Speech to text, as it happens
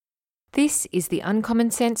This is the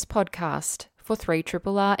Uncommon Sense podcast for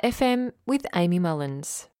 3RRR FM with Amy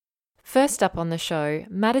Mullins. First up on the show,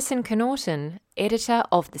 Maddison Connaughton, editor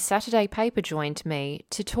of the Saturday paper, joined me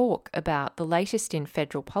to talk about the latest in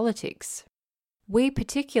federal politics. We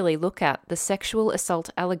particularly look at the sexual assault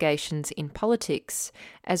allegations in politics,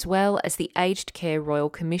 as well as the Aged Care Royal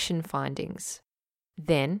Commission findings.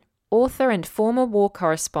 Then, author and former war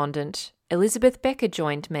correspondent Elizabeth Becker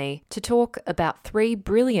joined me to talk about three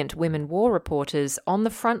brilliant women war reporters on the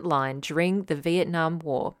front line during the Vietnam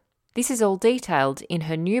War. This is all detailed in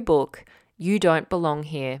her new book, You Don't Belong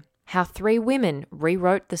Here: How Three Women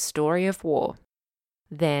Rewrote the Story of War.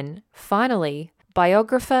 Then, finally,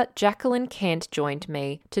 biographer Jacqueline Kent joined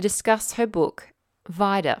me to discuss her book,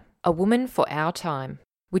 Vida, A Woman for Our Time,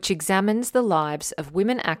 which examines the lives of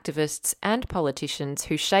women activists and politicians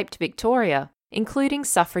who shaped Victoria, including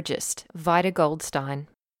suffragist Vida Goldstein.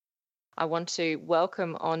 I want to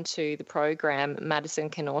welcome onto the program Maddison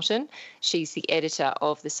Connaughton. She's the editor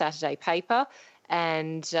of the Saturday paper,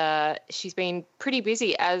 and she's been pretty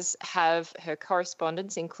busy, as have her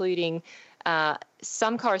correspondents, including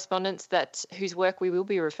some correspondents whose work we will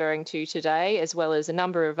be referring to today, as well as a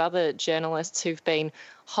number of other journalists who've been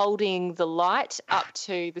holding the light up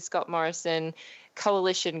to the Scott Morrison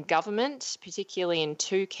coalition government, particularly in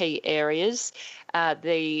two key areas,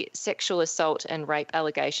 the sexual assault and rape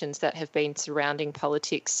allegations that have been surrounding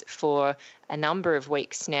politics for a number of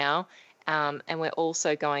weeks now. And we're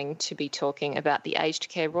also going to be talking about the Aged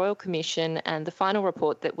Care Royal Commission and the final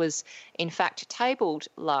report that was in fact tabled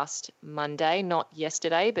last Monday, not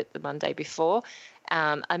yesterday, but the Monday before.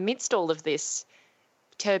 Amidst all of this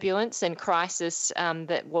turbulence and crisis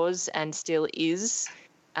that was and still is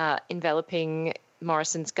enveloping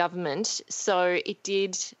Morrison's government. So it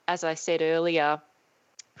did, as I said earlier,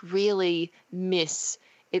 really miss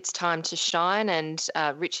its time to shine. And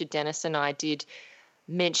Richard Dennis and I did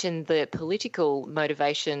mention the political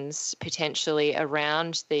motivations potentially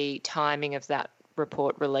around the timing of that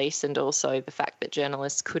report release, and also the fact that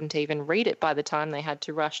journalists couldn't even read it by the time they had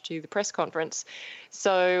to rush to the press conference.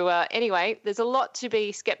 So anyway, there's a lot to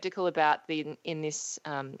be sceptical about in this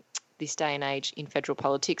day and age in federal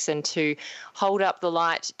politics, and to hold up the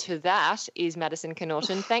light to that is Maddison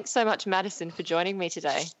Connaughton. Thanks so much, Maddison, for joining me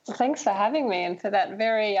today. Thanks for having me and for that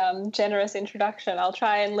very generous introduction. I'll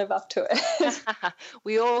try and live up to it.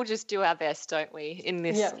 We all just do our best, don't we, in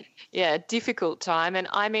this difficult time. And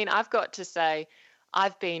I mean, I've got to say,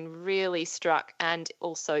 I've been really struck and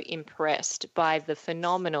also impressed by the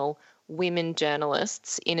phenomenal women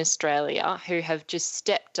journalists in Australia who have just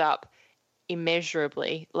stepped up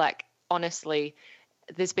immeasurably. Like, honestly,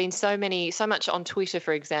 there's been so much on Twitter,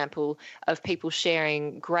 for example, of people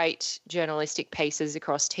sharing great journalistic pieces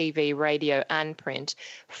across TV, radio and print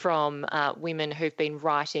from women who've been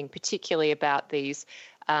writing particularly about these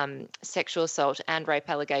sexual assault and rape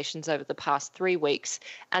allegations over the past 3 weeks,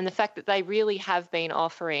 and the fact that they really have been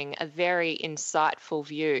offering a very insightful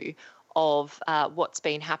view of what's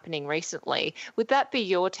been happening recently. Would that be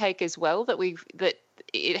your take as well, that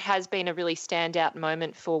it has been a really standout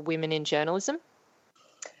moment for women in journalism?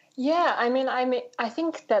 Yeah, I mean, I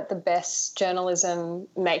think that the best journalism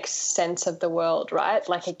makes sense of the world, right?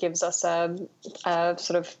 Like, it gives us a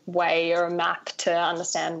sort of way or a map to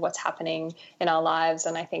understand what's happening in our lives.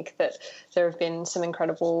 And I think that there have been some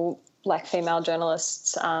incredible female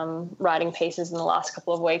journalists writing pieces in the last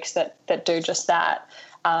couple of weeks that do just that.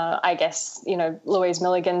 I guess, Louise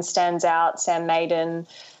Milligan stands out, Sam Maiden,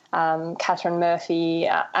 Catherine Murphy,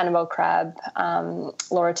 Annabelle Crabb,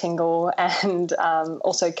 Laura Tingle, and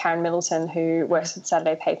also Karen Middleton, who works at the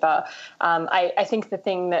Saturday paper. I think the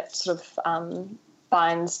thing that sort of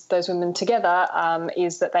binds those women together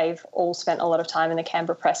is that they've all spent a lot of time in the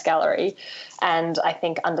Canberra Press Gallery, and I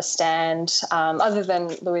think understand, other than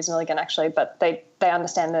Louise Milligan actually, but they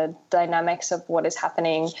understand the dynamics of what is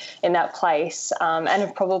happening in that place, and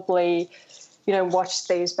have probably, watched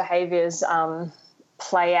these behaviours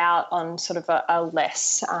play out on sort of a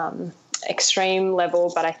less extreme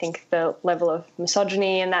level, but I think the level of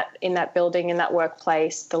misogyny in that building, in that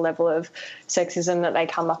workplace, the level of sexism that they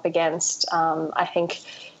come up against, I think,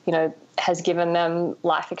 has given them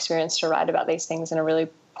life experience to write about these things in a really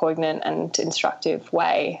poignant and instructive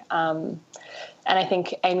way. And I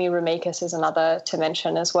think Amy Ramikis is another to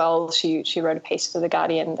mention as well. She wrote a piece for The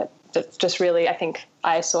Guardian that just really, I think,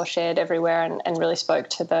 I saw shared everywhere and really spoke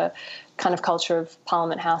to the kind of culture of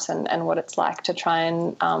Parliament House and what it's like to try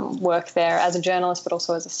and work there as a journalist, but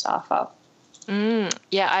also as a staffer.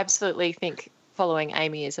 Yeah, I absolutely think following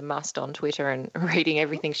Amy is a must on Twitter and reading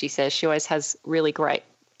everything she says. She always has really great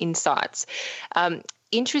insights.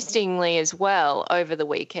 interestingly as well, over the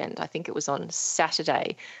weekend, I think it was on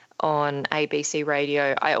Saturday on ABC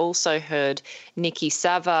Radio, I also heard Nikki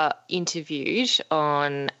Sava interviewed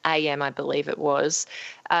on AM, I believe it was,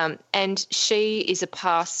 and she is a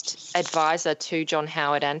past advisor to John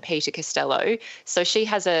Howard and Peter Costello. So she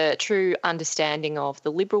has a true understanding of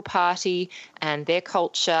the Liberal Party and their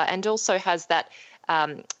culture, and also has that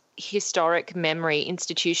historic memory,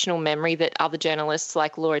 institutional memory that other journalists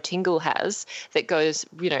like Laura Tingle has, that goes,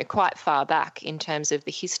 quite far back in terms of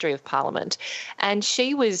the history of Parliament. And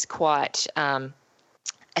she was quite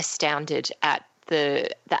astounded at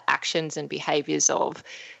the actions and behaviours of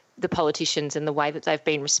the politicians and the way that they've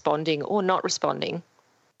been responding or not responding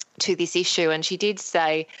to this issue. And she did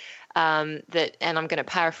say that, and I'm going to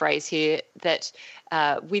paraphrase here, that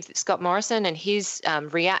with Scott Morrison and his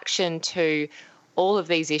reaction to all of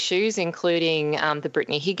these issues, including the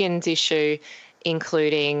Brittany Higgins issue,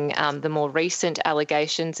 including the more recent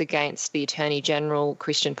allegations against the Attorney General,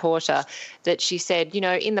 Christian Porter, that she said,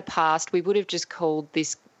 in the past we would have just called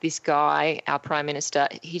this guy, our Prime Minister,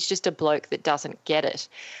 he's just a bloke that doesn't get it.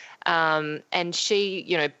 And she,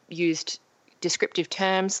 used descriptive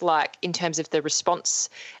terms like, in terms of the response,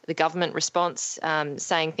 the government response,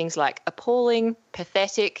 saying things like appalling,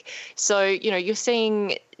 pathetic. So, you're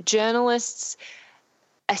seeing journalists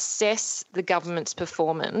assess the government's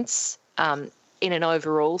performance in an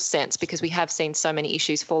overall sense, because we have seen so many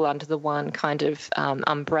issues fall under the one kind of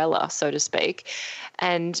umbrella, so to speak,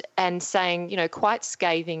 and saying, quite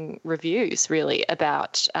scathing reviews really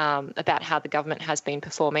about how the government has been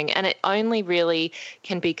performing. And it only really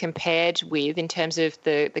can be compared with, in terms of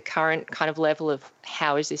the current kind of level of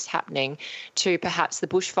how is this happening, to perhaps the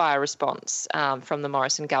bushfire response from the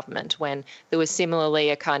Morrison government, when there was similarly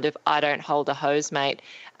a kind of I don't hold a hose, mate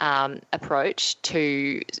approach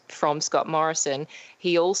from Scott Morrison.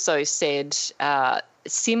 He also said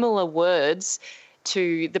similar words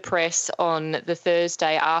to the press on the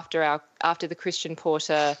Thursday after the Christian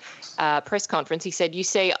Porter press conference. He said, "You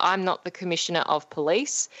see, I'm not the Commissioner of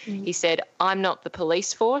Police." Mm-hmm. He said, "I'm not the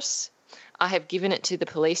police force. I have given it to the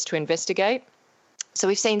police to investigate." So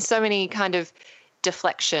we've seen so many kind of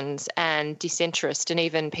deflections and disinterest, and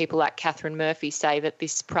even people like Catherine Murphy say that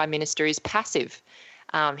this Prime Minister is passive.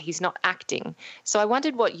 He's not acting. So I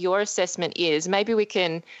wondered what your assessment is. Maybe we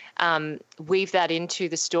can weave that into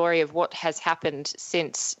the story of what has happened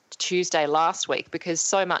since Tuesday last week, because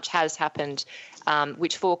so much has happened,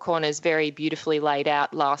 which Four Corners very beautifully laid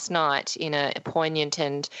out last night in a poignant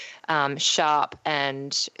and sharp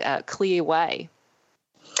and clear way.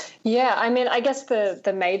 Yeah, I mean, I guess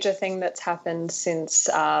the major thing that's happened since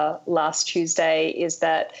last Tuesday is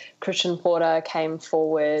that Christian Porter came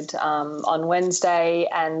forward on Wednesday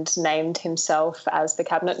and named himself as the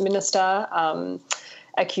cabinet minister,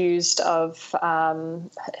 accused of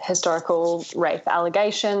historical rape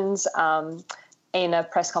allegations. In a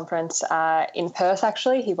press conference in Perth,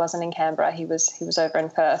 actually, he wasn't in Canberra; he was over in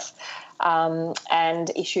Perth,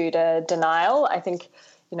 and issued a denial. I think,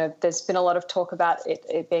 there's been a lot of talk about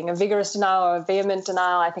it being a vigorous denial or a vehement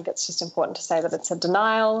denial. I think it's just important to say that it's a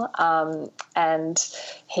denial. And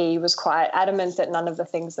he was quite adamant that none of the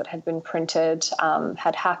things that had been printed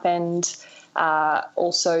had happened.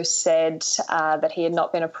 Also said that he had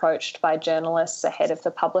not been approached by journalists ahead of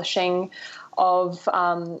the publishing of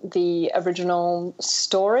the original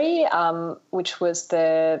story, which was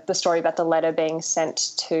the story about the letter being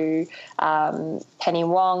sent to Penny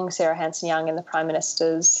Wong, Sarah Hanson-Young, in the Prime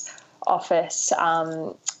Minister's office,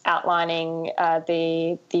 outlining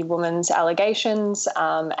the woman's allegations,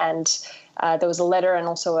 and there was a letter and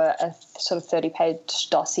also a sort of 30-page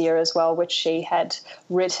dossier as well, which she had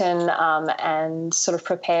written and sort of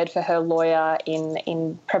prepared for her lawyer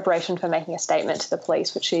in preparation for making a statement to the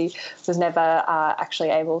police, which she was never actually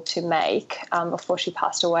able to make before she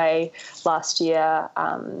passed away last year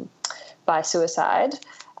by suicide.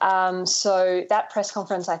 So that press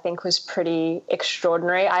conference, I think, was pretty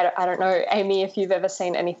extraordinary. I don't know, Amy, if you've ever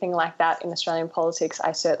seen anything like that in Australian politics.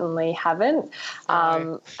 I certainly haven't.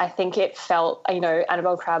 I think it felt,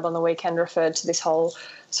 Annabelle Crabb on the weekend referred to this whole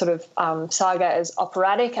sort of saga as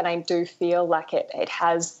operatic, and I do feel like it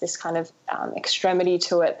has this kind of extremity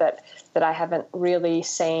to it that I haven't really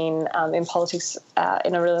seen in politics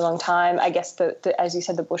in a really long time. I guess, as you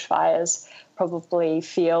said, the bushfires probably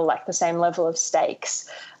feel like the same level of stakes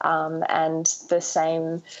and the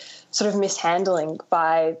same sort of mishandling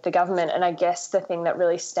by the government. And I guess the thing that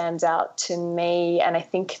really stands out to me, and I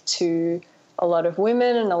think to a lot of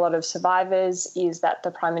women and a lot of survivors, is that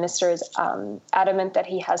the Prime Minister is adamant that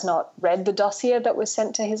he has not read the dossier that was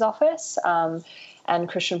sent to his office, and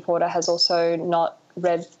Christian Porter has also not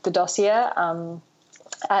read the dossier.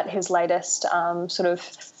 at his latest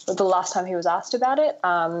the last time he was asked about it.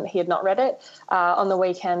 He had not read it. On the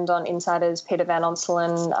weekend on Insiders, Peter Van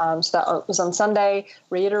Onselen, so that was on Sunday,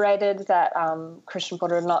 reiterated that Christian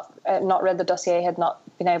Porter had not read the dossier, had not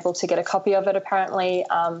been able to get a copy of it apparently.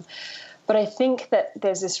 But I think that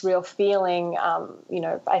there's this real feeling,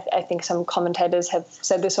 I think some commentators have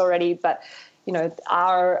said this already, but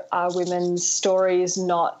are women's stories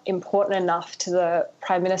not important enough to the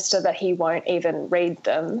Prime Minister that he won't even read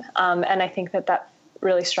them? And I think that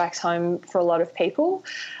really strikes home for a lot of people.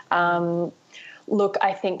 Look,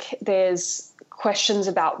 I think there's questions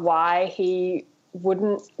about why he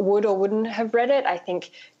would or wouldn't have read it. I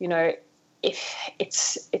think, if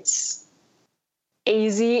it's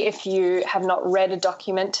easy if you have not read a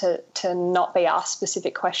document to not be asked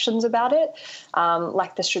specific questions about it,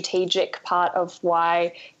 like the strategic part of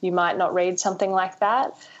why you might not read something like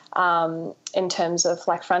that, in terms of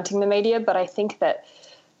like fronting the media. But I think that,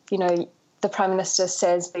 the Prime Minister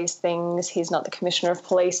says these things. He's not the Commissioner of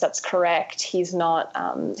Police. That's correct. He's not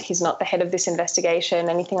the head of this investigation,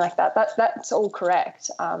 anything like that. That's all correct.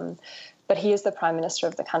 But he is the Prime Minister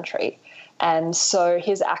of the country. And so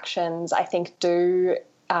his actions, I think, do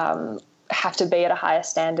have to be at a higher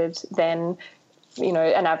standard than,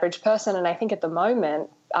 an average person. And I think at the moment,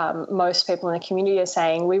 most people in the community are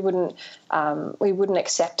saying we wouldn't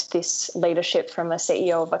accept this leadership from a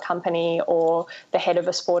CEO of a company or the head of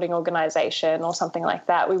a sporting organisation or something like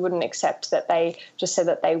that. We wouldn't accept that they just said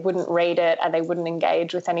that they wouldn't read it and they wouldn't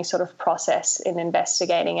engage with any sort of process in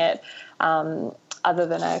investigating it, other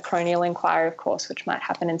than a coronial inquiry, of course, which might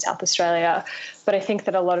happen in South Australia. But I think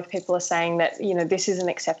that a lot of people are saying that, this isn't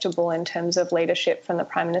acceptable in terms of leadership from the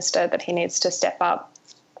Prime Minister, that he needs to step up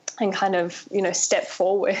and kind of, step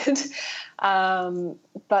forward.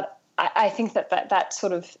 But I think that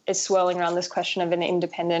sort of is swirling around this question of an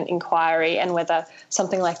independent inquiry and whether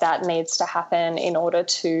something like that needs to happen in order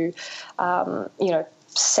to,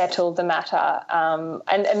 settle the matter.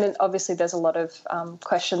 And then obviously there's a lot of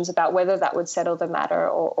questions about whether that would settle the matter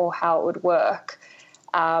or how it would work.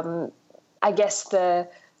 I guess the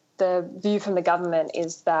view from the government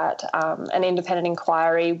is that an independent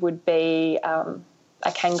inquiry would be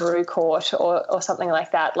a kangaroo court or something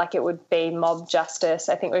like that, like it would be mob justice.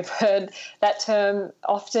 I think we've heard that term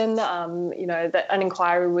often, that an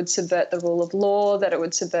inquiry would subvert the rule of law, that it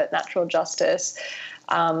would subvert natural justice.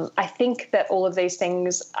 I think that all of these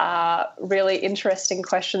things are really interesting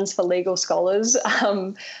questions for legal scholars,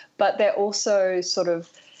 but they're also sort of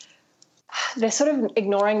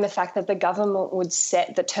ignoring the fact that the government would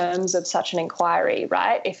set the terms of such an inquiry,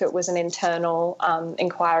 right, if it was an internal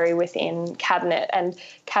inquiry within Cabinet. And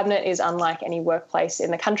Cabinet is unlike any workplace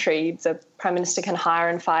in the country. The Prime Minister can hire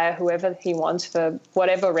and fire whoever he wants for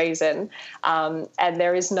whatever reason, and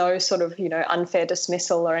there is no sort of, unfair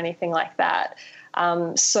dismissal or anything like that.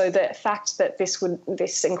 So the fact that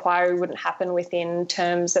this inquiry wouldn't happen within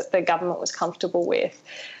terms that the government was comfortable with,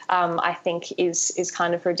 I think is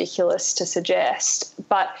kind of ridiculous to suggest.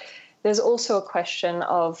 But there's also a question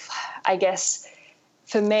of, I guess,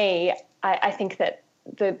 for me, I think that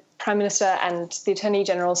the Prime Minister and the Attorney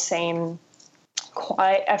General seem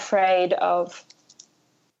quite afraid of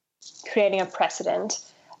creating a precedent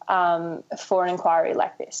for an inquiry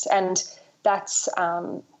like this. And that's,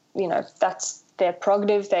 that's their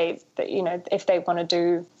prerogative. If they want to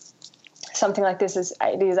do something like this,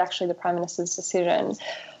 it is actually the Prime Minister's decision.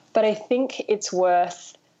 But I think it's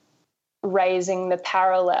worth raising the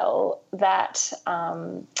parallel that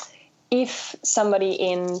if somebody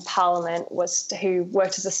in Parliament who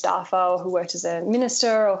worked as a staffer or who worked as a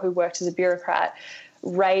minister or who worked as a bureaucrat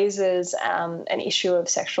raises an issue of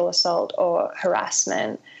sexual assault or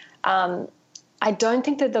harassment, I don't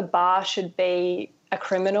think that the bar should be a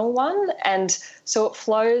criminal one. And so it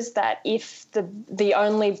flows that if the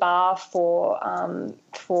only bar for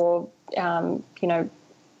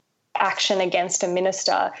action against a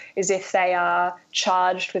minister is if they are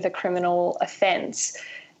charged with a criminal offence,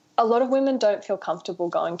 a lot of women don't feel comfortable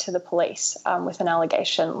going to the police with an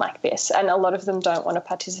allegation like this, and a lot of them don't want to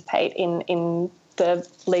participate in the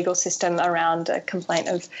legal system around a complaint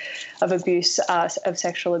of abuse, of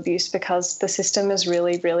sexual abuse, because the system is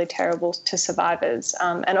really, really terrible to survivors.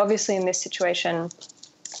 And obviously in this situation,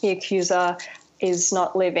 the accuser is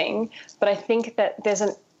not living. But I think that there's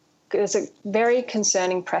a very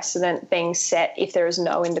concerning precedent being set if there is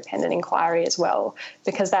no independent inquiry as well,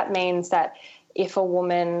 because that means that if a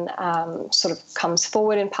woman sort of comes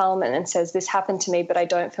forward in Parliament and says, this happened to me, but I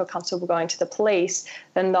don't feel comfortable going to the police,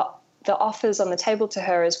 then the offers on the table to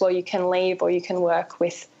her is, well, you can leave or you can work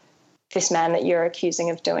with this man that you're accusing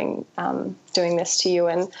of doing this to you.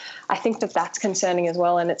 And I think that that's concerning as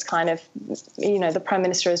well. And it's kind of, the Prime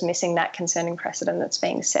Minister is missing that concerning precedent that's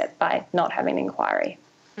being set by not having an inquiry.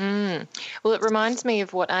 Well, it reminds me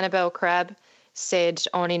of what Annabelle Crabb said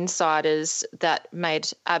on Insiders that made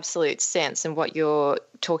absolute sense. And what you're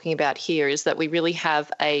talking about here is that we really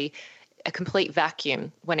have a complete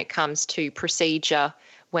vacuum when it comes to procedure,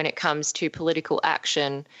 when it comes to political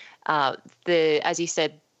action. As you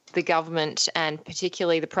said, the government and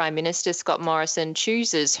particularly the Prime Minister, Scott Morrison,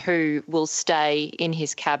 chooses who will stay in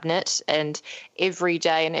his cabinet, and every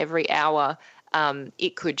day and every hour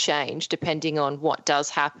it could change depending on what does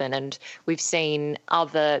happen. And we've seen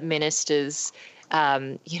other ministers,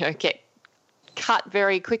 get cut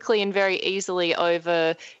very quickly and very easily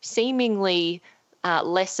over seemingly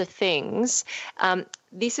lesser things.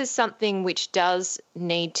 This is something which does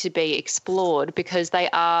need to be explored because they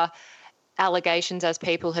are allegations, as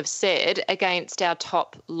people have said, against our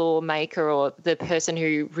top lawmaker or the person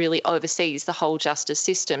who really oversees the whole justice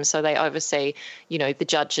system. So they oversee, the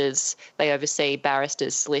judges, they oversee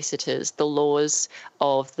barristers, solicitors, the laws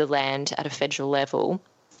of the land at a federal level.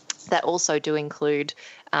 That also do include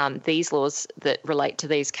these laws that relate to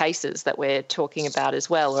these cases that we're talking about as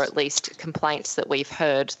well, or at least complaints that we've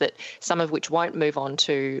heard, that some of which won't move on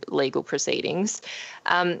to legal proceedings.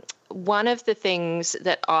 One of the things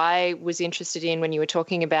that I was interested in when you were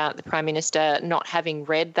talking about the Prime Minister not having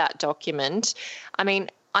read that document,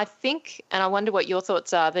 I think, and I wonder what your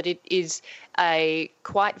thoughts are, that it is a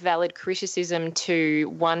quite valid criticism to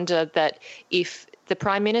wonder that if the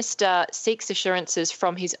Prime Minister seeks assurances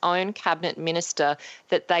from his own cabinet minister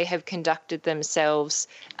that they have conducted themselves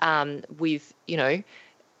with,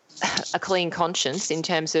 a clean conscience in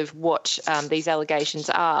terms of what these allegations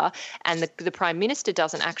are, and the Prime Minister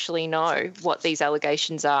doesn't actually know what these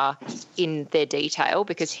allegations are in their detail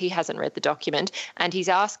because he hasn't read the document, and he's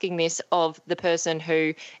asking this of the person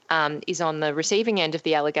who is on the receiving end of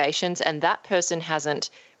the allegations, and that person hasn't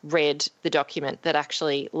read the document that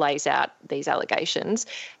actually lays out these allegations.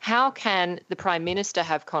 How can the Prime Minister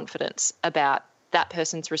have confidence about that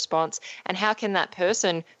person's response, and how can that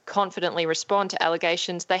person confidently respond to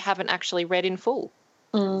allegations they haven't actually read in full?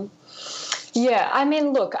 Yeah,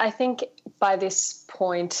 look, I think by this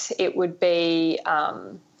point it would be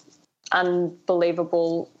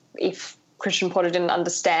unbelievable if Christian Porter didn't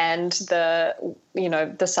understand the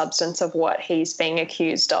substance of what he's being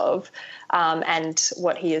accused of and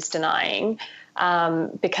what he is denying,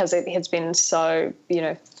 because it has been so,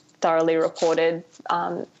 thoroughly reported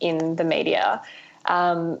in the media.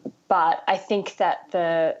 But I think that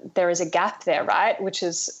there is a gap there, right, which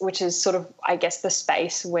is sort of, I guess, the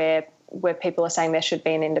space where people are saying there should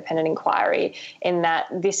be an independent inquiry, in that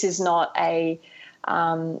this is not a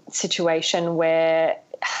situation where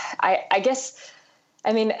I guess,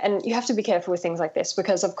 and you have to be careful with things like this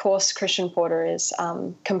because, of course, Christian Porter is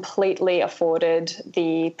completely afforded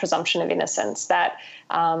the presumption of innocence that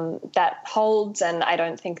holds, and I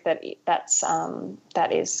don't think that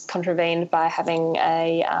that is contravened by having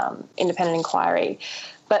a independent inquiry.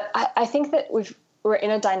 But I think that we're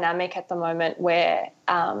in a dynamic at the moment where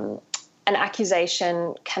an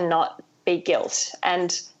accusation cannot be guilt,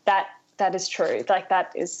 and that is true. Like,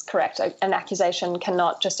 that is correct. An accusation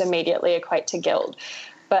cannot just immediately equate to guilt.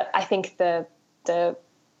 But I think the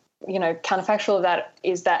counterfactual of that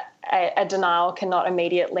is that a denial cannot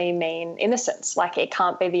immediately mean innocence. Like, it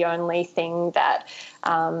can't be the only thing that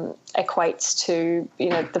equates to,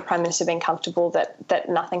 the Prime Minister being comfortable that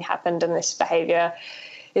nothing happened and this behaviour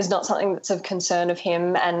is not something that's of concern of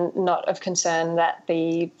him, and not of concern that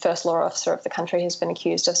the First Law Officer of the country has been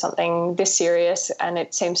accused of something this serious, and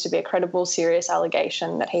it seems to be a credible, serious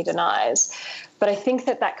allegation that he denies. But I think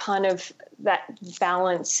that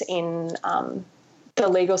balance in the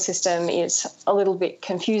legal system is a little bit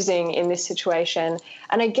confusing in this situation,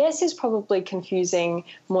 and I guess is probably confusing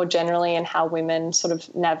more generally in how women sort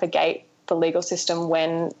of navigate the legal system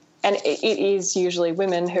and it is usually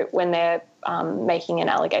women who, when they're making an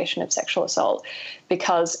allegation of sexual assault,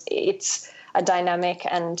 because it's a dynamic.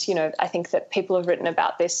 And, I think that people have written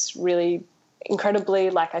about this really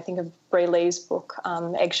incredibly, like I think of Bree Lee's book,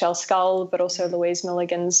 Eggshell Skull, but also Louise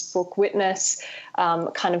Milligan's book, Witness,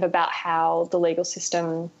 kind of about how the legal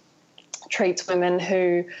system treats women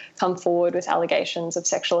who come forward with allegations of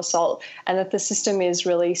sexual assault, and that the system is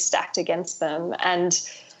really stacked against them. And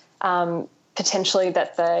potentially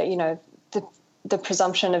that the the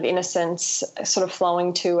presumption of innocence sort of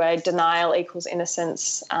flowing to a denial equals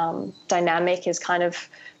innocence dynamic is kind of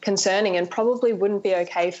concerning and probably wouldn't be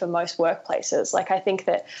okay for most workplaces. Like, I think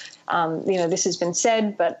that, this has been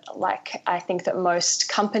said, but like, I think that most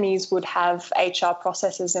companies would have HR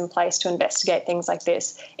processes in place to investigate things like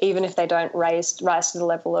this, even if they don't rise to the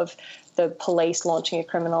level of the police launching a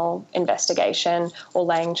criminal investigation or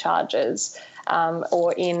laying charges.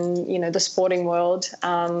 Or in, the sporting world,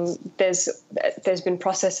 there's been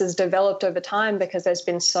processes developed over time because there's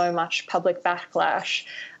been so much public backlash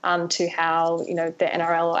to how, the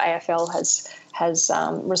NRL or AFL has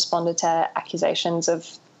responded to accusations of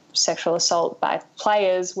sexual assault by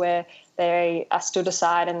players where they are stood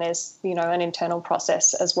aside, and there's, an internal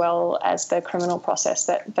process as well as the criminal process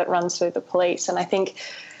that runs through the police. And I think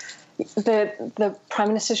the Prime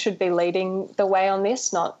Minister should be leading the way on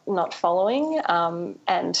this, not following, and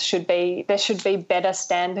there should be better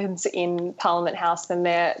standards in Parliament House than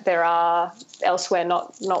there are elsewhere,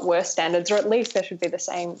 not worse standards, or at least there should be the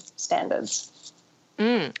same standards.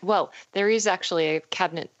 Well, there is actually a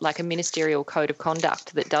cabinet, like a ministerial code of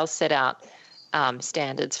conduct that does set out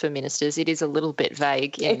standards for ministers. It is a little bit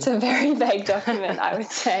vague. It's a very vague document, I would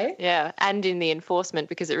say. Yeah, and in the enforcement,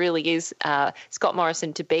 because it really is Scott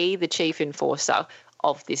Morrison to be the chief enforcer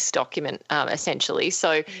of this document, essentially.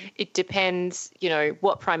 So it depends,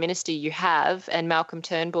 what Prime Minister you have. And Malcolm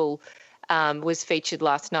Turnbull was featured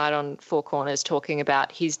last night on Four Corners talking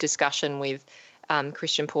about his discussion with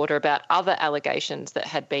Christian Porter about other allegations that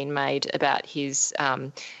had been made about his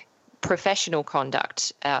professional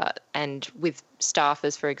conduct and with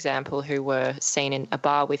staffers, for example, who were seen in a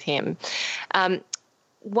bar with him.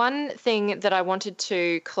 One thing that I wanted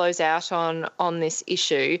to close out on this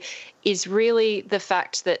issue is really the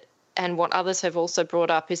fact that, and what others have also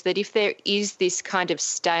brought up, is that if there is this kind of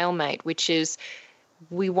stalemate, which is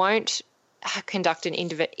we won't conduct an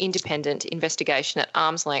independent investigation at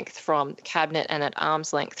arm's length from the Cabinet and at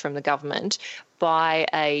arm's length from the government by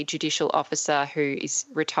a judicial officer who is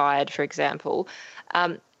retired, for example,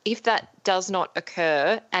 if that does not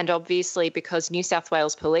occur, and obviously because New South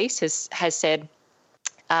Wales Police has said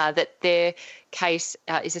that their case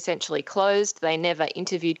is essentially closed. They never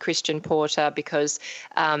interviewed Christian Porter because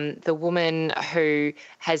the woman who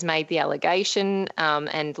has made the allegation,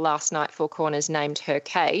 and last night Four Corners named her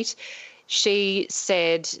Kate, she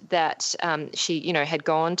said that she, had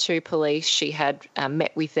gone to police. She had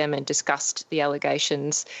met with them and discussed the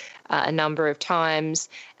allegations a number of times,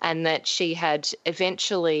 and that she had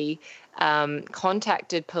eventually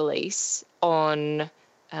contacted police on,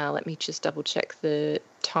 let me just double check the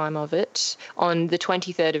time of it, on the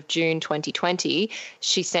 23rd of June 2020,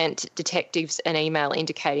 she sent detectives an email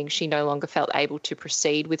indicating she no longer felt able to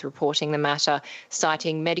proceed with reporting the matter,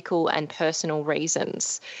 citing medical and personal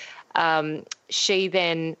reasons. She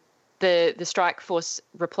then, the strike force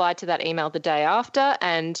replied to that email the day after,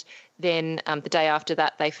 and then the day after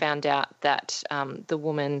that they found out that the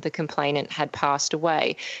woman, the complainant, had passed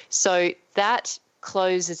away. So that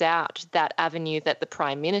closes out that avenue that the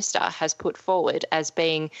Prime Minister has put forward as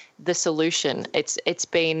being the solution. It's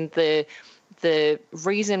been the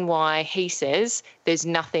reason why he says there's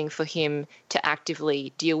nothing for him to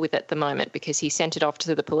actively deal with at the moment, because he sent it off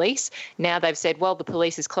to the police. Now they've said, well, the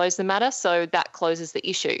police has closed the matter, so that closes the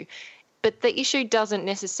issue. But the issue doesn't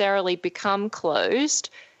necessarily become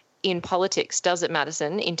closed in politics, does it,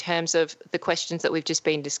 Maddison, in terms of the questions that we've just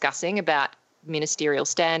been discussing about ministerial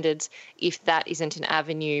standards? If that isn't an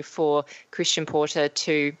avenue for Christian Porter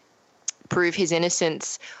to prove his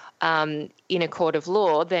innocence in a court of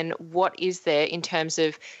law, then what is there in terms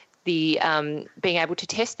of the being able to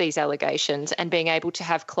test these allegations and being able to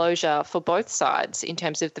have closure for both sides in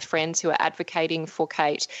terms of the friends who are advocating for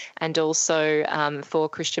Kate and also for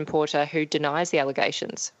Christian Porter, who denies the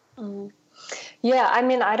allegations? Yeah, I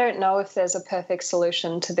mean, I don't know if there's a perfect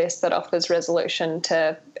solution to this that offers resolution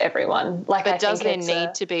to everyone. But does there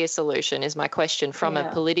need to be a solution, is my question, from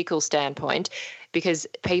a political standpoint, because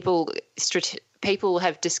people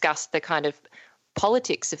have discussed the kind of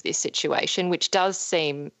politics of this situation, which does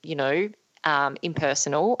seem,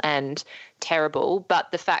 impersonal and terrible,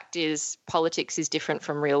 but the fact is politics is different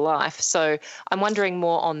from real life. So I'm wondering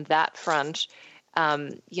more on that front,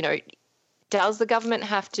 does the government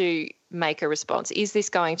have to make a response? Is this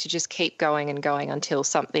going to just keep going and going until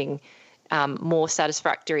something more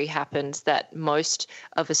satisfactory happens that most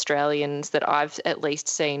of Australians that I've at least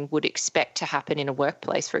seen would expect to happen in a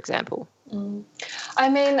workplace, for example? I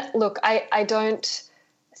mean, look, I don't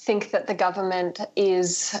think that the government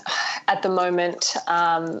is at the moment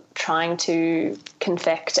trying to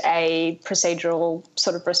confect a procedural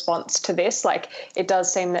sort of response to this. Like, it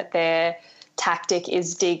does seem that they're tactic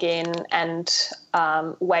is dig in and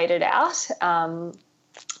wait it out.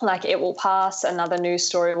 Like it will pass, another news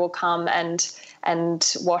story will come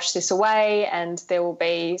and wash this away, and there will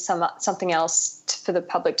be something else for the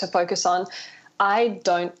public to focus on. I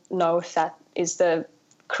don't know if that is the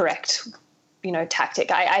correct,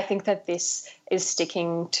 tactic. I think that this is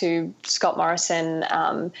sticking to Scott Morrison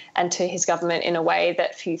and to his government in a way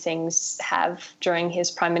that few things have during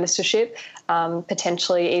his prime ministership,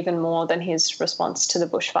 potentially even more than his response to the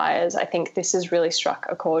bushfires. I think this has really struck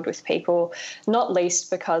a chord with people, not least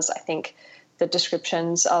because I think the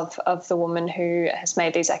descriptions of the woman who has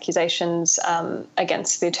made these accusations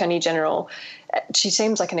against the Attorney General, she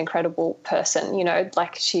seems like an incredible person,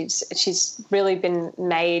 like she's really been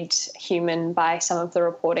made human by some of the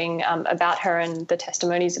reporting about her and the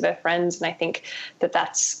testimonies of her friends. And I think that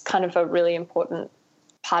that's kind of a really important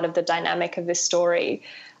part of the dynamic of this story.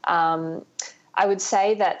 I would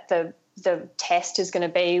say that the test is going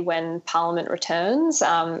to be when Parliament returns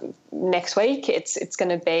next week. It's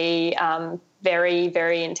going to be very,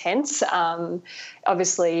 very intense.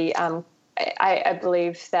 Obviously, I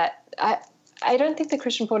believe that I don't think the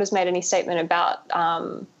Christian Porter has made any statement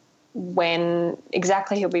about when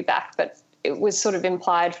exactly he'll be back, but it was sort of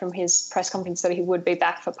implied from his press conference that he would be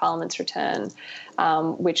back for Parliament's return,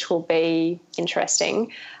 which will be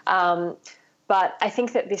interesting. But I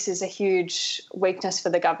think that this is a huge weakness for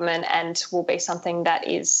the government and will be something that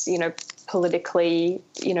is, politically,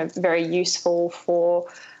 very useful for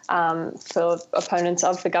opponents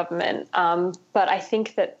of the government. But I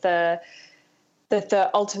think that the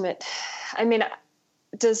ultimate,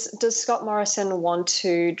 does Scott Morrison want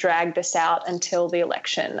to drag this out until the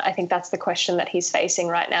election? I think that's the question that he's facing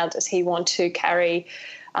right now. Does he want to carry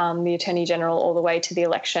the Attorney General all the way to the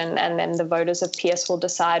election, and then the voters of Pierce will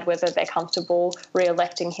decide whether they're comfortable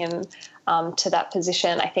re-electing him to that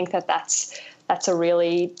position? I think that's a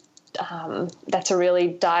really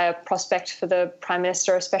dire prospect for the Prime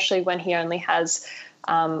Minister, especially when he only has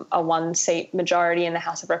a one-seat majority in the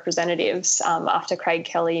House of Representatives after Craig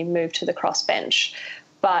Kelly moved to the crossbench.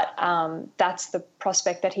 But that's the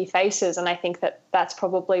prospect that he faces, and I think that that's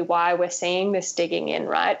probably why we're seeing this digging in,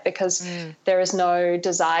 right? Because there is no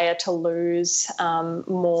desire to lose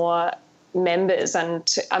more members.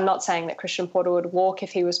 And I'm not saying that Christian Porter would walk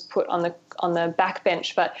if he was put on the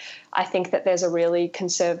backbench, but I think that there's a really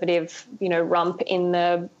conservative, rump in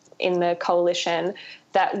the coalition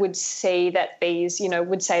that would see that these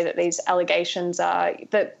allegations are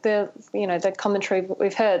that the commentary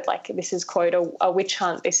we've heard, like this is quote a witch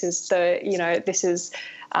hunt, this is this is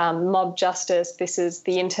mob justice, this is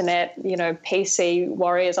the internet, PC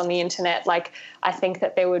warriors on the internet. Like I think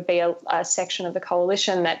that there would be a section of the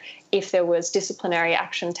coalition that if there was disciplinary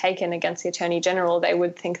action taken against the Attorney General, they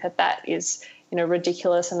would think that is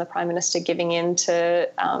ridiculous, and the Prime Minister giving in to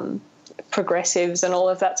progressives and all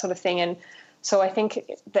of that sort of thing. And so I think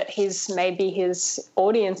that his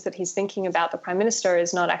audience that he's thinking about, the Prime Minister,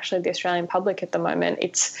 is not actually the Australian public at the moment.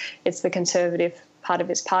 It's the Conservative part of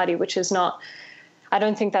his party, which is not, I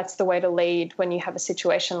don't think that's the way to lead when you have a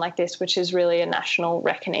situation like this, which is really a national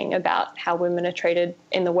reckoning about how women are treated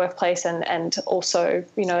in the workplace and also,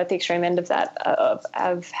 at the extreme end of that,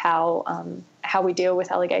 of how we deal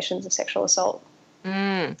with allegations of sexual assault.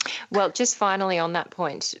 Well, just finally on that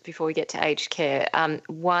point, before we get to aged care,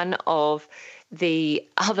 one of the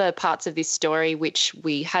other parts of this story, which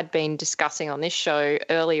we had been discussing on this show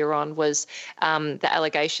earlier on, was the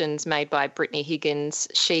allegations made by Brittany Higgins.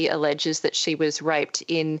 She alleges that she was raped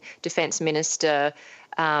in Defence Minister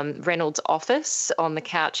Reynolds' office, on the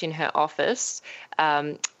couch in her office.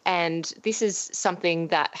 And this is something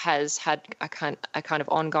that has had a kind of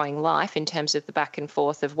ongoing life in terms of the back and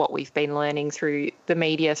forth of what we've been learning through the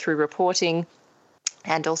media, through reporting,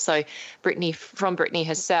 and also from Brittany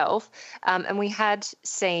herself. And we had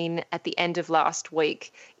seen at the end of last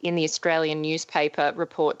week in the Australian newspaper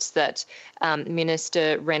reports that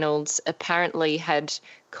Minister Reynolds apparently had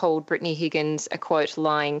called Brittany Higgins a, quote,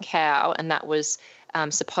 lying cow, and that was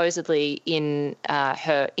supposedly in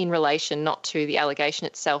relation not to the allegation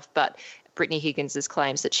itself, but Brittany Higgins's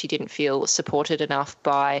claims that she didn't feel supported enough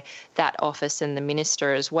by that office and the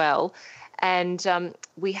minister as well. And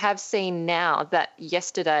we have seen now that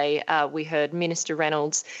yesterday we heard Minister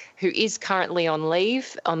Reynolds, who is currently on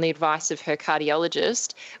leave on the advice of her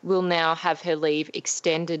cardiologist, will now have her leave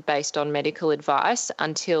extended based on medical advice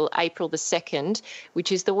until April the 2nd,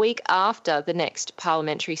 which is the week after the next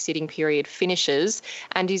parliamentary sitting period finishes,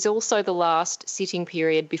 and is also the last sitting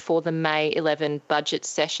period before the May 11 budget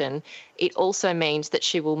session. It also means that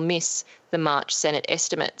she will miss the March Senate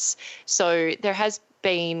estimates. So there has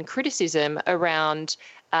been criticism around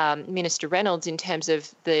Minister Reynolds in terms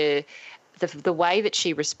of the way that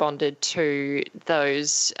she responded to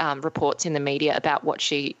those reports in the media about what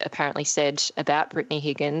she apparently said about Brittany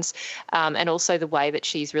Higgins, and also the way that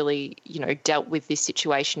she's really, dealt with this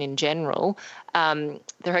situation in general.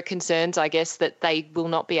 There are concerns, I guess, that they will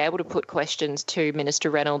not be able to put questions to Minister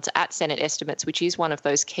Reynolds at Senate estimates, which is one of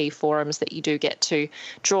those key forums that you do get to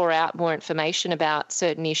draw out more information about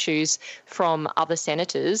certain issues from other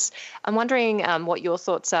senators. I'm wondering what your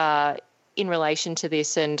thoughts are in relation to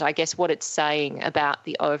this, and I guess what it's saying about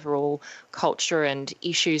the overall culture and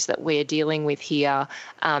issues that we're dealing with here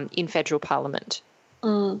in federal parliament.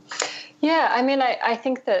 Yeah, I mean, I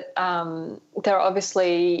think that there are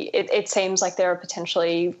obviously, it seems like there are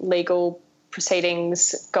potentially legal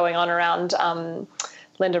proceedings going on around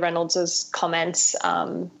Linda Reynolds's comments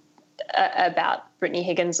about Brittany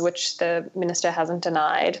Higgins, which the minister hasn't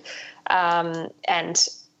denied, and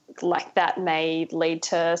like that may lead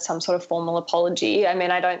to some sort of formal apology. I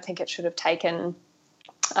mean, I don't think it should have taken,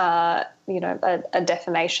 a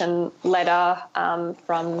defamation letter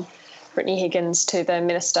from Brittany Higgins to the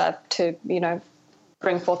minister to,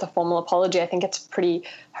 bring forth a formal apology. I think it's pretty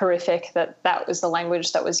horrific that was the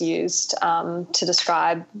language that was used to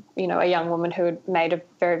describe, a young woman who had made a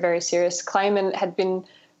very, very serious claim and had been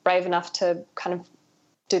brave enough to kind of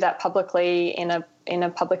do that publicly in a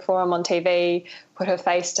public forum on TV, put her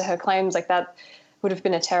face to her claims. Like, that would have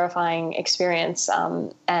been a terrifying experience.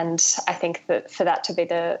 And I think that for that to be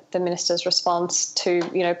the minister's response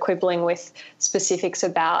to, quibbling with specifics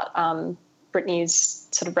about Brittany's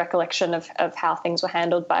sort of recollection of how things were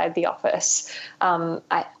handled by the office.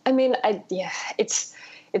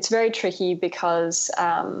 It's very tricky because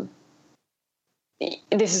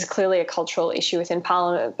this is clearly a cultural issue within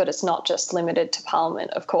Parliament, but it's not just limited to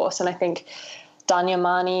Parliament, of course. And I think Danya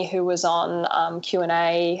Mani, who was on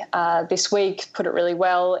Q&A this week, put it really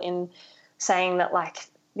well in saying that,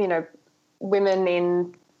 women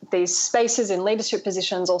in these spaces in leadership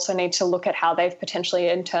positions also need to look at how they've potentially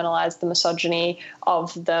internalized the misogyny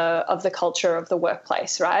of the culture of the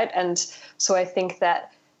workplace, right? And so I think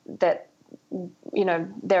that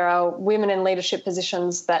there are women in leadership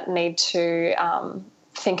positions that need to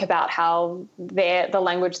think about how the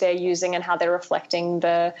language they're using and how they're reflecting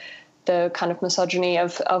the kind of misogyny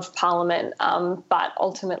of Parliament. But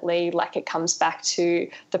ultimately, it comes back to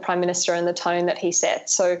the Prime Minister and the tone that he set.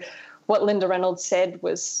 So what Linda Reynolds said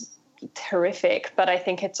was horrific, but I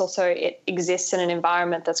think it exists in an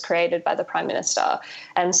environment that's created by the Prime Minister.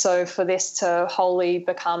 And so for this to wholly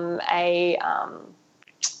become a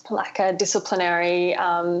disciplinary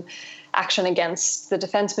action against the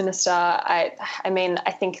Defence Minister, I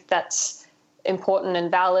think that's important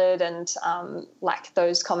and valid, and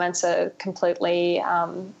those comments are completely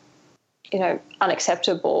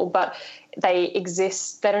unacceptable, but they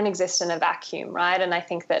don't exist in a vacuum, right? And I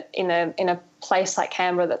think that in a place like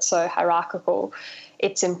Canberra that's so hierarchical,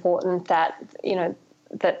 it's important that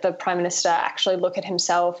that the Prime Minister actually look at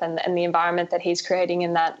himself and the environment that he's creating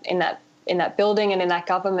in that building and in that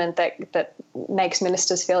government that makes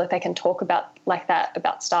ministers feel like they can talk about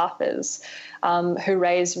staffers who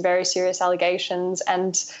raise very serious allegations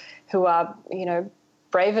and who are,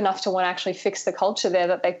 brave enough to want to actually fix the culture there,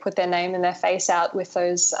 that they put their name and their face out with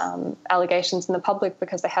those allegations in the public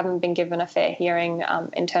because they haven't been given a fair hearing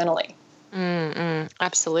internally.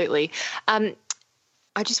 Absolutely.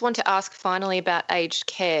 I just want to ask finally about aged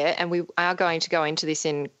care, and we are going to go into this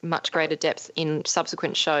in much greater depth in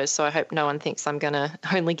subsequent shows, so I hope no one thinks I'm going to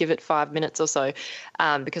only give it 5 minutes or so,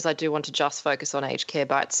 because I do want to just focus on aged care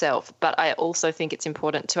by itself. But I also think it's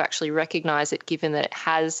important to actually recognise it, given that it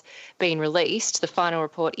has been released, the final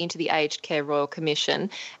report into the Aged Care Royal Commission,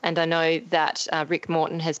 and I know that Rick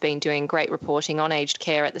Morton has been doing great reporting on aged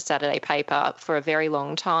care at the Saturday paper for a very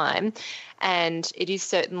long time. And it is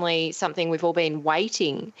certainly something we've all been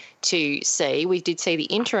waiting to see. We did see the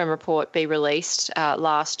interim report be released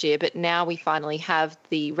last year, but now we finally have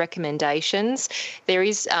the recommendations. There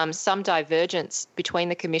is some divergence between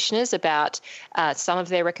the commissioners about some of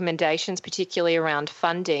their recommendations, particularly around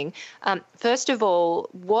funding. First of all,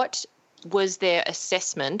 what was their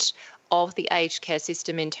assessment of the aged care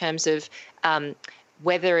system in terms of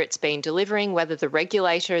whether it's been delivering, whether the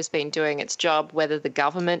regulator has been doing its job, whether the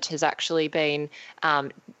government has actually been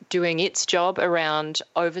doing its job around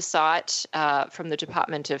oversight from the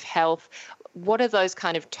Department of Health? What are those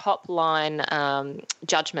kind of top line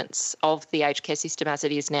judgments of the aged care system as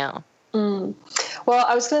it is now? Well,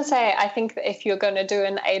 I was going to say, I think that if you're going to do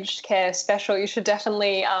an aged care special, you should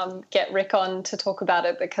definitely get Rick on to talk about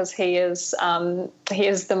it, because he is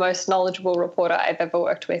the most knowledgeable reporter I've ever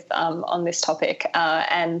worked with on this topic,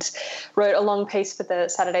 and wrote a long piece for the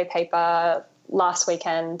Saturday paper last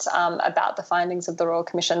weekend about the findings of the Royal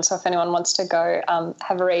Commission. So if anyone wants to go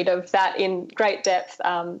have a read of that in great depth,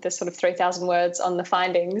 there's sort of 3,000 words on the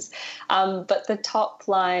findings. But the top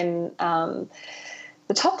line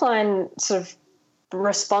sort of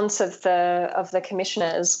response of the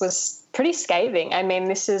commissioners was pretty scathing. I mean,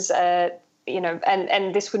 this is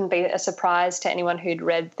and this wouldn't be a surprise to anyone who'd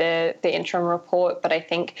read the interim report, but I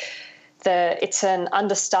think it's an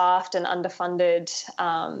understaffed and underfunded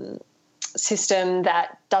system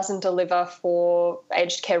that doesn't deliver for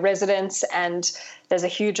aged care residents, and there's a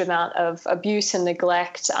huge amount of abuse and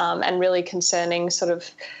neglect and really concerning sort of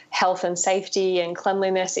health and safety and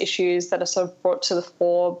cleanliness issues that are sort of brought to the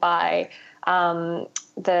fore by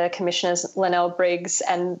the commissioners Linnell Briggs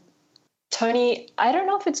and Tony. I don't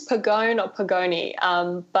know if it's Pagone or Pagoni,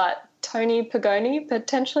 but Tony Pagoni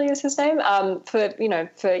potentially is his name.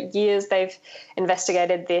 For years they've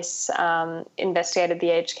investigated the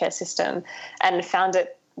aged care system and found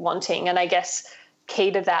it wanting. And I guess key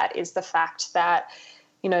to that is the fact that,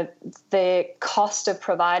 the cost of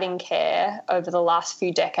providing care over the last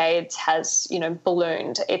few decades has,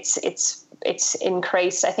 ballooned. It's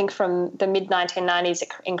increased. I think from the mid-1990s, it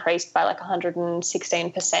increased by like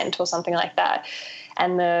 116% or something like that.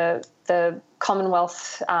 And the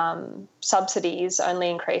Commonwealth subsidies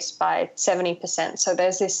only increased by 70%. So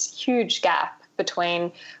there's this huge gap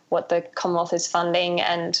between what the Commonwealth is funding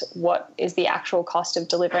and what is the actual cost of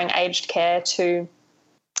delivering aged care to,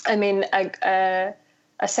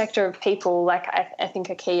 a sector of people. Like I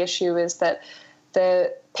think a key issue is that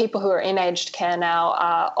the people who are in aged care now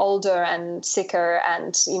are older and sicker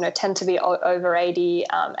and, tend to be over 80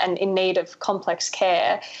 and in need of complex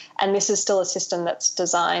care. And this is still a system that's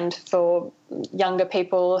designed for younger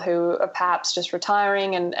people who are perhaps just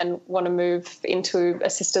retiring and want to move into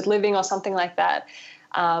assisted living or something like that.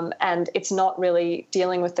 And it's not really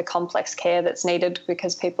dealing with the complex care that's needed,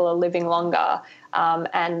 because people are living longer,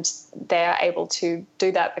 and they're able to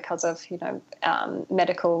do that because of,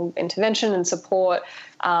 medical intervention and support.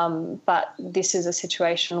 But this is a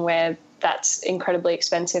situation where that's incredibly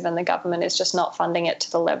expensive, and the government is just not funding it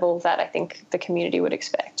to the level that I think the community would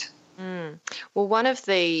expect. Well, one of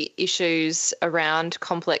the issues around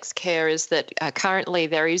complex care is that currently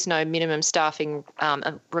there is no minimum staffing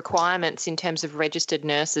requirements in terms of registered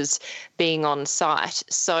nurses being on site.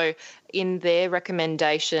 So in their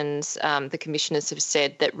recommendations, the commissioners have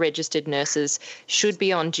said that registered nurses should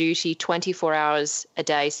be on duty 24 hours a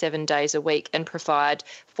day, 7 days a week, and provide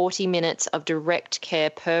 40 minutes of direct care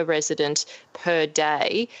per resident per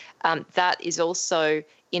day. That is also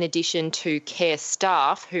in addition to care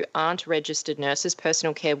staff who aren't registered nurses,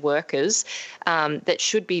 personal care workers, that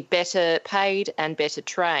should be better paid and better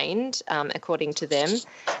trained, according to them,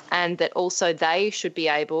 and that also they should be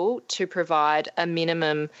able to provide a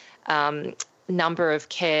minimum number of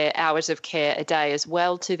hours of care a day as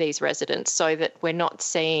well to these residents, so that we're not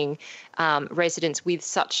seeing residents with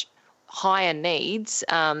such higher needs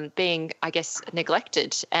being, I guess,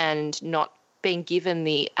 neglected and not being given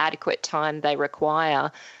the adequate time they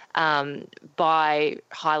require by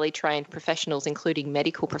highly trained professionals, including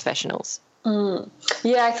medical professionals.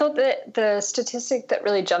 Yeah, I thought that the statistic that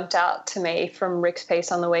really jumped out to me from Rick's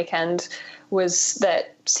piece on the weekend was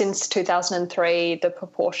that since 2003, the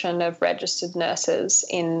proportion of registered nurses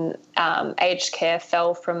in aged care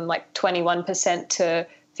fell from like 21% to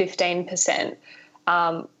 15%.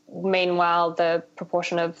 Meanwhile, the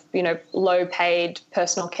proportion of, low-paid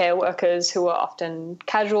personal care workers who are often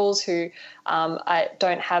casuals, who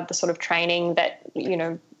don't have the sort of training that,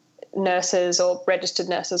 nurses or registered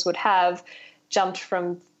nurses would have, jumped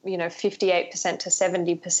from, 58% to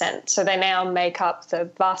 70%. So they now make up the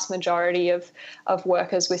vast majority of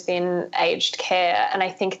workers within aged care. And I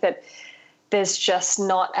think that there's just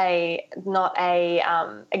not a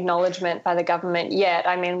acknowledgement by the government yet.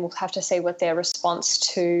 I mean, we'll have to see what their response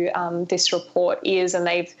to this report is, and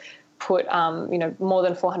they've put more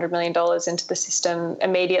than $400 million into the system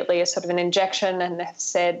immediately as sort of an injection, and they've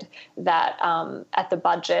said that at the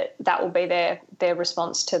budget that will be their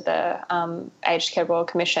response to the Aged Care Royal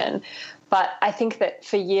Commission. But I think that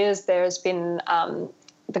for years there has been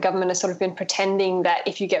the government has sort of been pretending that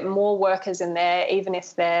if you get more workers in there, even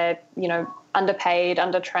if they're, underpaid,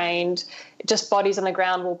 undertrained, just bodies on the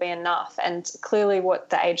ground will be enough. And clearly what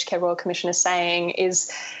the Aged Care Royal Commission is saying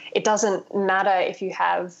is it doesn't matter if you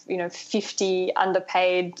have, 50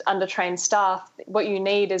 underpaid, undertrained staff. What you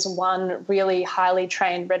need is one really highly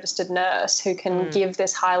trained registered nurse who can give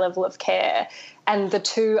this high level of care. And the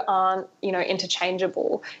two aren't,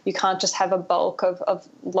 interchangeable. You can't just have a bulk of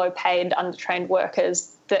low-paid, undertrained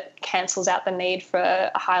workers that cancels out the need for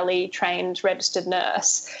a highly trained registered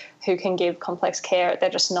nurse who can give complex care. They're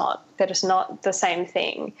just not the same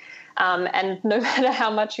thing. And no matter how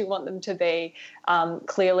much you want them to be,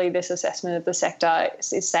 clearly this assessment of the sector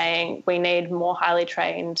is saying we need more highly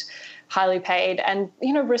trained, highly paid and,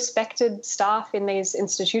 respected staff in these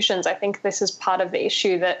institutions. I think this is part of the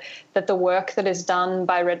issue that the work that is done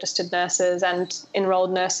by registered nurses and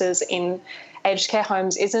enrolled nurses in aged care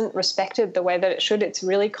homes isn't respected the way that it should. It's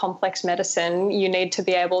really complex medicine. You need to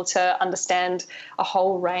be able to understand a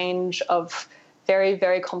whole range of very,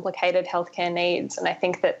 very complicated healthcare needs. And I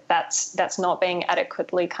think that's not being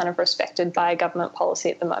adequately kind of respected by government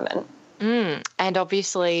policy at the moment. And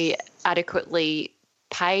obviously adequately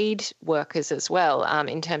paid workers as well,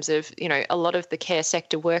 in terms of, a lot of the care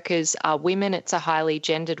sector workers are women. It's a highly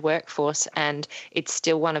gendered workforce and it's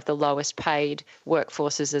still one of the lowest paid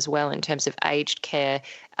workforces as well in terms of aged care,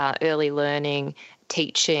 early learning,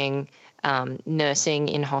 teaching, nursing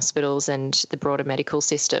in hospitals and the broader medical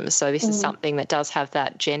system. So this is something that does have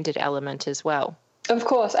that gendered element as well. Of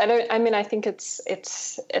course. I think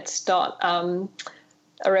it's not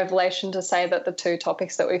a revelation to say that the two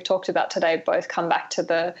topics that we've talked about today both come back to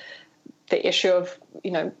the issue of,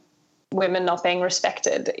 women not being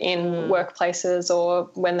respected in workplaces or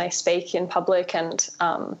when they speak in public. And,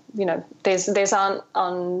 these aren't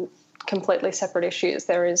on completely separate issues.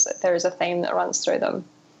 There is a theme that runs through them.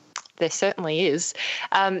 There certainly is.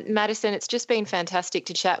 Maddison, it's just been fantastic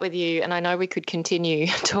to chat with you, and I know we could continue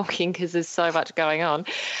talking because there's so much going on,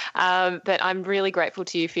 but I'm really grateful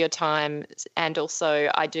to you for your time, and also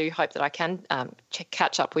I do hope that I can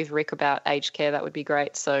catch up with Rick about aged care. That would be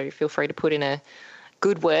great, so feel free to put in a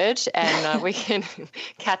good word and we can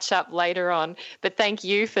catch up later on. But thank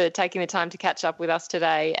you for taking the time to catch up with us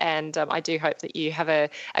today, and I do hope that you have a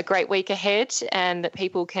great week ahead and that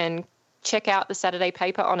people can check out the Saturday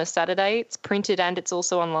paper on a Saturday. It's printed and it's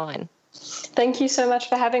also online. Thank you so much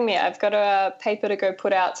for having me. I've got a paper to go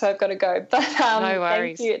put out, so I've got to go. But no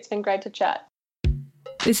worries. Thank you. It's been great to chat.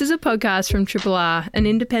 This is a podcast from Triple R, an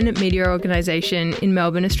independent media organisation in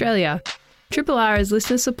Melbourne, Australia. Triple R is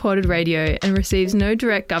listener-supported radio and receives no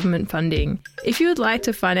direct government funding. If you would like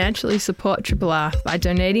to financially support Triple R by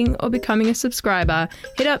donating or becoming a subscriber,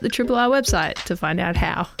 hit up the Triple R website to find out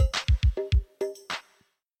how.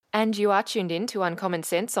 And you are tuned in to Uncommon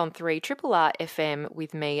Sense on 3RRR FM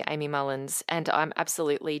with me, Amy Mullins, and I'm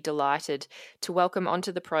absolutely delighted to welcome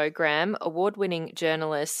onto the program award-winning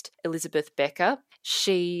journalist Elizabeth Becker.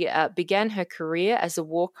 She began her career as a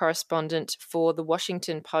war correspondent for the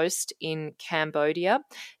Washington Post in Cambodia.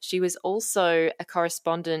 She was also a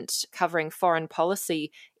correspondent covering foreign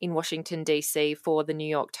policy in Washington, D.C. for the New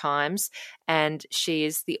York Times, and she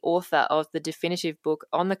is the author of the definitive book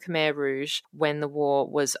on the Khmer Rouge when the war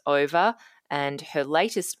was over, and her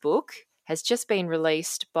latest book has just been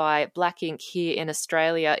released by Black Ink here in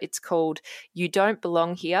Australia. It's called You Don't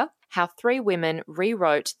Belong Here: How Three Women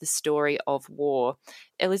Rewrote the Story of War.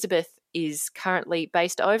 Elizabeth is currently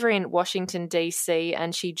based over in Washington, D.C.,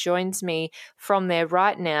 and she joins me from there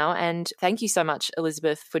right now. And thank you so much,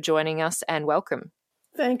 Elizabeth, for joining us, and welcome.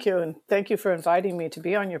 Thank you, and thank you for inviting me to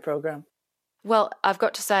be on your program. Well, I've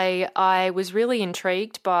got to say I was really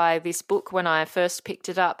intrigued by this book when I first picked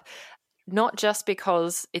it up, not just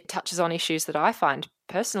because it touches on issues that I find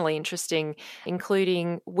personally interesting,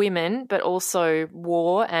 including women, but also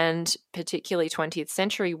war and particularly 20th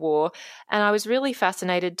century war. And I was really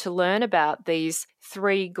fascinated to learn about these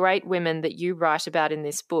three great women that you write about in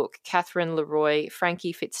this book: Catherine Leroy,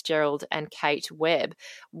 Frankie Fitzgerald, and Kate Webb,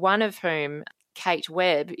 one of whom, Kate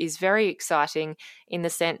Webb, is very exciting in the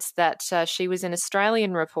sense that she was an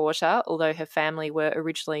Australian reporter, although her family were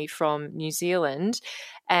originally from New Zealand,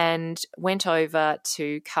 and went over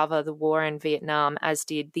to cover the war in Vietnam, as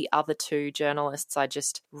did the other two journalists I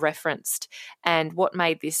just referenced. And what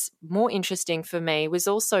made this more interesting for me was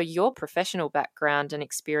also your professional background and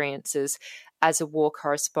experiences as a war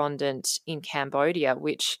correspondent in Cambodia,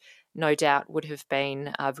 which no doubt would have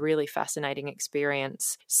been a really fascinating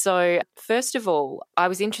experience. So first of all, I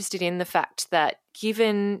was interested in the fact that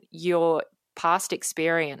given your past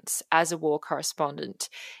experience as a war correspondent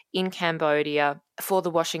in Cambodia for the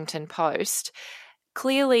Washington Post,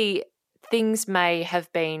 clearly things may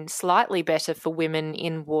have been slightly better for women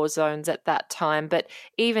in war zones at that time, but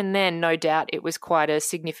even then, no doubt it was quite a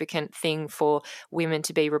significant thing for women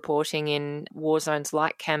to be reporting in war zones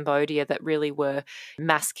like Cambodia that really were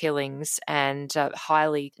mass killings and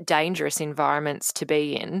highly dangerous environments to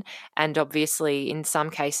be in, and obviously in some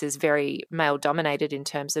cases very male-dominated in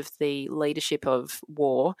terms of the leadership of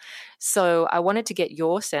war. So I wanted to get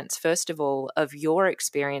your sense, first of all, of your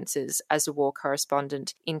experiences as a war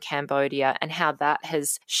correspondent in Cambodia and how that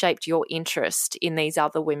has shaped your interest in these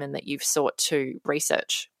other women that you've sought to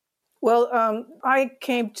research. Well, I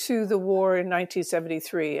came to the war in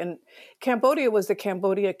 1973, and Cambodia was the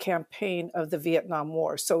Cambodia campaign of the Vietnam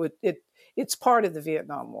War. So it's part of the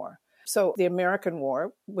Vietnam War. So the American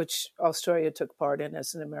War, which Australia took part in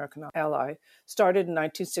as an American ally, started in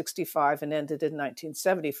 1965 and ended in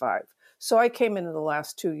 1975. So I came in the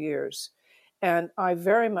last 2 years, and I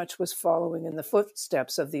very much was following in the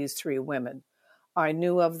footsteps of these three women. I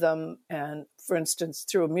knew of them, and for instance,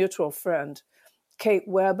 through a mutual friend, Kate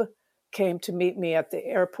Webb came to meet me at the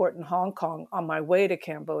airport in Hong Kong on my way to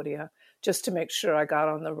Cambodia, just to make sure I got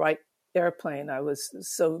on the right airplane. I was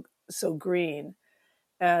so green.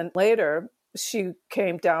 And later, she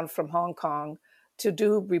came down from Hong Kong to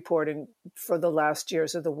do reporting for the last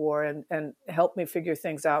years of the war and help me figure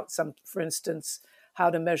things out. For instance, how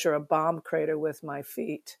to measure a bomb crater with my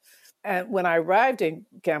feet. And when I arrived in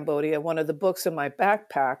Cambodia, one of the books in my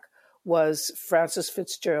backpack was Francis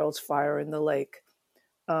Fitzgerald's Fire in the Lake,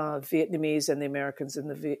 Vietnamese and the Americans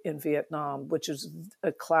in Vietnam, which is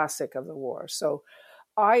a classic of the war. So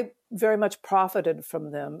I very much profited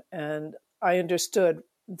from them, and I understood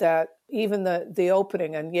that even the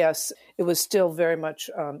opening, and yes, it was still very much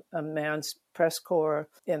a man's press corps,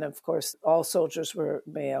 and of course all soldiers were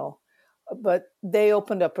male, but they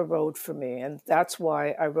opened up a road for me, and that's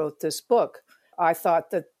why I wrote this book. I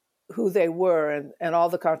thought that who they were and all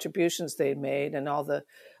the contributions they made and all the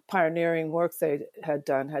pioneering work they had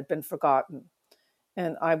done had been forgotten.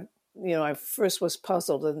 And I first was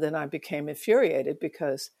puzzled, and then I became infuriated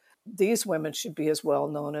because these women should be as well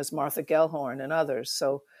known as Martha Gellhorn and others.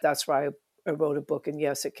 So that's why I wrote a book. And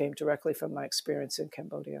yes, it came directly from my experience in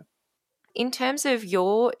Cambodia. In terms of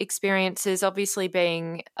your experiences, obviously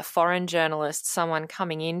being a foreign journalist, someone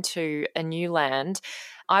coming into a new land,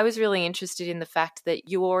 I was really interested in the fact that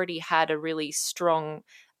you already had a really strong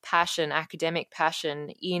passion, academic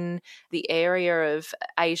passion in the area of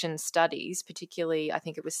Asian studies, particularly I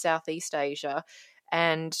think it was Southeast Asia,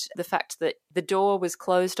 and the fact that the door was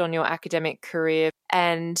closed on your academic career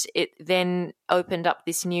and it then opened up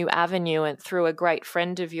this new avenue and through a great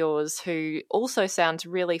friend of yours who also sounds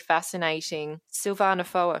really fascinating, Silvana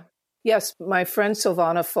Phoa. Yes, my friend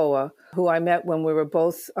Silvana Phoa, who I met when we were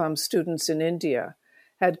both students in India,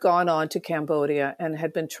 had gone on to Cambodia and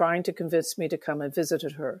had been trying to convince me to come and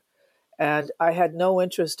visit her. And I had no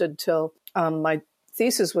interest until my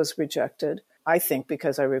thesis was rejected. I think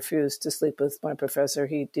because I refused to sleep with my professor,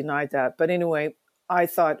 he denied that. But anyway, I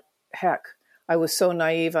thought, heck, I was so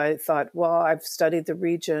naive. I thought, well, I've studied the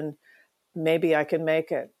region. Maybe I can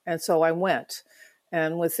make it. And so I went.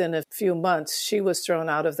 And within a few months, she was thrown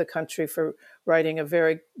out of the country for writing a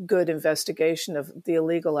very good investigation of the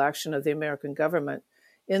illegal action of the American government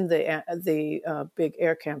in the big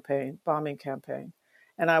air campaign, bombing campaign.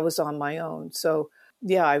 And I was on my own. So,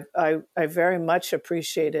 yeah, I very much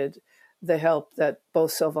appreciated the help that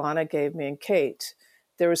both Silvana gave me and Kate.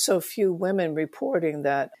 There were so few women reporting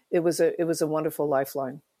that it was a wonderful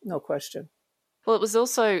lifeline, no question. Well, it was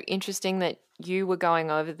also interesting that you were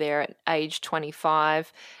going over there at age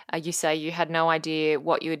 25. You say you had no idea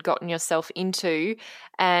what you had gotten yourself into,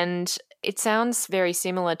 and it sounds very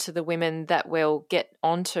similar to the women that we'll get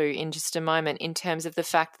onto in just a moment in terms of the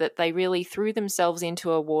fact that they really threw themselves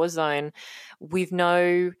into a war zone with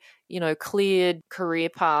no cleared career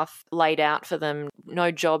path laid out for them, no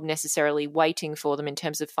job necessarily waiting for them in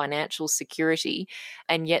terms of financial security,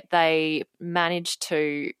 and yet they managed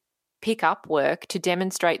to pick up work to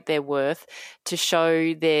demonstrate their worth, to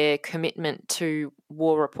show their commitment to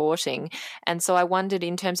war reporting. And so I wondered,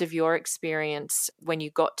 in terms of your experience when you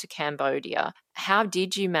got to Cambodia, how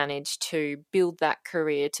did you manage to build that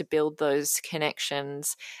career, to build those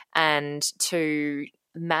connections, and to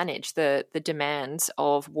manage the demands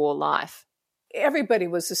of war life? Everybody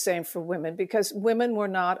was the same for women because women were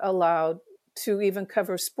not allowed to even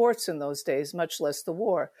cover sports in those days, much less the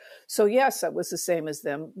war. So yes, that was the same as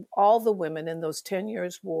them. All the women in those 10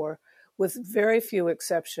 years war, with very few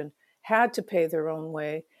exception, had to pay their own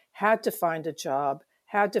way, had to find a job,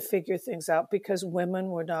 had to figure things out because women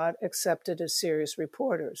were not accepted as serious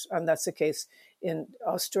reporters. And that's the case in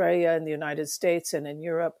Australia, in the United States, and in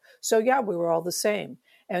Europe. So yeah, we were all the same.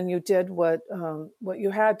 And you did what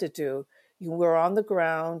you had to do. You were on the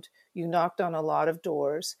ground. You knocked on a lot of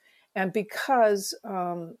doors. And because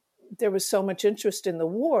there was so much interest in the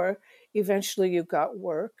war, eventually you got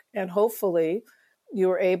work. And hopefully you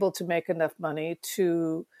were able to make enough money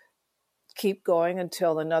to keep going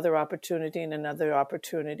until another opportunity and another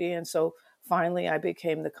opportunity. And so finally I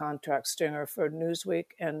became the contract stringer for Newsweek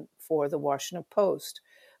and for the Washington Post.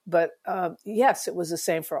 But yes, it was the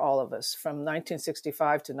same for all of us from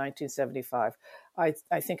 1965 to 1975.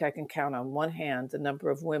 I think I can count on one hand the number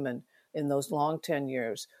of women in those long 10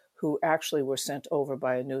 years who actually were sent over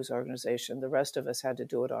by a news organization. The rest of us had to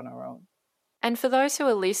do it on our own. And for those who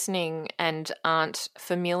are listening and aren't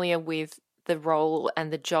familiar with the role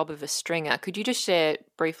and the job of a stringer, could you just share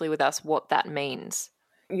briefly with us what that means?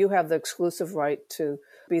 You have the exclusive right to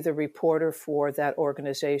be the reporter for that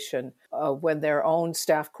organization when their own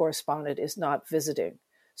staff correspondent is not visiting.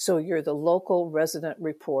 So you're the local resident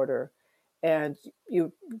reporter, and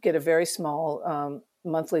you get a very small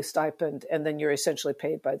monthly stipend, and then you're essentially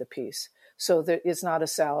paid by the piece. So it's not a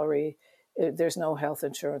salary. There's no health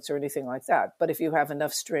insurance or anything like that. But if you have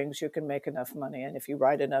enough strings, you can make enough money. And if you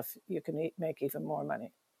write enough, you can make even more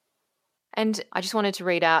money. And I just wanted to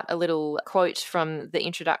read out a little quote from the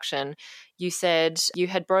introduction. You said, "You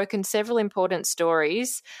had broken several important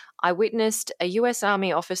stories. I witnessed a US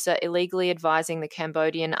Army officer illegally advising the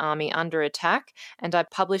Cambodian army under attack, and I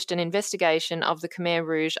published an investigation of the Khmer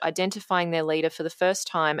Rouge identifying their leader for the first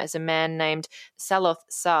time as a man named Saloth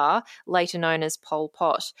Sar, later known as Pol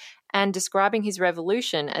Pot, and describing his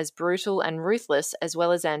revolution as brutal and ruthless as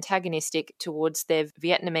well as antagonistic towards their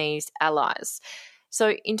Vietnamese allies."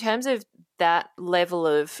 So in terms of that level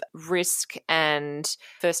of risk and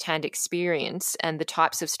firsthand experience and the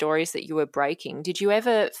types of stories that you were breaking, did you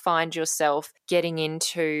ever find yourself getting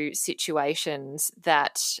into situations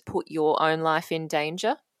that put your own life in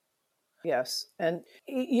danger? Yes. And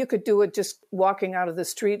you could do it just walking out of the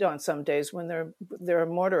street on some days when there are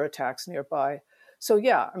mortar attacks nearby. So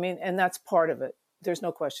yeah, I mean, and that's part of it. There's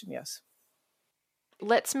no question, yes.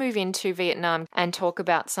 Let's move into Vietnam and talk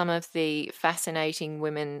about some of the fascinating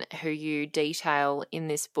women who you detail in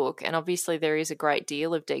this book. And obviously there is a great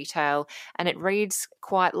deal of detail and it reads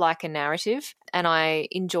quite like a narrative. And I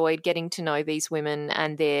enjoyed getting to know these women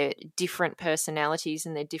and their different personalities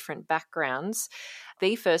and their different backgrounds.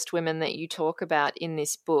 The first woman that you talk about in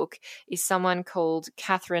this book is someone called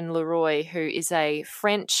Catherine Leroy, who is a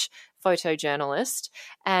French photojournalist,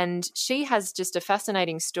 and she has just a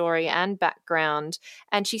fascinating story and background,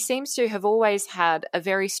 and she seems to have always had a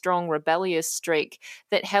very strong rebellious streak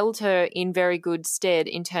that held her in very good stead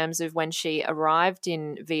in terms of when she arrived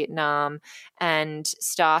in Vietnam and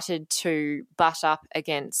started to butt up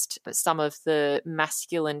against some of the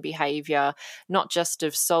masculine behaviour, not just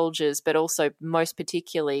of soldiers, but also most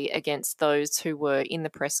particularly against those who were in the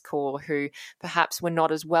press corps who perhaps were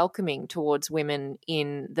not as welcoming towards women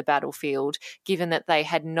in the battlefield, given that they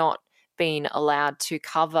had not been allowed to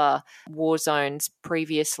cover war zones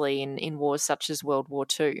previously in wars such as World War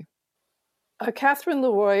II. Catherine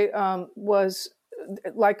Leroy was,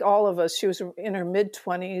 like all of us, she was in her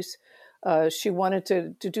mid-20s. She wanted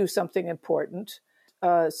to do something important.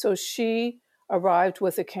 So she arrived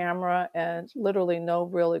with a camera and literally no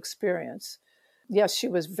real experience. Yes, she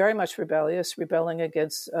was very much rebellious, rebelling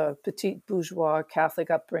against petite bourgeois Catholic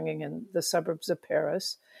upbringing in the suburbs of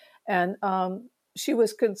Paris. And she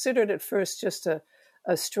was considered at first just a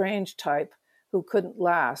strange type who couldn't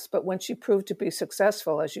last. But when she proved to be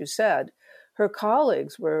successful, as you said, her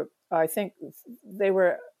colleagues were, I think, they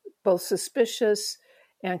were both suspicious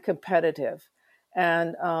and competitive.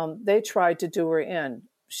 And they tried to do her in.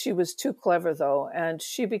 She was too clever, though, and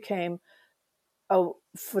she became a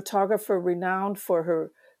photographer renowned for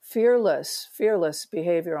her fearless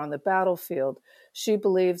behavior on the battlefield. She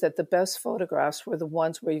believed that the best photographs were the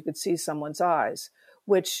ones where you could see someone's eyes,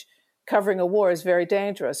 which covering a war is very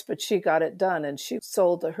dangerous, but she got it done and she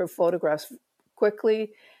sold her photographs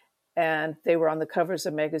quickly and they were on the covers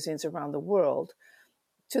of magazines around the world,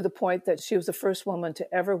 to the point that she was the first woman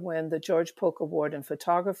to ever win the George Polk Award in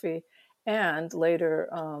photography and later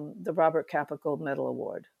the Robert Capa Gold Medal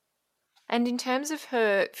Award. And in terms of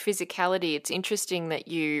her physicality, it's interesting that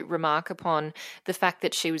you remark upon the fact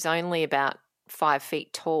that she was only about 5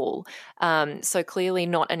 feet tall, so clearly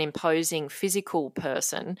not an imposing physical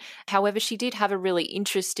person. However, she did have a really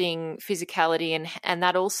interesting physicality, and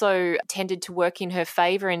that also tended to work in her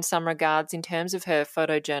favour in some regards in terms of her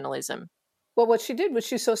photojournalism. Well, what she did was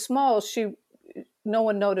she's so small, she no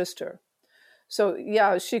one noticed her. So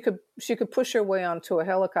yeah, she could push her way onto a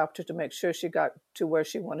helicopter to make sure she got to where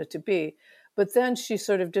she wanted to be. But then she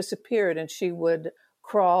sort of disappeared, and she would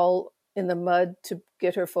crawl in the mud to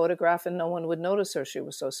get her photograph, and no one would notice her. She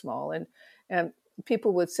was so small. And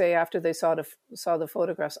people would say after they saw the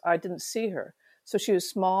photographs, I didn't see her. So she was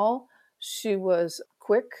small, she was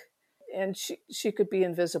quick, and she could be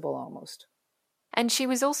invisible almost. And she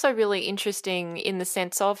was also really interesting in the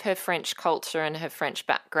sense of her French culture and her French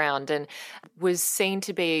background, and was seen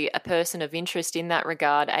to be a person of interest in that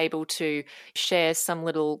regard, able to share some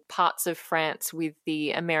little parts of France with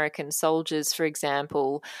the American soldiers, for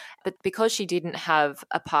example. But because she didn't have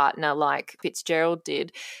a partner like Fitzgerald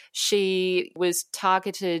did, she was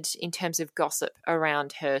targeted in terms of gossip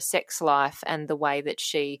around her sex life and the way that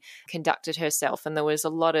she conducted herself. And there was a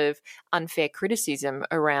lot of unfair criticism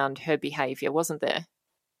around her behaviour, wasn't there?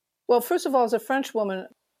 Well, first of all, as a French woman,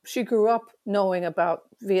 she grew up knowing about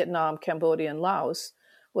Vietnam, Cambodia, and Laos,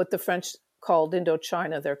 what the French called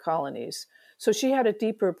Indochina, their colonies. So she had a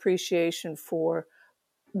deeper appreciation for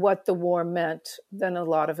what the war meant than a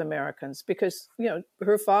lot of Americans, because,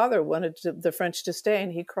 her father wanted the French to stay,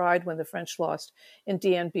 and he cried when the French lost in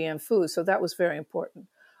Dien Bien Phu. So that was very important.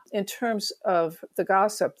 In terms of the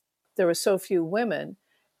gossip, there were so few women,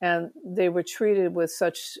 and they were treated with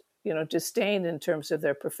such disdain in terms of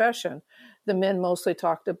their profession. The men mostly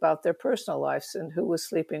talked about their personal lives and who was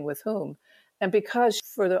sleeping with whom. And because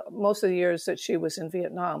for most of the years that she was in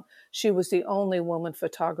Vietnam, she was the only woman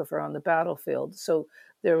photographer on the battlefield. So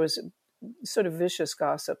there was sort of vicious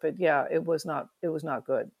gossip. And yeah, it was not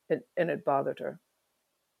good. And it bothered her.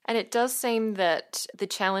 And it does seem that the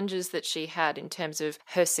challenges that she had in terms of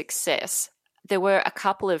her success, there were a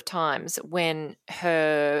couple of times when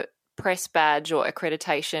her press badge or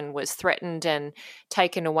accreditation was threatened and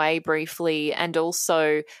taken away briefly, and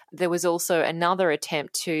also there was also another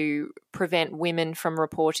attempt to prevent women from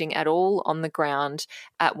reporting at all on the ground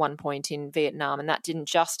at one point in Vietnam, and that didn't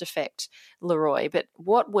just affect Leroy. But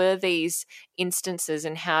what were these instances,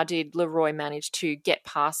 and how did Leroy manage to get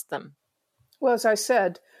past them? Well, as I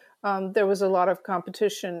said, there was a lot of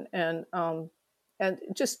competition and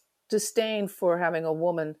just disdain for having a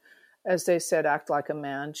woman, as they said, act like a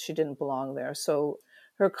man. She didn't belong there. So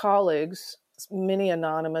her colleagues, many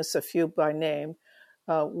anonymous, a few by name,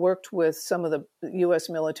 worked with some of the U.S.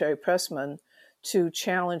 military pressmen to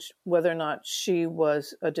challenge whether or not she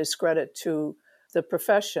was a discredit to the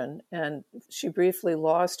profession. And she briefly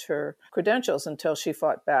lost her credentials until she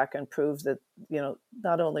fought back and proved that,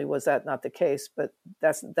 not only was that not the case, but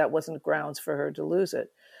that wasn't grounds for her to lose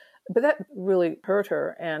it. But that really hurt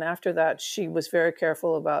her. And after that, she was very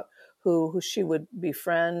careful about who she would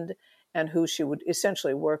befriend and who she would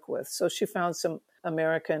essentially work with. So she found some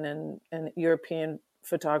American and European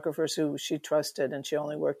photographers who she trusted, and she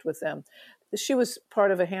only worked with them. She was part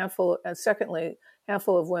of a handful, and secondly,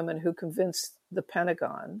 handful of women who convinced the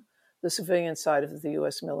Pentagon, the civilian side of the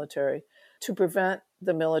U.S. military, to prevent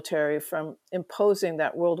the military from imposing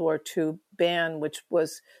that World War II ban, which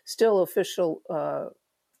was still official.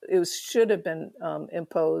 Should have been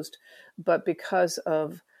imposed, but because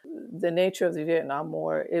of the nature of the Vietnam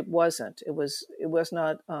War, it wasn't. It was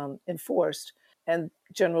not enforced. And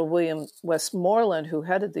General William Westmoreland, who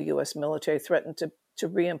headed the U.S. military, threatened to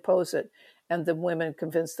reimpose it, and the women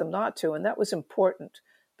convinced them not to. And that was important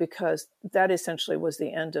because that essentially was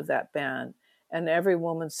the end of that ban. And every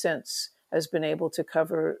woman since has been able to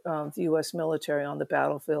cover the U.S. military on the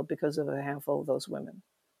battlefield because of a handful of those women.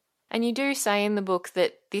 And you do say in the book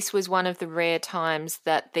that this was one of the rare times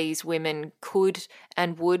that these women could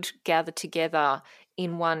and would gather together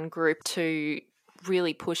in one group to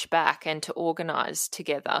really push back and to organise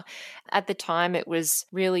together. At the time, it was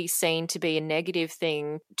really seen to be a negative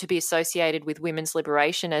thing to be associated with women's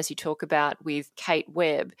liberation, as you talk about with Kate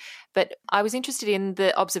Webb. But I was interested in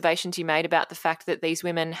the observations you made about the fact that these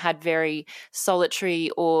women had very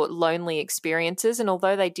solitary or lonely experiences. And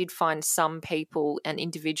although they did find some people and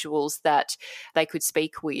individuals that they could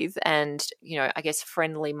speak with and, I guess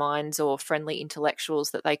friendly minds or friendly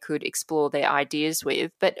intellectuals that they could explore their ideas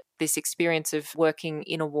with, but this experience of working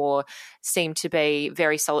in a war seemed to be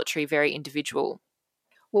very solitary, very individual.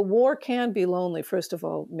 Well, war can be lonely, first of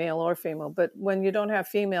all, male or female, but when you don't have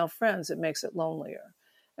female friends, it makes it lonelier.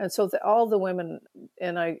 And so all the women,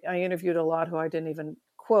 and I interviewed a lot who I didn't even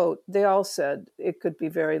quote, they all said it could be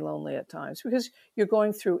very lonely at times because you're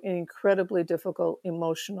going through an incredibly difficult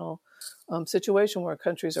emotional situation where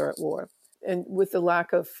countries are at war. And with the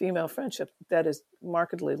lack of female friendship, that is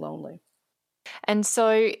markedly lonely. And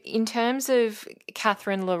so in terms of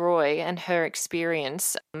Catherine Leroy and her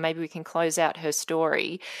experience, maybe we can close out her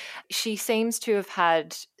story. She seems to have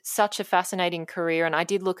had such a fascinating career, and I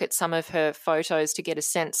did look at some of her photos to get a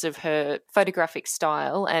sense of her photographic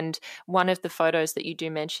style, and one of the photos that you do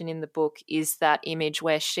mention in the book is that image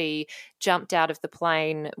where she jumped out of the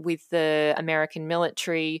plane with the American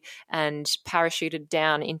military and parachuted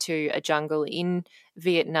down into a jungle in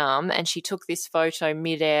Vietnam, and she took this photo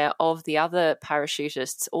midair of the other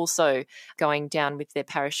parachutists also going down with their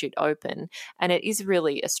parachute open, and it is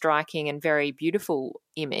really a striking and very beautiful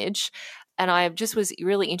image. And I just was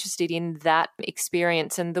really interested in that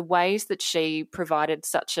experience and the ways that she provided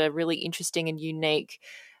such a really interesting and unique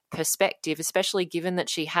perspective, especially given that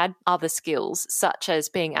she had other skills, such as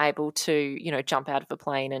being able to, jump out of a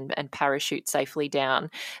plane and parachute safely down.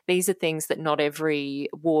 These are things that not every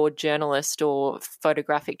war journalist or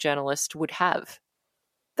photographic journalist would have.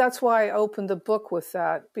 That's why I opened the book with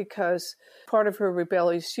that, because part of her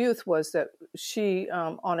rebellious youth was that she,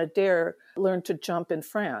 on a dare, learned to jump in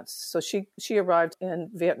France. So she arrived in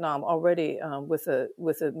Vietnam already with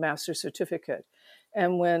a master's certificate.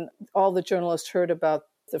 And when all the journalists heard about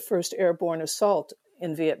the first airborne assault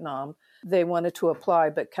in Vietnam, they wanted to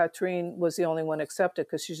apply, but Catherine was the only one accepted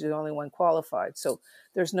because she's the only one qualified. So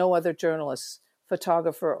there's no other journalist,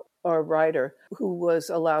 photographer, or writer who was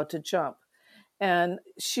allowed to jump. And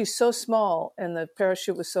she's so small and the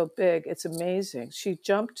parachute was so big, it's amazing. She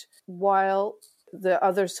jumped while the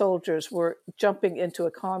other soldiers were jumping into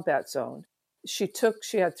a combat zone. She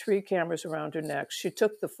had 3 cameras around her neck. She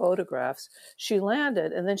took the photographs. She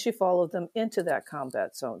landed, and then she followed them into that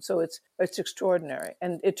combat zone. So it's extraordinary.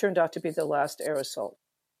 And it turned out to be the last air assault.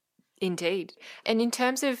 Indeed. And in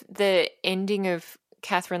terms of the ending of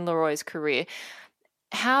Catherine Leroy's career,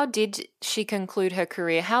 how did she conclude her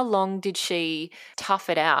career? How long did she tough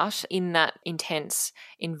it out in that intense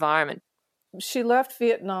environment? She left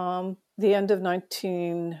Vietnam the end of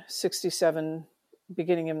 1967,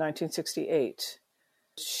 beginning of 1968.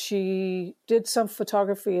 She did some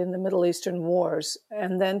photography in the Middle Eastern wars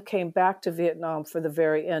and then came back to Vietnam for the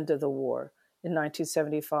very end of the war in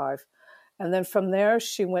 1975. And then from there,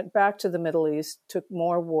 she went back to the Middle East, took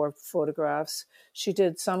more war photographs. She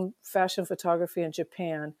did some fashion photography in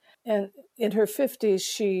Japan. And in her 50s,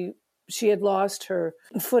 she had lost her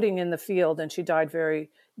footing in the field, and she died very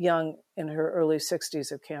young in her early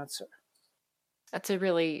 60s of cancer. That's a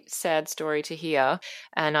really sad story to hear.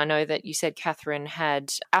 And I know that you said Catherine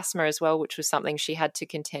had asthma as well, which was something she had to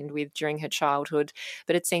contend with during her childhood.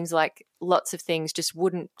 But it seems like lots of things just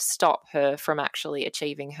wouldn't stop her from actually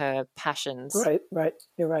achieving her passions. Right.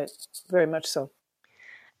 You're right. Very much so.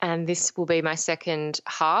 And this will be my second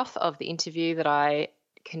half of the interview that I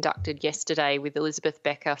conducted yesterday with Elizabeth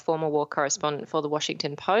Becker, former war correspondent for the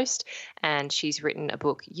Washington Post, and she's written a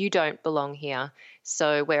book, You Don't Belong Here.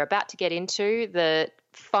 So we're about to get into the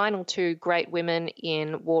final 2 great women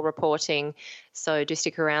in war reporting. So do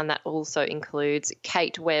stick around. That also includes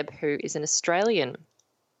Kate Webb, who is an Australian.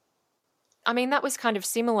 I mean, that was kind of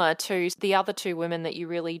similar to the other 2 women that you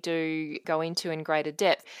really do go into in greater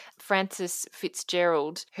depth. Frances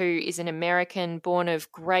Fitzgerald, who is an American born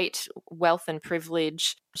of great wealth and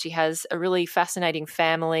privilege. She has a really fascinating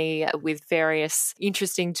family with various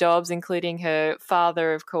interesting jobs, including her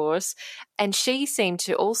father, of course. And she seemed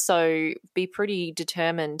to also be pretty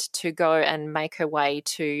determined to go and make her way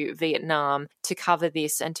to Vietnam to cover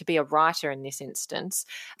this and to be a writer in this instance.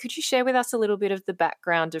 Could you share with us a little bit of the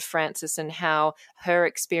background of Frances and how her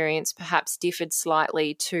experience perhaps differed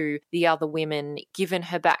slightly to the other women, given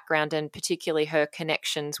her background and particularly her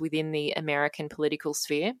connections within the American political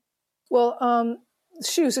sphere? Well,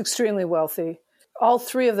 she was extremely wealthy. All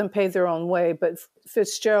 3 of them paid their own way, but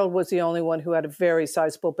Fitzgerald was the only one who had a very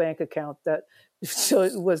sizable bank account so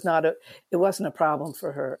it wasn't a problem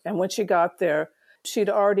for her. And when she got there, she'd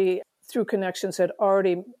already, through connections, had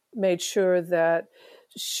already made sure that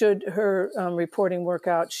should her reporting work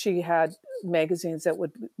out, she had magazines that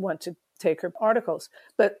would want to take her articles.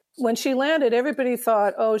 But when she landed, everybody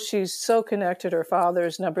thought, oh, she's so connected. Her father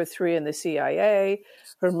is number 3 in the CIA.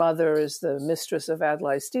 Her mother is the mistress of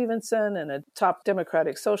Adlai Stevenson and a top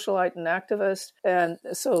Democratic socialite and activist. And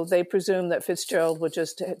so they presumed that Fitzgerald would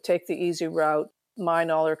just take the easy route,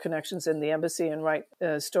 mine all her connections in the embassy and write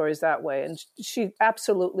stories that way. And she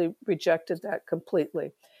absolutely rejected that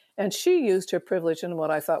completely. And she used her privilege in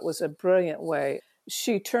what I thought was a brilliant way.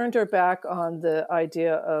 She turned her back on the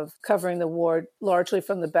idea of covering the war largely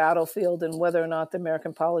from the battlefield and whether or not the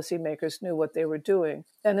American policymakers knew what they were doing.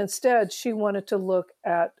 And instead, she wanted to look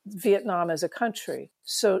at Vietnam as a country.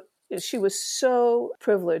 So she was so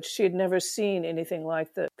privileged. She had never seen anything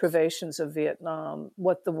like the privations of Vietnam,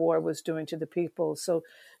 what the war was doing to the people. So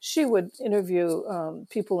she would interview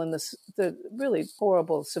people in the really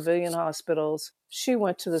horrible civilian hospitals. She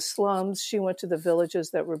went to the slums. She went to the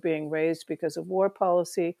villages that were being razed because of war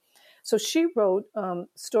policy. So she wrote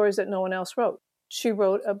stories that no one else wrote. She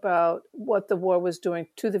wrote about what the war was doing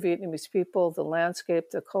to the Vietnamese people, the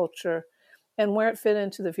landscape, the culture, and where it fit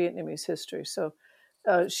into the Vietnamese history. So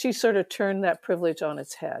she sort of turned that privilege on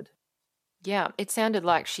its head. Yeah, it sounded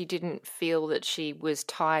like she didn't feel that she was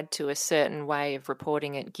tied to a certain way of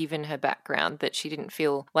reporting it, given her background, that she didn't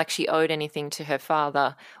feel like she owed anything to her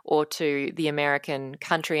father or to the American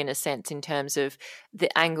country in a sense, in terms of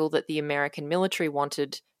the angle that the American military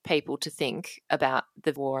wanted people to think about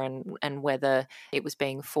the war and whether it was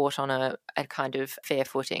being fought on a kind of fair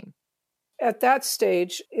footing. At that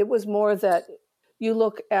stage, it was more that you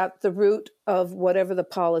look at the root of whatever the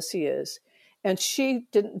policy is. And she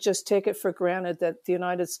didn't just take it for granted that the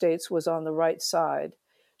United States was on the right side.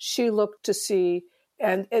 She looked to see,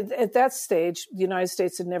 and at that stage, the United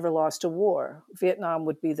States had never lost a war. Vietnam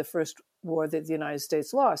would be the first war that the United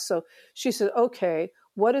States lost. So she said, okay,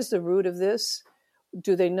 what is the root of this?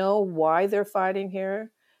 Do they know why they're fighting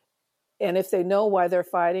here? And if they know why they're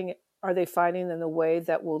fighting, are they fighting in a way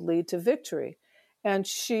that will lead to victory? And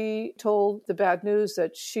she told the bad news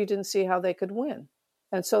that she didn't see how they could win.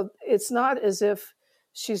 And so it's not as if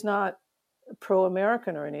she's not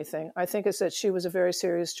pro-American or anything. I think it's that she was a very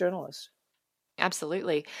serious journalist.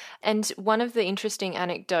 Absolutely. And one of the interesting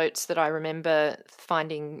anecdotes that I remember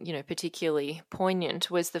finding, particularly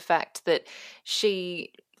poignant was the fact that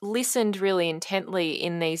she listened really intently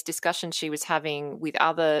in these discussions she was having with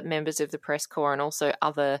other members of the press corps and also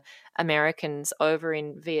other Americans over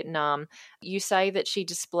in Vietnam. You say that she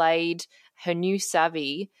displayed her new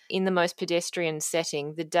savvy in the most pedestrian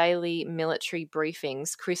setting, the daily military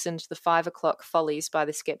briefings, christened the 5 o'clock follies by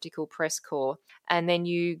the skeptical press corps. And then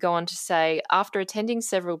you go on to say, after attending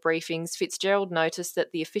several briefings, Fitzgerald noticed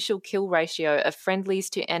that the official kill ratio of friendlies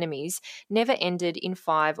to enemies never ended in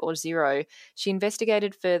 5 or 0. She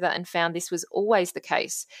investigated further and found this was always the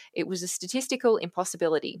case. It was a statistical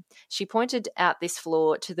impossibility. She pointed out this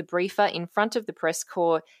flaw to the briefer in front of the press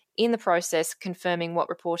corps, in the process confirming what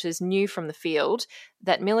reporters knew from the field,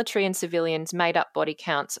 that military and civilians made up body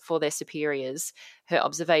counts for their superiors. Her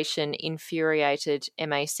observation infuriated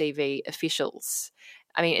MACV officials.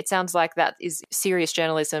 I mean, it sounds like that is serious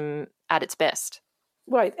journalism at its best.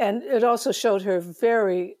 Right, and it also showed her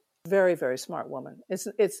very, very, very smart woman.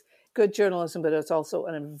 It's good journalism, but it's also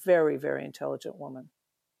a very, very intelligent woman.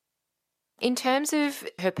 In terms of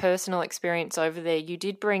her personal experience over there, you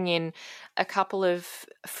did bring in a couple of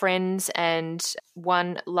friends and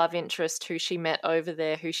one love interest who she met over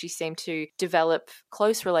there, who she seemed to develop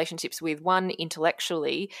close relationships with, one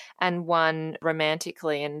intellectually and one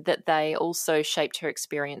romantically, and that they also shaped her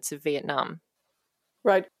experience of Vietnam.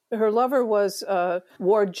 Right. Her lover was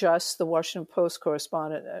Ward Just, the Washington Post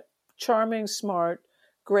correspondent, charming, smart,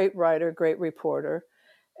 great writer, great reporter.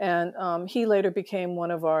 And he later became one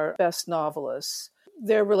of our best novelists.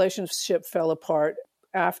 Their relationship fell apart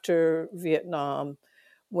after Vietnam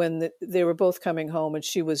when they were both coming home, and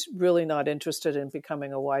she was really not interested in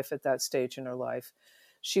becoming a wife at that stage in her life.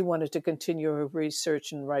 She wanted to continue her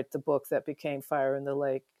research and write the book that became Fire in the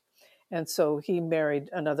Lake. And so he married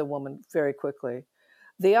another woman very quickly.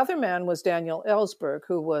 The other man was Daniel Ellsberg,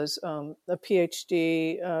 who was a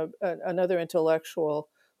PhD, another intellectual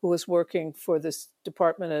who was working for this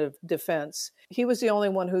Department of Defense. He was the only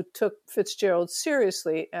one who took Fitzgerald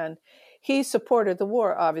seriously, and he supported the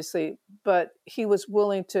war, obviously, but he was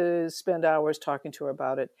willing to spend hours talking to her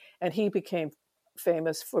about it. And he became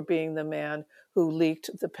famous for being the man who leaked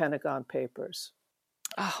the Pentagon Papers.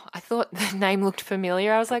 Oh, I thought the name looked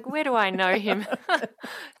familiar. I was like, where do I know him?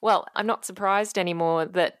 Well, I'm not surprised anymore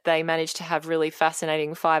that they managed to have really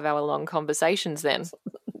fascinating 5-hour-long conversations then.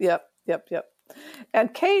 Yep.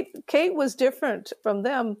 And Kate was different from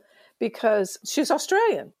them because she's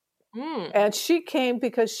Australian. And she came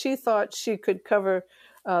because she thought she could cover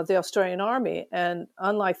the Australian Army. And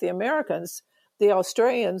unlike the Americans, the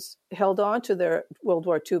Australians held on to their World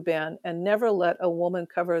War II ban and never let a woman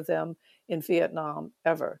cover them in Vietnam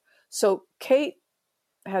ever. So Kate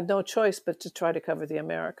had no choice but to try to cover the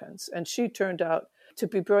Americans. And she turned out to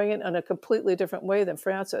be brilliant in a completely different way than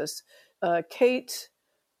Frances. Kate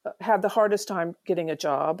had the hardest time getting a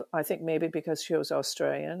job, I think maybe because she was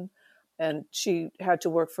Australian, and she had to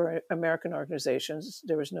work for American organizations.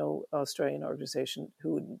 There was no Australian organization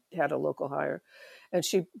who had a local hire. And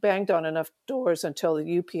she banged on enough doors until the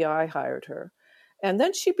UPI hired her. And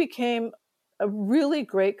then she became a really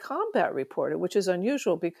great combat reporter, which is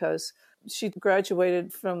unusual because she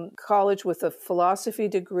graduated from college with a philosophy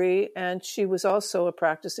degree, and she was also a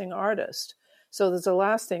practicing artist. So there's the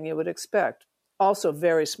last thing you would expect. Also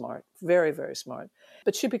very smart, very, very smart.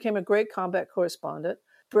 But she became a great combat correspondent,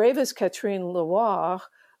 brave as Catherine Leroy,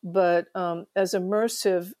 but as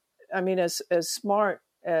immersive, as smart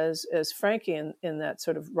as Frankie in that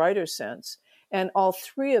sort of writer sense. And all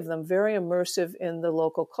three of them very immersive in the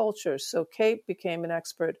local culture. So Kate became an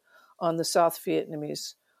expert on the South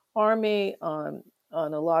Vietnamese army, on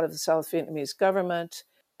a lot of the South Vietnamese government.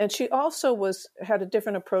 And she also had a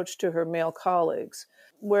different approach to her male colleagues,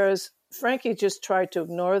 whereas Frankie just tried to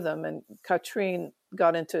ignore them and Katrine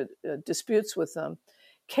got into disputes with them.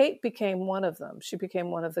 Kate became one of them. She became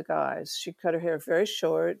one of the guys. She cut her hair very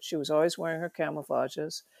short. She was always wearing her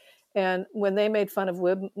camouflages. And when they made fun of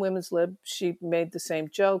women's lib, she made the same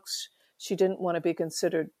jokes. She didn't want to be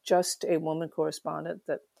considered just a woman correspondent,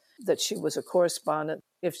 that she was a correspondent.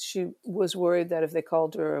 If she was worried that if they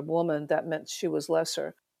called her a woman, that meant she was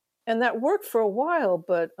lesser. And that worked for a while,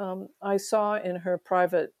 but I saw in her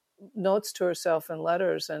private notes to herself and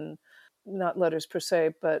letters, and not letters per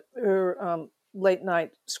se, but her late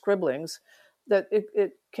night scribblings, that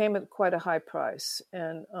it came at quite a high price.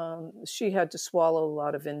 And she had to swallow a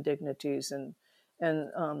lot of indignities and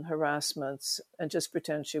harassments and just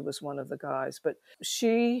pretend she was one of the guys. But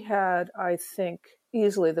she had, I think,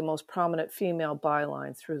 easily the most prominent female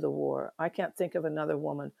byline through the war. I can't think of another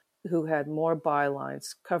woman who had more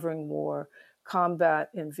bylines covering war, combat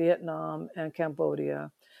in Vietnam and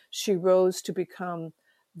Cambodia. She rose to become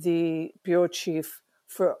the bureau chief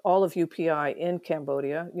for all of UPI in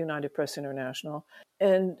Cambodia, United Press International.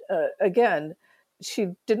 And again, she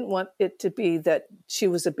didn't want it to be that she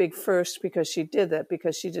was a big first because she did that,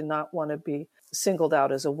 because she did not want to be singled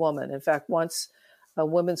out as a woman. In fact, once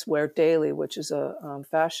Women's Wear Daily, which is a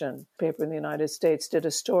fashion paper in the United States, did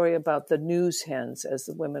a story about the news hens, as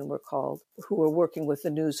the women were called, who were working with the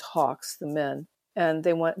news hawks, the men. And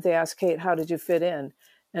they asked Kate, how did you fit in?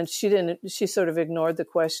 And she sort of ignored the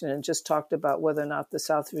question and just talked about whether or not the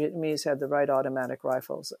South Vietnamese had the right automatic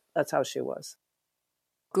rifles. That's how she was.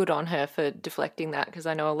 Good on her for deflecting that, because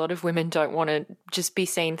I know a lot of women don't want to just be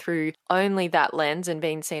seen through only that lens and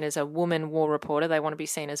being seen as a woman war reporter. They want to be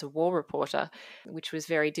seen as a war reporter, which was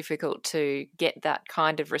very difficult to get that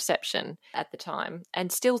kind of reception at the time, and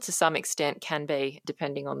still to some extent can be,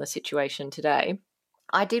 depending on the situation today.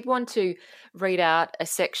 I did want to read out a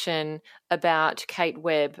section about Kate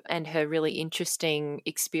Webb and her really interesting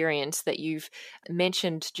experience that you've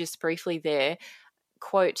mentioned just briefly there.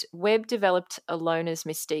 Quote, Webb developed a loner's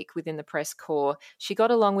mystique within the press corps. She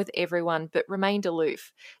got along with everyone but remained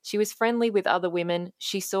aloof. She was friendly with other women.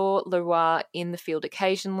 She saw Leroy in the field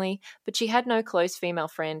occasionally, but she had no close female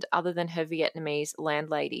friend other than her Vietnamese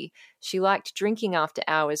landlady. She liked drinking after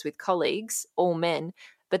hours with colleagues, all men,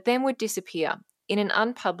 but then would disappear. In an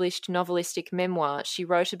unpublished novelistic memoir, she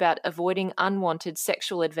wrote about avoiding unwanted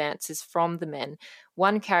sexual advances from the men.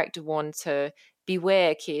 One character warns her,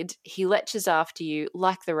 beware, kid, he leches after you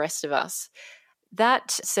like the rest of us.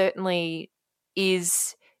 That certainly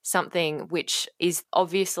is something which is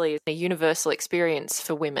obviously a universal experience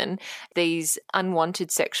for women, these unwanted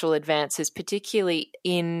sexual advances, particularly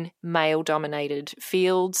in male-dominated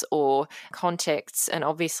fields or contexts, and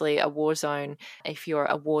obviously a war zone, if you're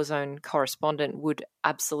a war zone correspondent, would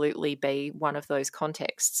absolutely be one of those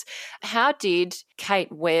contexts. How did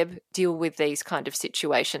Kate Webb deal with these kind of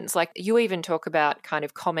situations? Like, you even talk about kind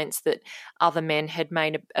of comments that other men had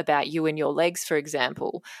made about you and your legs, for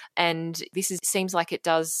example, and seems like it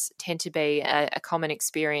does tend to be a common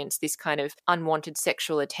experience, this kind of unwanted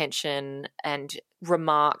sexual attention and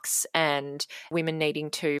remarks, and women needing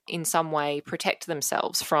to in some way protect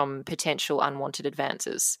themselves from potential unwanted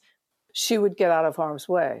advances. She would get out of harm's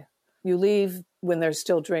way. You leave when they're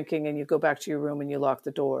still drinking and you go back to your room and you lock the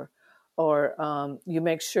door. Or you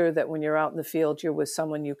make sure that when you're out in the field, you're with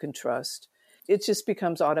someone you can trust. It just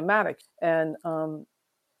becomes automatic. And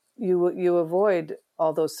you avoid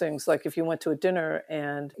all those things. Like if you went to a dinner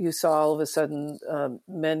and you saw all of a sudden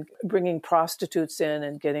men bringing prostitutes in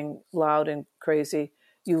and getting loud and crazy,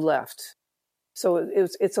 you left. So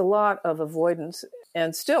it's a lot of avoidance.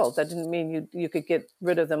 And still, that didn't mean you could get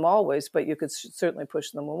rid of them always, but you could certainly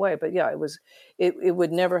push them away. But yeah, it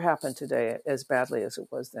would never happen today as badly as it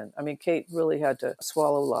was then. I mean, Kate really had to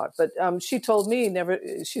swallow a lot. But she told me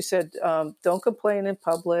she said, don't complain in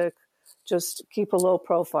public, just keep a low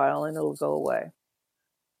profile and it'll go away.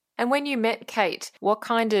 And when you met Kate, what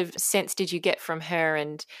kind of sense did you get from her?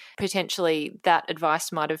 And potentially that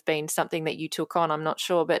advice might have been something that you took on, I'm not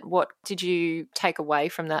sure, but what did you take away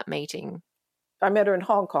from that meeting? I met her in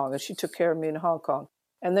Hong Kong, and she took care of me in Hong Kong.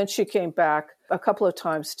 And then she came back a couple of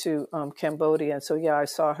times to Cambodia. And so, yeah, I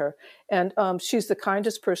saw her. And she's the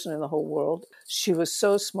kindest person in the whole world. She was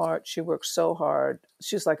so smart. She worked so hard.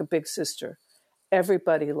 She's like a big sister.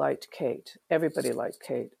 Everybody liked Kate. Everybody liked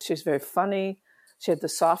Kate. She's very funny. She had the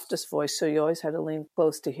softest voice, so you always had to lean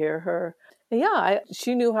close to hear her. And yeah,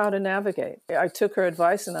 she knew how to navigate. I took her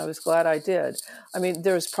advice, and I was glad I did. I mean,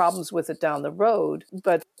 there's problems with it down the road,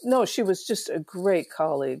 but no, she was just a great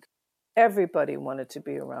colleague. Everybody wanted to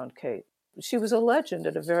be around Kate. She was a legend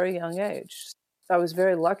at a very young age. I was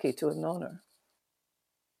very lucky to have known her.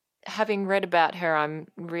 Having read about her, I'm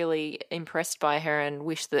really impressed by her and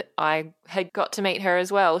wish that I had got to meet her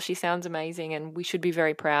as well. She sounds amazing, and we should be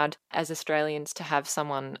very proud as Australians to have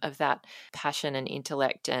someone of that passion and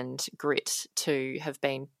intellect and grit to have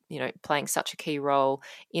been, playing such a key role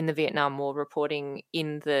in the Vietnam War, reporting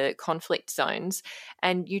in the conflict zones.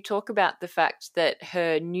 And you talk about the fact that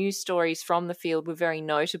her news stories from the field were very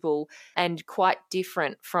notable and quite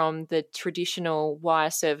different from the traditional wire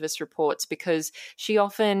service reports, because she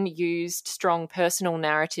often used strong personal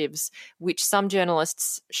narratives, which some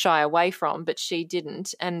journalists shy away from, but she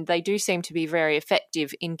didn't. And they do seem to be very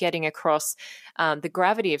effective in getting across the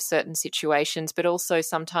gravity of certain situations, but also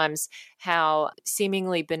sometimes how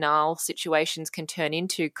seemingly banal situations can turn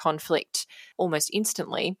into conflict almost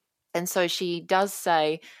instantly. And so she does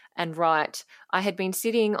say and write, "I had been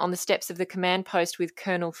sitting on the steps of the command post with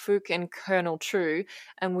Colonel Phuc and Colonel True,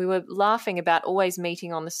 and we were laughing about always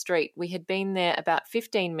meeting on the street. We had been there about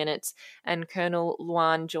 15 minutes, and Colonel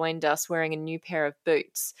Luan joined us wearing a new pair of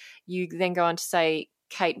boots." You then go on to say,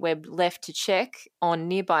 Kate Webb left to check on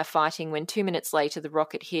nearby fighting when 2 minutes later the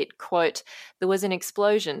rocket hit. Quote, "There was an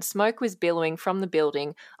explosion. Smoke was billowing from the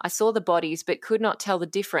building. I saw the bodies but could not tell the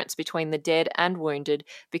difference between the dead and wounded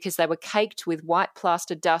because they were caked with white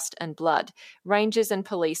plaster dust and blood. Rangers and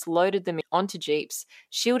police loaded them onto jeeps,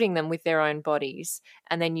 shielding them with their own bodies."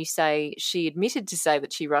 And then you say she admitted to say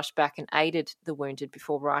that she rushed back and aided the wounded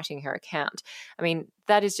before writing her account. I mean,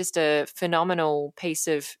 that is just a phenomenal piece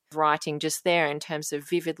of writing just there in terms of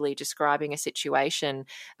vividly describing a situation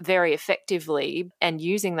very effectively and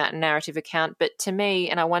using that narrative account. But to me,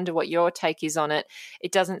 and I wonder what your take is on it,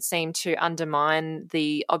 it doesn't seem to undermine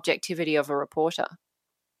the objectivity of a reporter.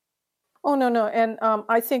 Oh, no. And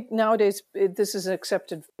I think nowadays this is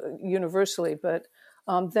accepted universally, but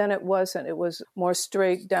then it wasn't. It was more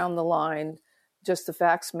straight down the line, just the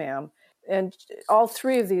facts, ma'am. And all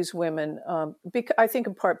three of these women, I think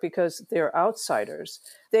in part because they're outsiders,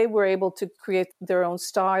 they were able to create their own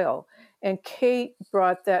style. And Kate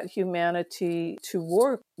brought that humanity to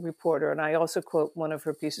war reporter. And I also quote one of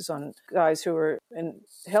her pieces on guys who were in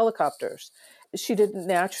helicopters. She did it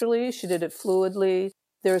naturally. She did it fluidly.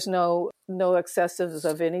 There's no excessives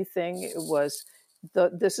of anything. It was,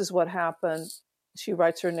 this is what happened. She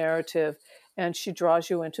writes her narrative, and she draws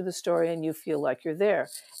you into the story, and you feel like you're there.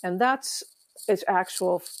 And it's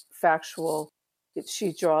actual, factual.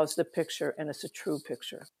 She draws the picture, and it's a true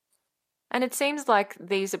picture. And it seems like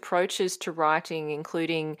these approaches to writing,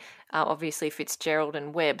 including obviously Fitzgerald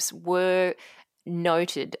and Webb's, were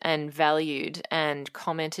noted and valued and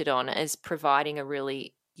commented on as providing a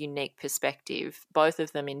really unique perspective, both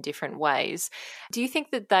of them in different ways. Do you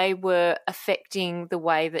think that they were affecting the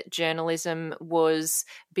way that journalism was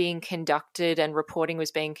being conducted and reporting was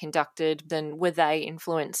being conducted? Then were they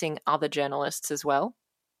influencing other journalists as well?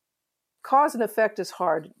 Cause and effect is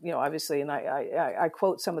hard, obviously, and I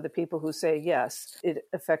quote some of the people who say, yes, it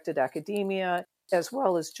affected academia as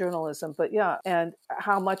well as journalism, but yeah, and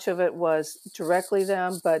how much of it was directly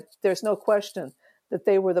them, but there's no question that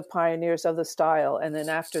they were the pioneers of the style, and then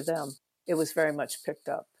after them, it was very much picked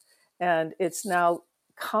up. And it's now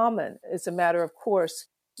common, it's a matter of course,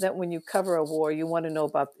 that when you cover a war, you want to know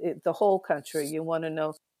about the whole country, you want to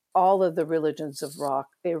know all of the religions of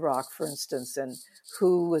Iraq, for instance, and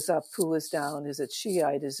who was up, who was down, is it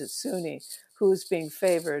Shiite, is it Sunni, who's being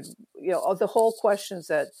favored, the whole questions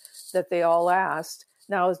that they all asked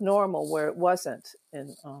now is normal, where it wasn't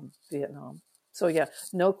in Vietnam. So yeah,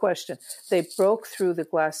 no question. They broke through the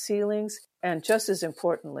glass ceilings, and just as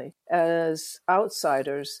importantly, as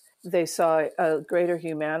outsiders, they saw a greater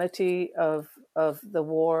humanity of the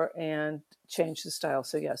war and changed the style.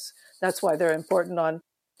 So yes, that's why they're important on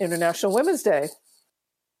International Women's Day.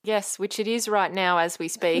 Yes, which it is right now as we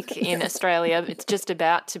speak in Australia. It's just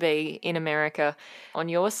about to be in America on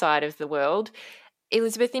your side of the world.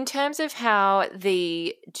 Elizabeth, in terms of how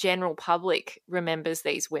the general public remembers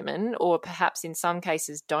these women, or perhaps in some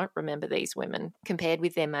cases don't remember these women compared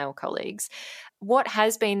with their male colleagues, what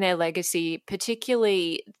has been their legacy,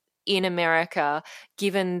 particularly in America,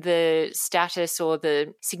 given the status or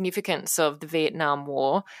the significance of the Vietnam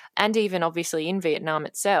War, and even obviously in Vietnam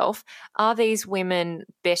itself, are these women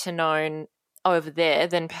better known over there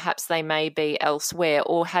than perhaps they may be elsewhere?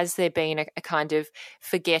 Or has there been a kind of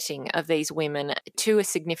forgetting of these women to a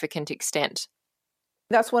significant extent?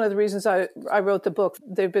 That's one of the reasons I wrote the book.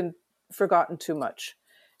 They've been forgotten too much.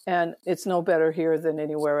 And it's no better here than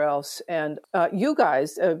anywhere else. And you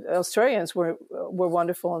guys, Australians, were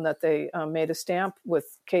wonderful in that they made a stamp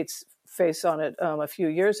with Kate's face on it a few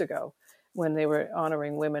years ago when they were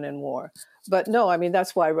honoring women in war. But no, I mean,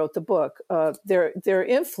 that's why I wrote the book. Their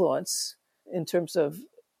influence in terms of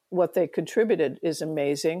what they contributed is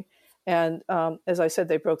amazing. And as I said,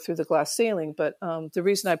 they broke through the glass ceiling. But the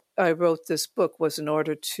reason I wrote this book was in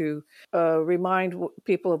order to remind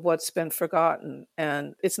people of what's been forgotten.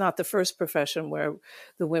 And it's not the first profession where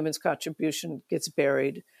the women's contribution gets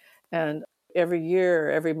buried. And every year,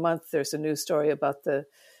 every month, there's a new story about the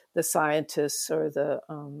scientists or the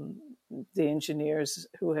engineers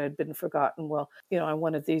who had been forgotten. Well, I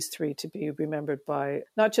wanted these three to be remembered by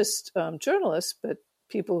not just journalists, but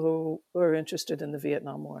people who were interested in the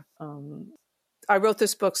Vietnam War. I wrote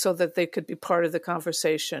this book so that they could be part of the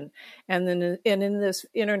conversation. And then in this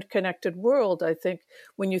interconnected world, I think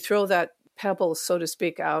when you throw that pebble, so to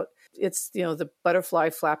speak, out, it's, the butterfly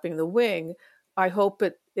flapping the wing. I hope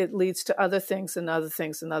it leads to other things and other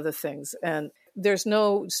things and other things. And there's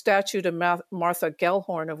no statue to Martha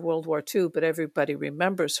Gellhorn of World War II, but everybody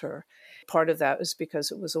remembers her. Part of that was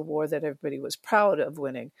because it was a war that everybody was proud of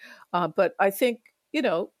winning. But I think,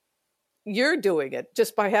 you're doing it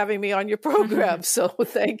just by having me on your program. So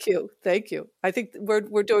thank you. Thank you. I think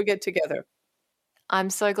we're doing it together. I'm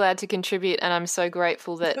so glad to contribute, and I'm so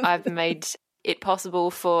grateful that I've made it possible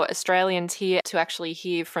for Australians here to actually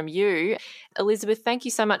hear from you. Elizabeth, thank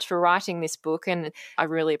you so much for writing this book, and I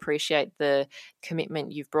really appreciate the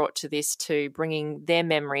commitment you've brought to this, to bringing their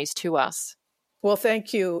memories to us. Well,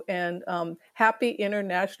 thank you, and happy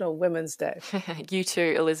International Women's Day. You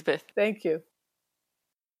too, Elizabeth. Thank you.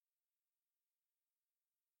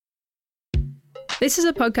 This is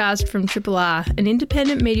a podcast from Triple R, an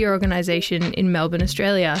independent media organisation in Melbourne,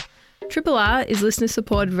 Australia. Triple R is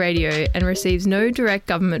listener-supported radio and receives no direct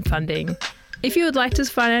government funding. If you would like to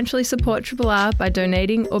financially support Triple R by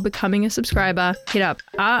donating or becoming a subscriber, hit up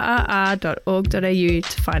rrr.org.au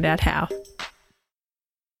to find out how.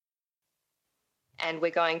 And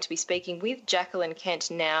we're going to be speaking with Jacqueline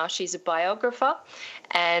Kent now. She's a biographer,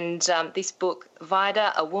 and this book,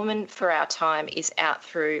 Vida, A Woman for Our Time, is out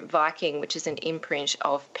through Viking, which is an imprint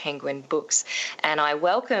of Penguin Books. And I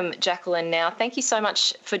welcome Jacqueline now. Thank you so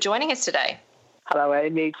much for joining us today. Hello,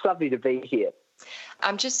 Amy. It's lovely to be here.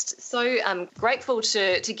 I'm just so grateful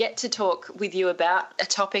to get to talk with you about a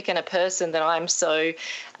topic and a person that I'm so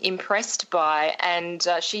impressed by. And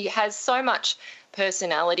she has so much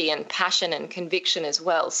personality and passion and conviction as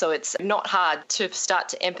well. So it's not hard to start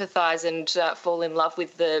to empathise and fall in love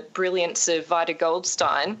with the brilliance of Vida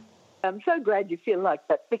Goldstein. I'm so glad you feel like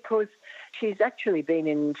that, because she's actually been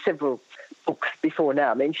in several books before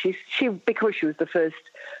now. I mean, she because she was the first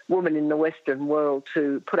woman in the Western world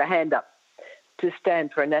to put a hand up to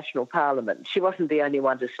stand for a national parliament. She wasn't the only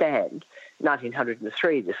one to stand.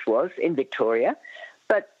 1903 this was, in Victoria.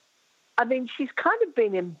 But, I mean, she's kind of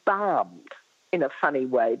been embalmed in a funny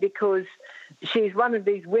way, because she's one of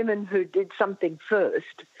these women who did something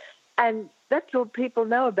first, and that's all people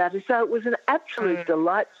know about her. So it was an absolute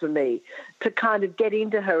delight for me to kind of get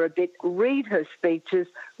into her a bit, read her speeches,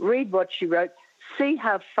 read what she wrote, see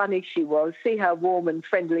how funny she was, see how warm and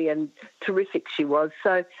friendly and terrific she was.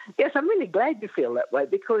 So, yes, I'm really glad you feel that way,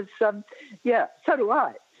 because, so do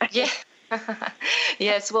I. Yeah.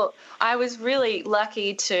 Yes, well, I was really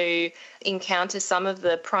lucky to encounter some of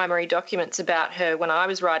the primary documents about her when I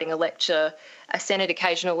was writing a Senate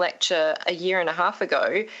occasional lecture a year and a half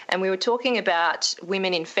ago, and we were talking about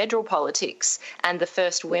women in federal politics and the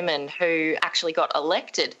first women who actually got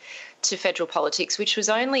elected to federal politics, which was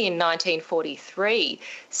only in 1943.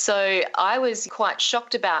 So I was quite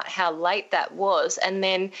shocked about how late that was, and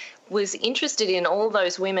then was interested in all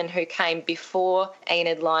those women who came before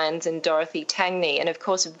Enid Lyons and Dorothy Tangney. And of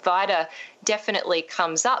course, Vida definitely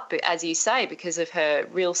comes up, as you say, because of her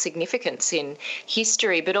real significance in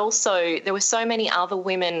history. But also there were so many other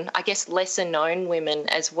women, I guess lesser known women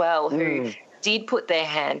as well, who did put their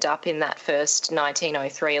hand up in that first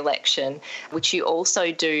 1903 election, which you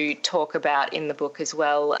also do talk about in the book as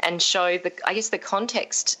well, and show the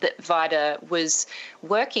context that Vida was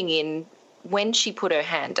working in when she put her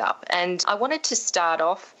hand up. And I wanted to start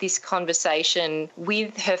off this conversation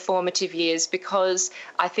with her formative years because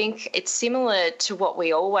I think it's similar to what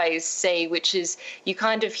we always see, which is you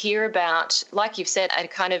kind of hear about, like you've said, a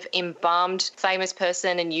kind of embalmed famous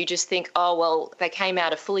person and you just think, oh, well, they came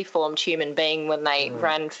out a fully formed human being when they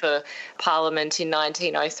ran for Parliament in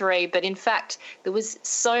 1903. But in fact, there was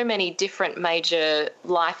so many different major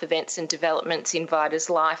life events and developments in Vida's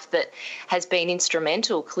life that has been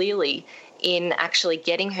instrumental, clearly, in actually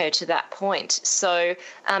getting her to that point. So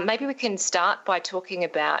maybe we can start by talking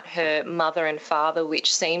about her mother and father,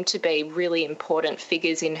 which seem to be really important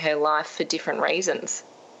figures in her life for different reasons.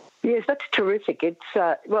 Yes, that's terrific. It's,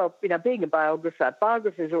 being a biographer,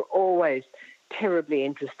 biographers are always terribly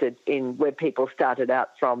interested in where people started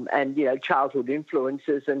out from and, childhood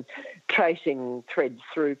influences and tracing threads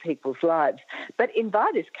through people's lives. But in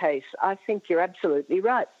Vida's case, I think you're absolutely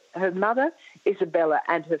right. Her mother, Isabella,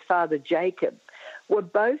 and her father, Jacob, were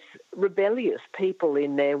both rebellious people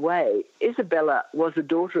in their way. Isabella was a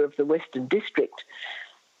daughter of the Western District,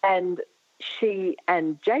 and she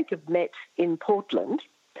and Jacob met in Portland.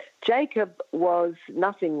 Jacob was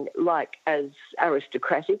nothing like as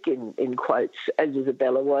aristocratic, in quotes, as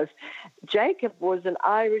Isabella was. Jacob was an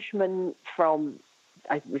Irishman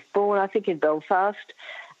was born, I think, in Belfast,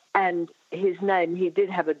 and his name, he did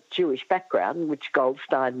have a Jewish background, which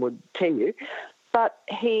Goldstein would tell you, but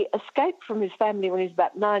he escaped from his family when he was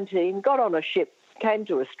about 19, got on a ship, came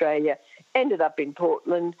to Australia, ended up in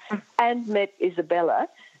Portland and met Isabella,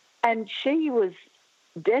 and she was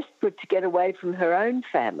desperate to get away from her own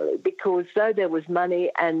family because though there was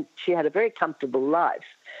money and she had a very comfortable life,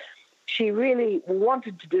 she really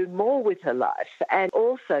wanted to do more with her life. And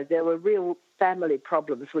also there were real family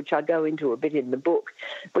problems, which I go into a bit in the book,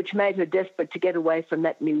 which made her desperate to get away from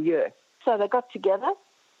that milieu. So they got together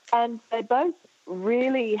and they both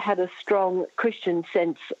really had a strong Christian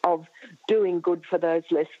sense of doing good for those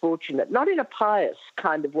less fortunate, not in a pious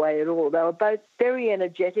kind of way at all. They were both very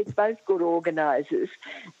energetic, both good organisers,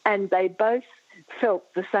 and they both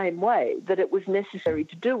felt the same way, that it was necessary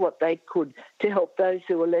to do what they could to help those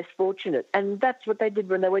who were less fortunate. And that's what they did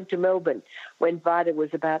when they went to Melbourne when Vida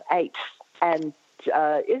was about 8. And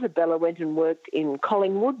Isabella went and worked in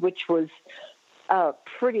Collingwood, which was a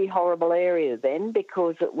pretty horrible area then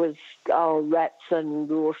because it was rats and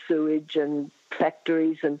raw sewage and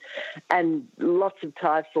factories and lots of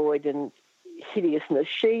typhoid and hideousness.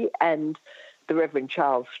 She and the Reverend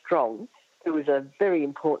Charles Strong, who was a very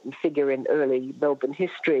important figure in early Melbourne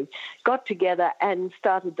history, got together and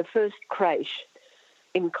started the first creche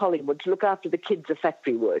in Collingwood to look after the kids of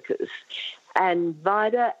factory workers. And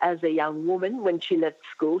Vida, as a young woman, when she left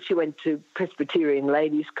school, she went to Presbyterian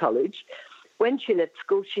Ladies' College. When she left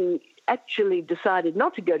school, she actually decided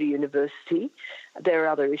not to go to university. There are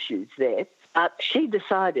other issues there. She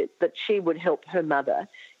decided that she would help her mother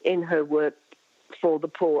in her work for the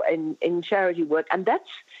poor and in charity work. And that's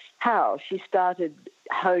how she started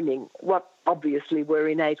honing what obviously were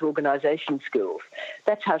innate organisation skills.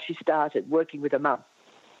 That's how she started working with her mum.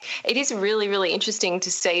 It is really, really interesting to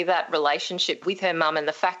see that relationship with her mum and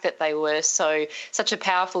the fact that they were such a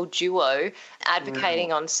powerful duo,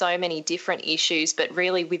 advocating on so many different issues, but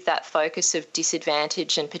really with that focus of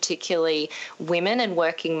disadvantage and particularly women and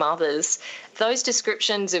working mothers. Those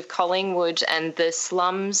descriptions of Collingwood and the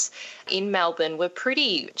slums in Melbourne were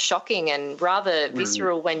pretty shocking and rather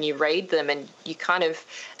visceral when you read them, and you kind of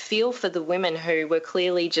feel for the women who were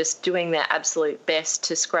clearly just doing their absolute best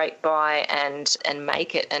to scrape by and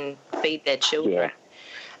make it and feed their children.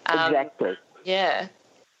 Yeah, exactly. Yeah.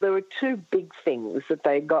 There were two big things that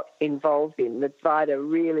they got involved in that Vida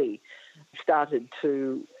really started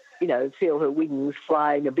to, feel her wings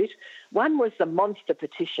flying a bit. One was the Monster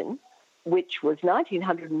Petition, which was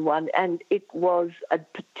 1901, and it was a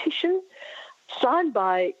petition signed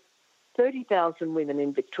by 30,000 women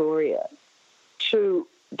in Victoria to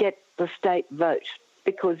get the state vote,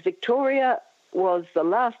 because Victoria was the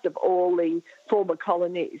last of all the former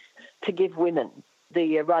colonies to give women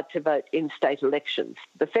the right to vote in state elections.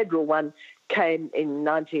 The federal one came in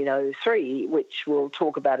 1903, which we'll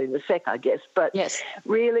talk about in a sec, I guess. But yes,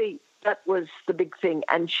 really, that was the big thing.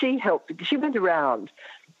 And she helped. She went around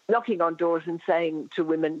knocking on doors and saying to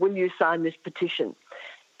women, will you sign this petition?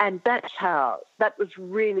 And that was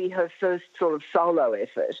really her first sort of solo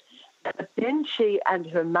effort. But then she and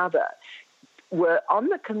her mother were on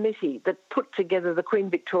the committee that put together the Queen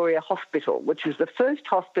Victoria Hospital, which was the first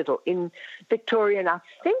hospital in Victoria, and I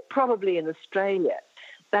think probably in Australia,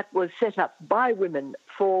 that was set up by women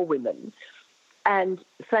for women. And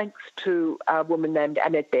thanks to a woman named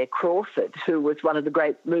Annette Bear Crawford, who was one of the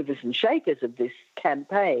great movers and shakers of this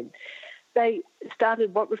campaign, they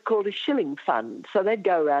started what was called a shilling fund. So they'd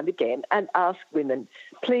go around again and ask women,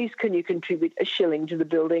 please, can you contribute a shilling to the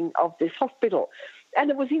building of this hospital? And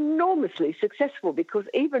it was enormously successful because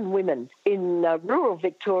even women in rural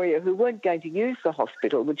Victoria who weren't going to use the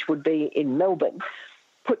hospital, which would be in Melbourne,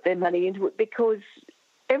 put their money into it because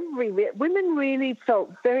women really felt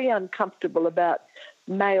very uncomfortable about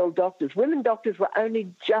male doctors. Women doctors were only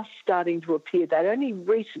just starting to appear. They'd only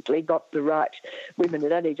recently got the right, women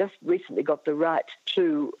had only just recently got the right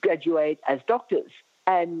to graduate as doctors.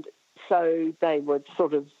 And so they were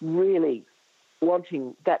sort of really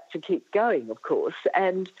wanting that to keep going, of course.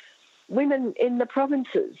 And women in the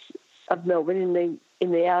provinces of Melbourne,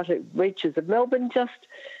 in the outer reaches of Melbourne, just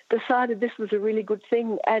decided this was a really good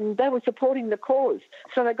thing, and they were supporting the cause.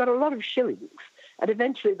 So they got a lot of shillings, and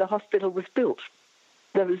eventually the hospital was built.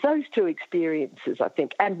 There was those two experiences, I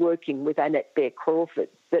think, and working with Annette Bear Crawford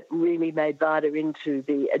that really made Vida into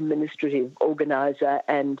the administrative organiser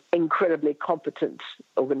and incredibly competent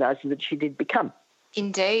organiser that she did become.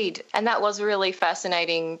 Indeed. And that was a really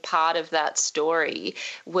fascinating part of that story,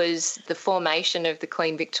 was the formation of the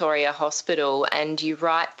Queen Victoria Hospital. And you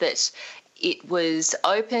write that it was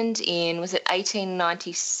opened in, was it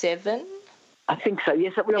 1897? I think so,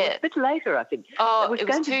 yes. It was a bit later, I think. Oh, it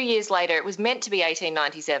was 2 years later. It was meant to be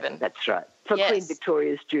 1897. That's right. For Queen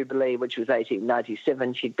Victoria's Jubilee, which was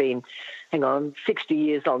 1897, she'd been, 60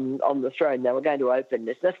 years on the throne. They were going to open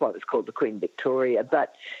this. That's why it was called the Queen Victoria,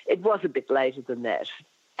 but it was a bit later than that.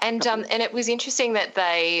 And it was interesting that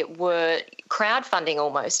they were crowdfunding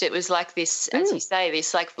almost. It was like this, as you say,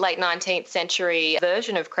 this like late 19th century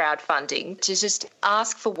version of crowdfunding to just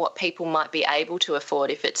ask for what people might be able to afford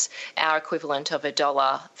if it's our equivalent of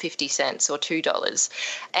 $1.50 or $2.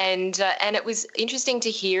 And it was interesting to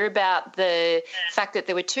hear about the fact that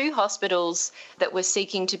there were two hospitals that were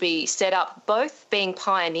seeking to be set up, both being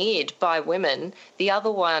pioneered by women. The other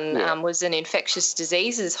one was an infectious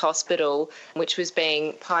diseases hospital, which was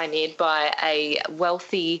being pioneered by a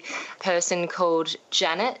wealthy person called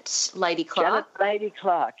Janet Lady Clark. Janet Lady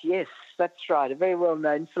Clark, yes, that's right, a very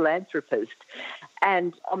well-known philanthropist.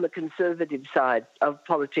 And on the conservative side of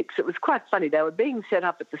politics, it was quite funny. They were being set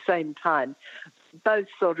up at the same time, both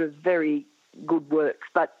sort of very good works,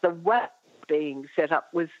 but the way being set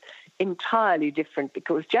up was entirely different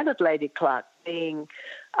because Janet Lady Clark, being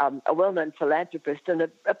a well-known philanthropist and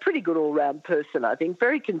a pretty good all-round person, I think,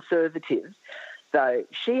 very conservative, though,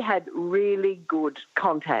 she had really good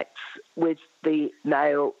contacts with the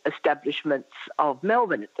male establishments of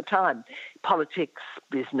Melbourne at the time, politics,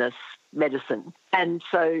 business, medicine. And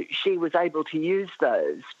so she was able to use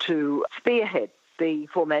those to spearhead the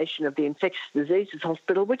formation of the Infectious Diseases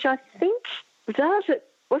Hospital, which I think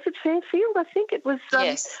was it Fairfield? I think it was.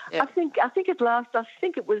 Yes. Yep. I think at last. I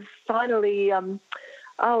think it was finally.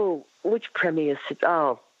 Which premier?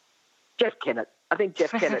 Jeff Kennett. I think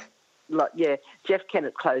Jeff Kennett. Jeff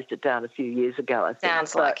Kennett closed it down a few years ago, I think.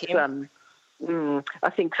 Sounds like him. I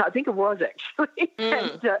think it was actually.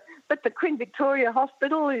 And, but the Queen Victoria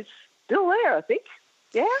Hospital is still there, I think.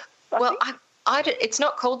 Yeah. It's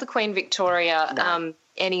not called the Queen Victoria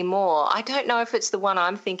anymore. I don't know if it's the one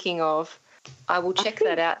I'm thinking of. I will check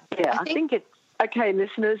that out. Yeah, I think it's okay,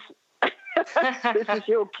 listeners. This is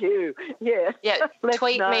your cue. Yeah. Yeah.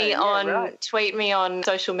 Tweet me on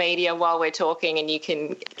social media while we're talking, and you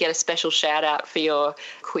can get a special shout out for your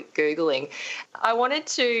quick Googling. I wanted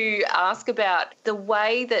to ask about the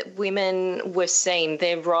way that women were seen,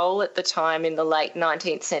 their role at the time in the late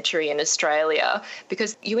 19th century in Australia,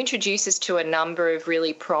 because you introduce us to a number of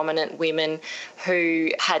really prominent women who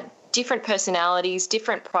had different personalities,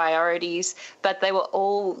 different priorities, but they were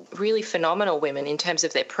all really phenomenal women in terms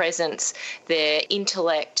of their presence, their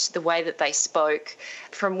intellect, the way that they spoke,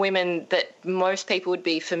 from women that most people would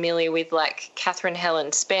be familiar with, like Catherine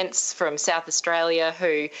Helen Spence from South Australia,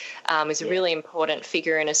 who is a really important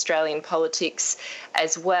figure in Australian politics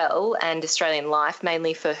as well, and Australian life,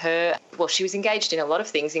 mainly for her. Well, she was engaged in a lot of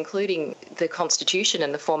things, including the Constitution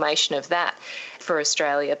and the formation of that for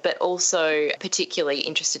Australia, but also particularly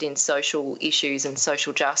interested in social issues and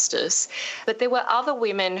social justice. But there were other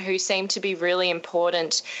women who seemed to be really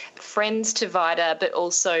important friends to Vida, but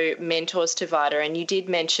also mentors to Vida. And you did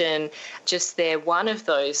mention just there one of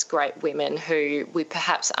those great women who we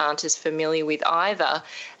perhaps aren't as familiar with either,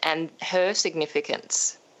 and her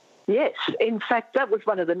significance. Yes, in fact, that was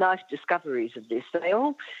one of the nice discoveries of this. They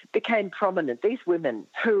all became prominent. These women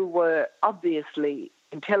who were obviously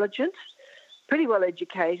intelligent, pretty well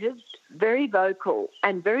educated, very vocal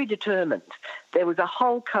and very determined. There was a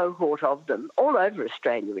whole cohort of them all over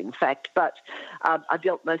Australia, in fact, but I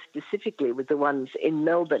dealt most specifically with the ones in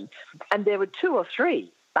Melbourne. And there were two or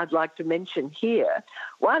three I'd like to mention here.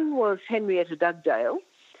 One was Henrietta Dugdale,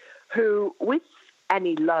 who, with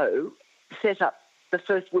Annie Lowe, set up the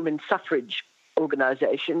first women's suffrage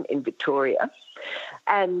organisation in Victoria.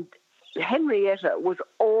 And Henrietta was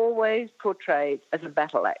always portrayed as a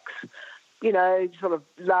battle axe. You know, sort of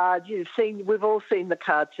large. We've all seen the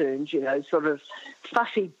cartoons. You know, sort of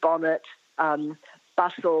fussy bonnet,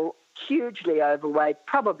 bustle, hugely overweight,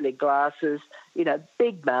 probably glasses. You know,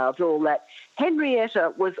 big mouth, all that.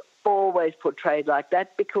 Henrietta was always portrayed like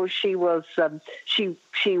that because she was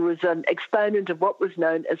she was an exponent of what was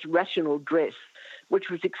known as rational dress, which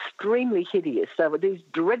was extremely hideous. They were these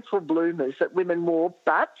dreadful bloomers that women wore,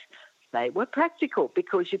 but they were practical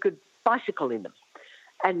because you could bicycle in them.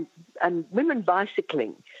 And women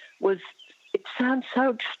bicycling was, it sounds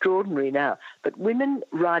so extraordinary now, but women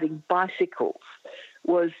riding bicycles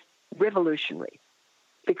was revolutionary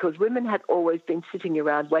because women had always been sitting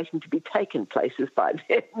around waiting to be taken places by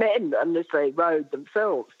their men unless they rode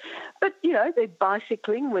themselves. But, you know, the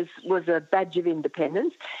bicycling was a badge of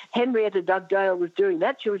independence. Henrietta Dugdale was doing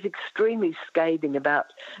that. She was extremely scathing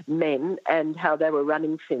about men and how they were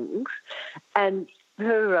running things. And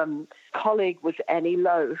her colleague was Annie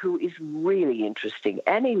Lowe, who is really interesting.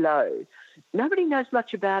 Annie Lowe, nobody knows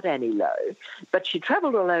much about Annie Lowe, but she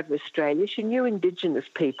travelled all over Australia. She knew Indigenous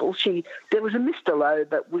people. There was a Mr. Lowe,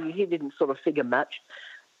 but he didn't sort of figure much.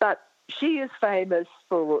 But she is famous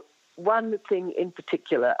for one thing in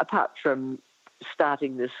particular, apart from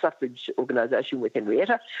starting the suffrage organisation with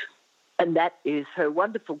Henrietta, and that is her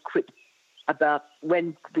wonderful quip about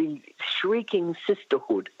when the shrieking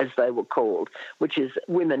sisterhood, as they were called, which is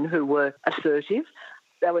women who were assertive.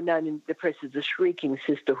 They were known in the press as the shrieking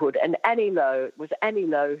sisterhood. And it was Annie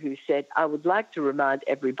Lowe who said, I would like to remind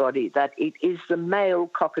everybody that it is the male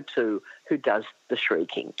cockatoo who does the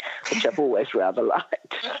shrieking, which I've always rather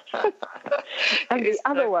liked. And the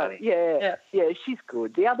other one, yeah, she's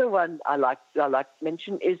good. The other one I like to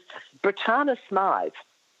mention is Britannia Smythe,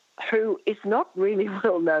 who is not really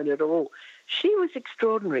well known at all. She was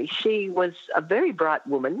extraordinary. She was a very bright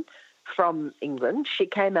woman from England. She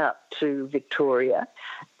came out to Victoria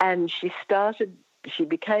and she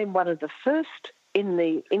became one of the first in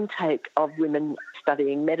the intake of women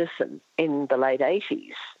studying medicine in the late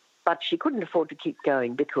 80s. But she couldn't afford to keep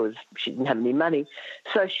going because she didn't have any money.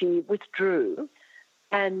 So she withdrew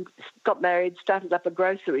and got married, started up a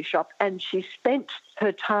grocery shop, and she spent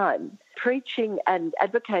her time preaching and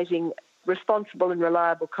advocating responsible and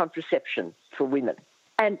reliable contraception for women.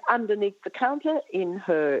 And underneath the counter in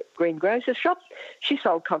her greengrocer's shop, she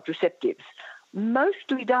sold contraceptives,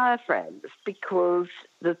 mostly diaphragms, because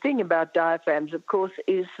the thing about diaphragms, of course,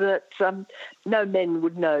 is that no men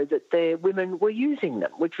would know that their women were using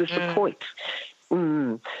them, which was the point.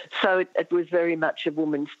 So it was very much a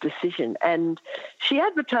woman's decision. And she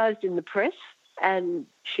advertised in the press, and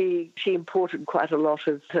she imported quite a lot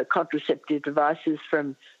of her contraceptive devices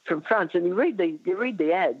from France. And you read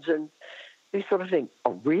the ads and you sort of think,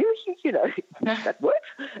 oh, really? You know, that works?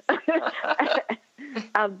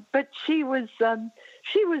 But she was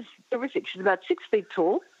terrific. She's about 6 feet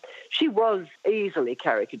tall. She was easily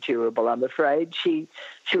caricaturable, I'm afraid. She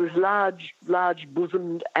was large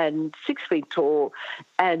bosomed and 6 feet tall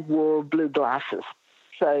and wore blue glasses.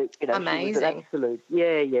 So, you know, amazing. She was an absolute,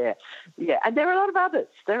 yeah. And there are a lot of others.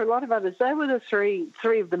 They were the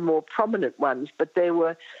three of the more prominent ones, but there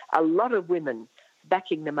were a lot of women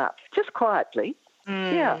backing them up, just quietly.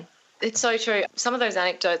 Yeah. It's so true. Some of those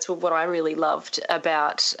anecdotes were what I really loved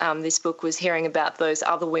about this book, was hearing about those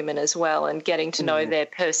other women as well and getting to know their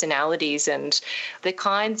personalities and the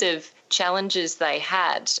kinds of challenges they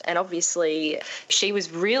had. And obviously she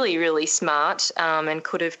was really, really smart and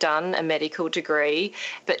could have done a medical degree,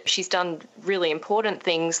 but she's done really important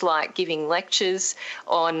things like giving lectures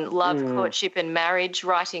on love, courtship and marriage,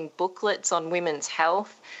 writing booklets on women's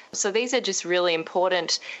health. So these are just really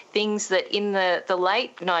important things that in the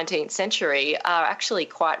late 19th century are actually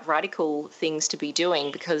quite radical things to be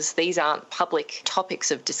doing, because these aren't public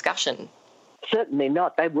topics of discussion. Certainly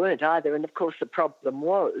not. They weren't either. And, of course, the problem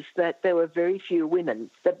was that there were very few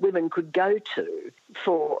women that women could go to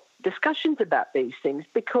for discussions about these things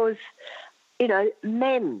because, you know,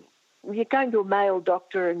 men, you're going to a male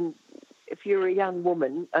doctor, and if you're a young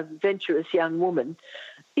woman, a venturous young woman,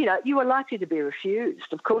 you know, you were likely to be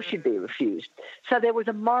refused. Of course you'd be refused. So there was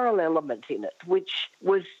a moral element in it which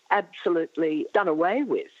was absolutely done away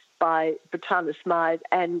with by Britannia Smythe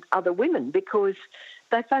and other women, because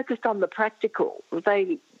they focused on the practical.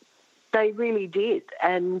 They really did.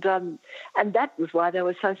 And that was why they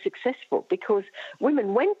were so successful, because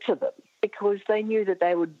women went to them because they knew that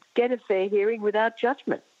they would get a fair hearing without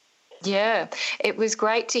judgment. Yeah, it was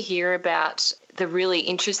great to hear about the really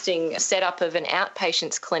interesting setup of an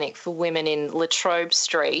outpatients clinic for women in La Trobe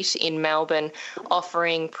Street in Melbourne,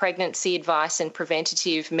 offering pregnancy advice and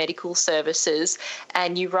preventative medical services.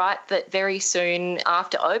 And you write that very soon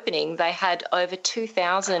after opening, they had over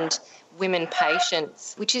 2,000 women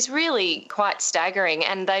patients, which is really quite staggering.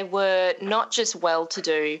 And they were not just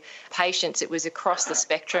well-to-do patients, it was across the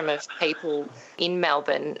spectrum of people in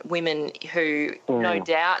Melbourne, women who no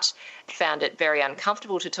doubt found it very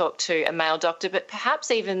uncomfortable to talk to a male doctor, but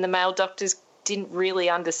perhaps even the male doctors didn't really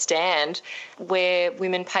understand where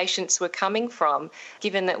women patients were coming from,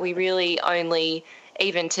 given that we really only,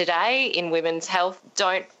 even today in women's health,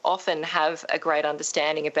 don't often have a great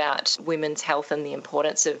understanding about women's health and the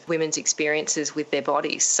importance of women's experiences with their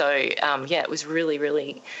bodies. So, it was really,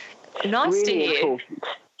 really nice really to hear. Important.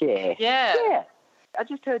 Yeah. Yeah. I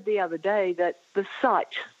just heard the other day that the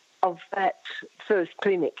site of that first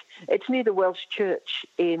clinic, it's near the Welsh Church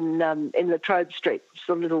in La Trobe Street. It's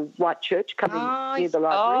a little white church coming near the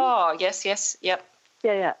library. Oh, yes, yep.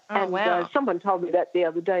 Yeah. Oh, and wow. Someone told me that the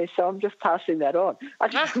other day, so I'm just passing that on. I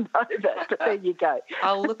didn't know that, but there you go.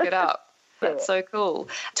 I'll look it up. That's so cool.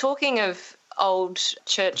 Talking of old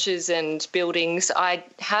churches and buildings, I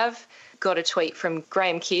have got a tweet from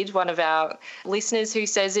Graham Kidd, one of our listeners, who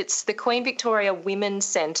says it's the Queen Victoria Women's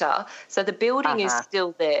Centre. So the building is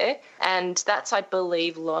still there, and that's, I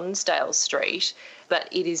believe, Lonsdale Street, but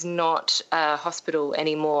it is not a hospital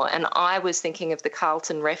anymore. And I was thinking of the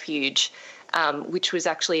Carlton Refuge, which was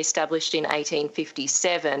actually established in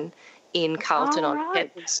 1857 in Carlton on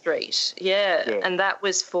Edward Street. Yeah, and that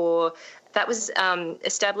was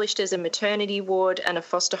established as a maternity ward and a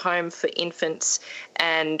foster home for infants,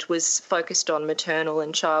 and was focused on maternal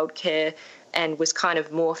and childcare, and was kind of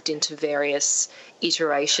morphed into various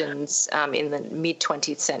iterations in the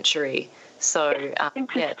mid-20th century. So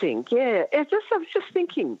interesting. Yeah. I was just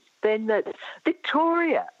thinking then that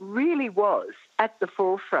Victoria really was at the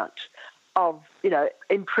forefront of,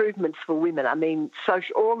 improvements for women. I mean,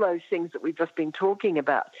 all those things that we've just been talking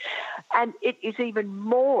about. And it is even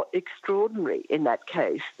more extraordinary in that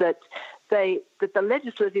case that the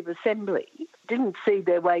Legislative Assembly didn't see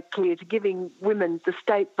their way clear to giving women the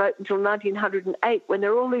state vote until 1908, when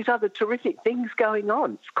there are all these other terrific things going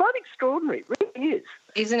on. It's quite extraordinary. It really is.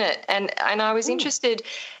 Isn't it? And I was interested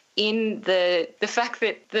in the fact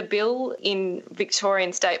that the bill in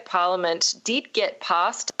Victorian State Parliament did get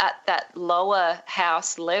passed at that lower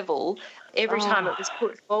house level every time it was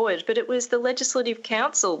put forward, but it was the Legislative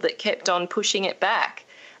Council that kept on pushing it back.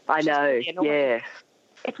 I know, yeah.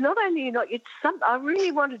 It's not only I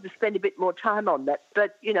really wanted to spend a bit more time on that,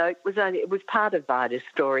 but it was part of Vida's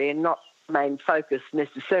story and not main focus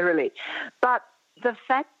necessarily. But the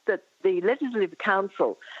fact that the Legislative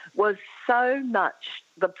Council was so much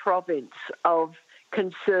the province of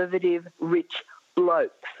conservative, rich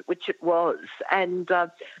blokes, which it was, and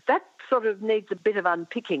that sort of needs a bit of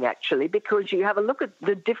unpicking, actually, because you have a look at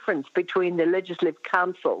the difference between the Legislative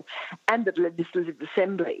Council and the Legislative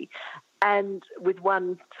Assembly, and with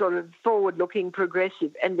one sort of forward-looking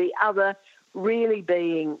progressive and the other really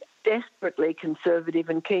being desperately conservative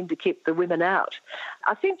and keen to keep the women out.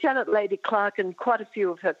 I think Janet Lady Clark and quite a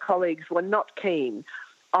few of her colleagues were not keen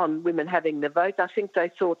on women having the vote. I think they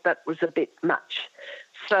thought that was a bit much.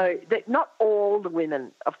 So that not all the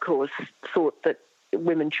women, of course, thought that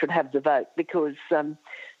women should have the vote, because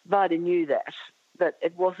Vida knew that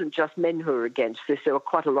it wasn't just men who were against this. There were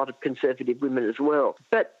quite a lot of conservative women as well.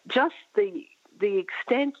 But just the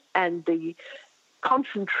extent and the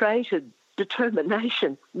concentrated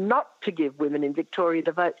determination not to give women in Victoria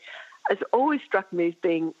the vote has always struck me as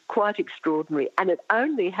being quite extraordinary. And it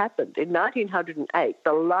only happened in 1908,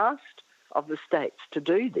 the last of the states to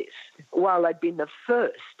do this, while they'd been the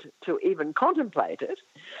first to even contemplate it,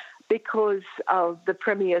 because of the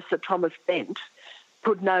Premier, Sir Thomas Bent,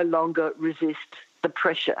 could no longer resist the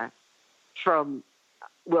pressure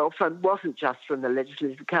wasn't just from the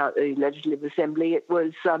Legislative Assembly, it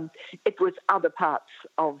was other parts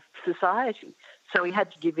of society. So he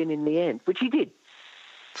had to give in the end, which he did.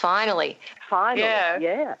 Finally.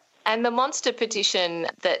 Yeah. And the monster petition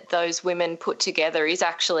that those women put together is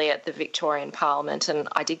actually at the Victorian Parliament, and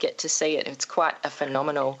I did get to see it. It's quite a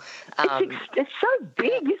phenomenal... it's so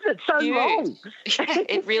big, isn't it? So huge. Long. Yeah,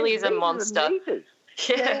 it really is a monster.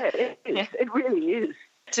 Yeah, it is. Yeah. It really is.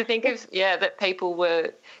 To think of, that people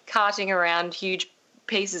were carting around huge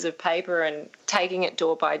pieces of paper and taking it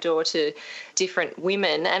door by door to different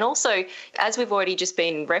women. And also, as we've already just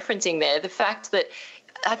been referencing there, the fact that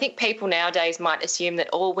I think people nowadays might assume that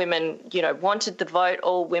all women, wanted the vote,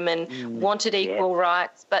 all women wanted equal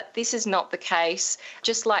rights, but this is not the case.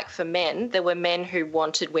 Just like for men, there were men who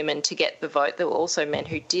wanted women to get the vote. There were also men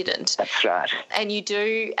who didn't. That's right. And you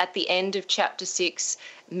do, at the end of chapter 6,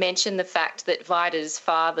 mention the fact that Vida's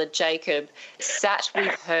father, Jacob, sat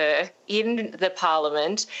with her in the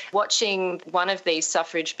parliament watching one of these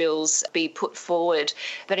suffrage bills be put forward.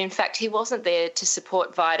 But in fact, he wasn't there to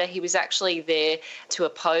support Vida. He was actually there to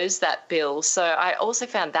oppose that bill. So I also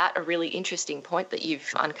found that a really interesting point that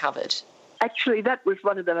you've uncovered. Actually, that was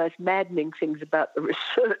one of the most maddening things about the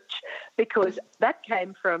research, because that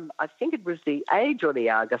came from, I think it was the Age or the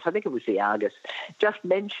Argus, I think it was the Argus, just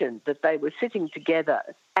mentioned that they were sitting together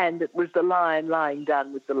and it was the lion lying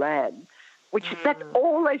down with the lamb, which that's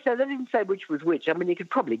all they said. They didn't say which was which. I mean, you could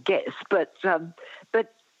probably guess, but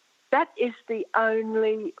that is the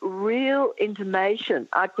only real intimation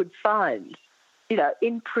I could find,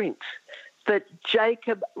 in print, that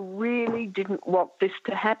Jacob really didn't want this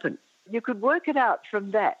to happen. You could work it out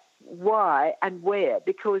from that, why and where,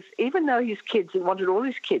 because even though his kids, he wanted all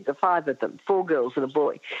his kids, 5 of them, 4 girls and a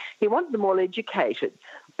boy, he wanted them all educated.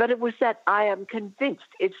 But it was that, I am convinced,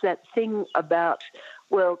 it's that thing about,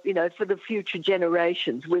 well, for the future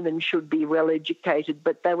generations, women should be well educated,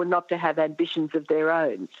 but they were not to have ambitions of their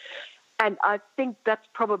own. And I think that's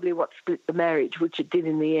probably what split the marriage, which it did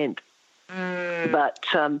in the end. But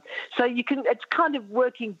so it's kind of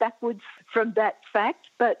working backwards from that fact,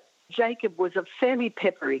 but Jacob was a fairly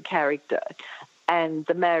peppery character, and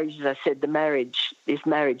the marriage, as I said, his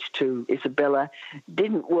marriage to Isabella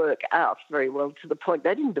didn't work out very well, to the point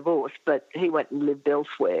they didn't divorce, but he went and lived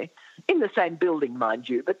elsewhere, in the same building, mind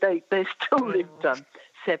you, but they still lived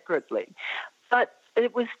separately. But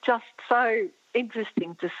it was just so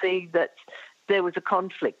interesting to see that there was a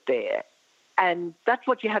conflict there, and that's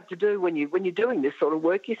what you have to do when you're doing this sort of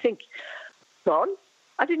work. You think, God,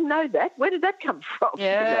 I didn't know that. Where did that come from?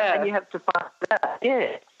 Yeah. And you have to find that.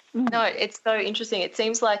 Yeah. No, it's so interesting. It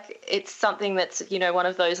seems like it's something that's, one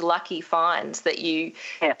of those lucky finds that you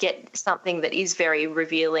get something that is very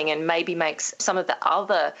revealing and maybe makes some of the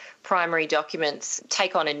other primary documents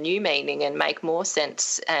take on a new meaning and make more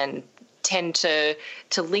sense and tend to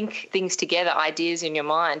link things together, ideas in your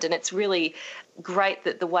mind. And it's really great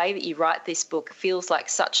that the way that you write this book feels like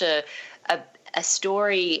such a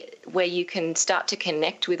story where you can start to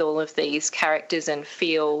connect with all of these characters and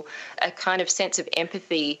feel a kind of sense of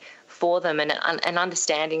empathy for them and an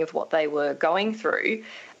understanding of what they were going through.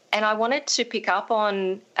 And I wanted to pick up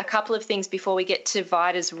on a couple of things before we get to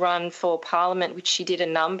Vida's run for Parliament, which she did a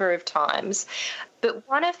number of times. But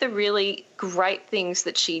one of the really great things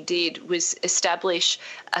that she did was establish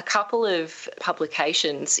a couple of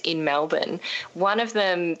publications in Melbourne. One of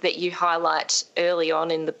them that you highlight early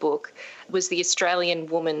on in the book was the Australian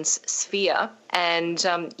Woman's Sphere. And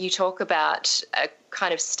you talk about a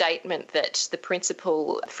kind of statement that the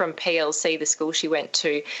principal from PLC, the school she went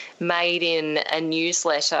to, made in a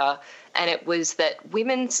newsletter. And it was that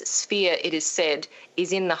women's sphere, it is said,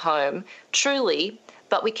 is in the home. Truly,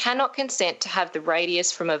 but we cannot consent to have the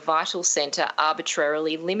radius from a vital centre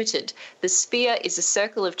arbitrarily limited. The sphere is a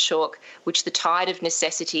circle of chalk which the tide of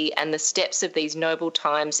necessity and the steps of these noble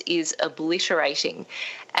times is obliterating.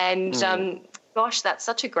 And, gosh, that's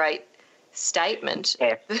such a great statement,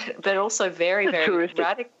 but also very, very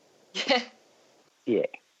radical. Yeah.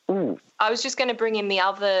 I was just going to bring in the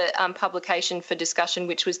other publication for discussion,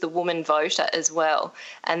 which was The Woman Voter as well.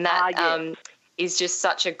 And that is just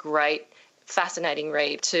such a great, fascinating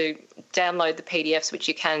read. To download the PDFs, which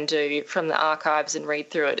you can do from the archives, and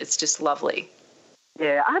read through it. It's just lovely.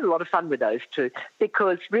 Yeah, I had a lot of fun with those too,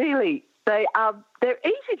 because really they're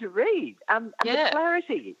easy to read. And the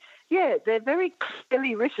clarity, they're very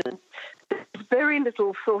clearly written. There's very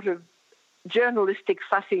little sort of journalistic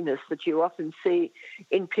fussiness that you often see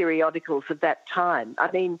in periodicals of that time. I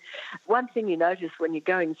mean, one thing you notice when you're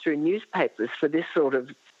going through newspapers for this sort of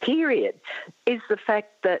period is the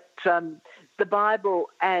fact that the Bible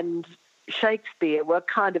and Shakespeare were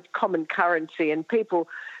kind of common currency, and people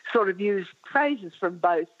sort of used phrases from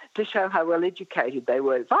both to show how well educated they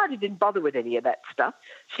were. Vida didn't bother with any of that stuff.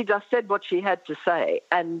 She just said what she had to say,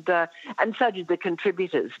 and so did the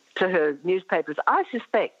contributors to her newspapers. I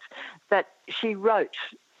suspect that she wrote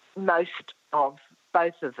most of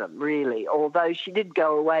both of them, really, although she did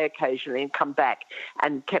go away occasionally and come back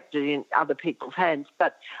and kept it in other people's hands.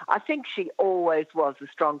 But I think she always was a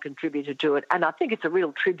strong contributor to it, and I think it's a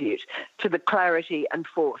real tribute to the clarity and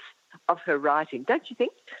force of her writing, don't you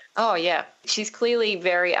think? Oh, yeah. She's clearly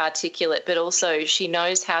very articulate, but also she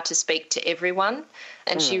knows how to speak to everyone.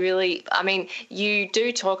 And she really, I mean, you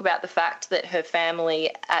do talk about the fact that her family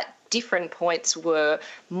at different points were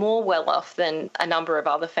more well off than a number of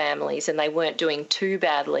other families, and they weren't doing too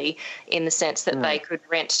badly in the sense that they could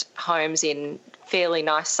rent homes in fairly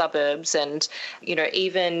nice suburbs. And, you know,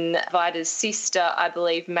 even Vida's sister, I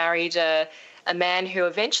believe, married a man who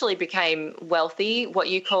eventually became wealthy, what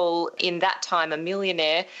you call in that time a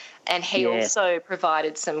millionaire, and he also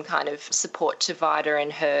provided some kind of support to Vida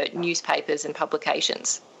and her newspapers and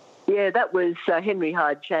publications. Yeah, that was Henry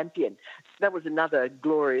Hyde Champion. That was another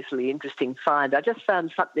gloriously interesting find. I just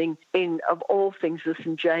found something in, of all things, the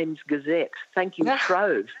St James Gazette. Thank you,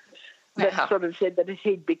 Trove. That sort of said that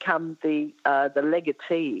he'd become the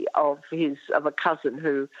legatee of a cousin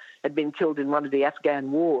who had been killed in one of the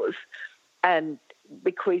Afghan wars, and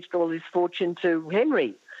bequeathed all his fortune to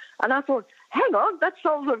Henry. And I thought, hang on, that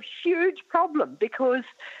solves a huge problem, because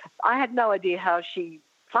I had no idea how she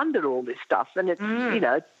funded all this stuff. And it's, you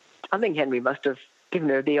know, I think Henry must have given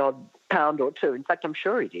her the odd pound or two. In fact, I'm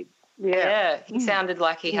sure he did. Yeah, he sounded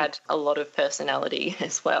like he had a lot of personality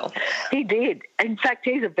as well. He did. In fact,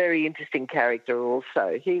 he's a very interesting character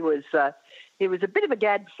also. He was a bit of a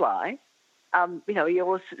gadfly. You know, he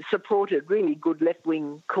always supported really good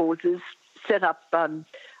left-wing causes, set up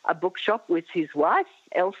a bookshop with his wife,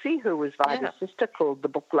 Elsie, who was Vida's sister, called The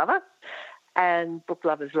Book Lover, and Book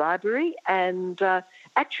Lover's Library, and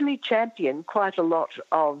actually championed quite a lot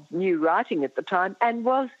of new writing at the time, and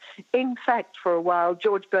was, in fact, for a while,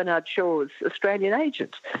 George Bernard Shaw's Australian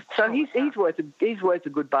agent. So he's worth a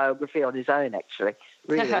good biography on his own, actually.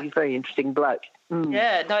 Really, he's a very interesting bloke.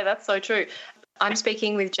 Yeah, no, that's so true. I'm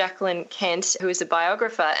speaking with Jacqueline Kent, who is a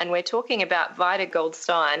biographer, and we're talking about Vida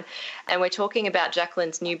Goldstein, and we're talking about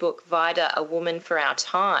Jacqueline's new book, Vida, A Woman for Our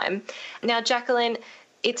Time. Now, Jacqueline,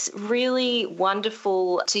 it's really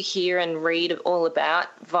wonderful to hear and read all about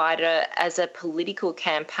Vida as a political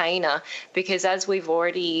campaigner, because as we've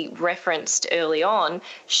already referenced early on,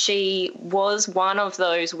 she was one of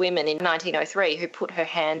those women in 1903 who put her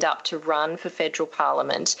hand up to run for federal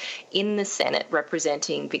parliament in the Senate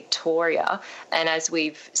representing Victoria. And as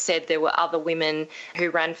we've said, there were other women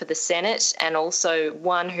who ran for the Senate and also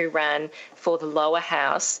one who ran for the lower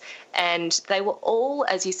house. And they were all,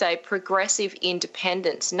 as you say, progressive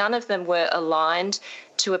independents. None of them were aligned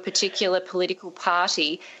to a particular political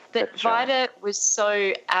party. But Vida was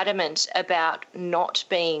so adamant about not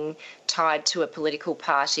being tied to a political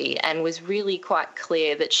party and was really quite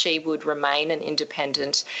clear that she would remain an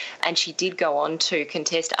independent. And she did go on to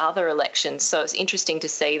contest other elections. So it's interesting to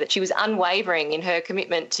see that she was unwavering in her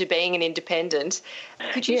commitment to being an independent.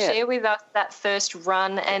 Could you share with us that first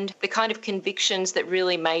run and the kind of convictions that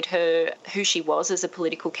really made her who she was as a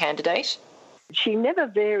political candidate? She never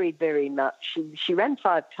varied very much. She ran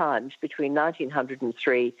 5 times between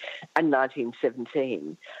 1903 and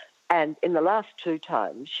 1917. And in the last 2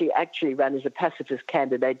 times, she actually ran as a pacifist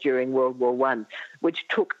candidate during World War I, which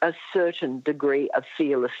took a certain degree of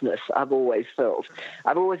fearlessness, I've always felt.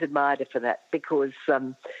 I've always admired her for that because,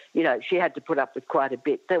 you know, she had to put up with quite a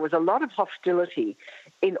bit. There was a lot of hostility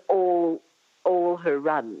in all her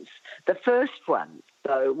runs. The first one,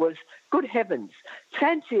 though, was, good heavens,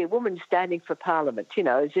 fancy a woman standing for Parliament, you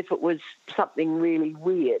know, as if it was something really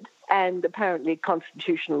weird. And apparently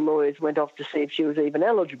constitutional lawyers went off to see if she was even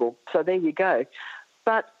eligible. So there you go.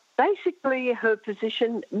 But basically her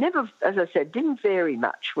position never, as I said, didn't vary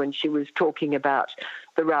much when she was talking about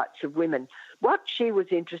the rights of women. What she was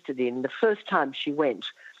interested in the first time she went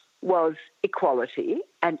was equality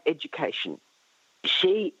and education.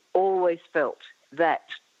 She always felt that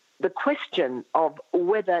the question of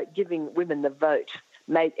whether giving women the vote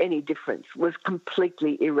made any difference was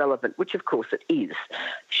completely irrelevant, which of course it is.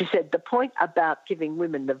 She said the point about giving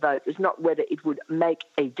women the vote is not whether it would make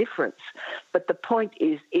a difference, but the point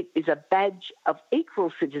is it is a badge of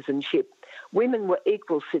equal citizenship. Women were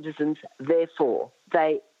equal citizens, therefore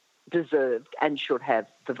they deserved and should have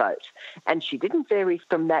the vote. And she didn't vary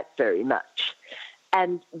from that very much.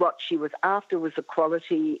 And what she was after was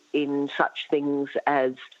equality in such things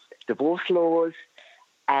as divorce laws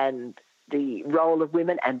and the role of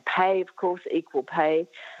women and pay, of course, equal pay,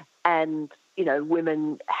 and, you know,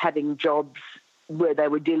 women having jobs where they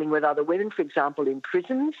were dealing with other women, for example, in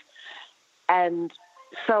prisons, and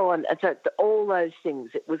so on. And so all those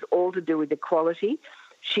things, it was all to do with equality.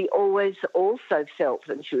 She always also felt,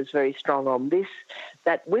 and she was very strong on this,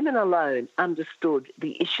 that women alone understood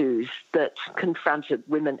the issues that confronted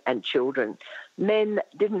women and children. men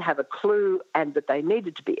didn't have a clue and that they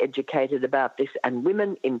needed to be educated about this, and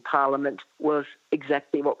women in Parliament was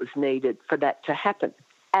exactly what was needed for that to happen.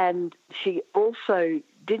 And she also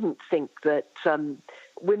didn't think that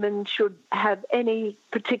women should have any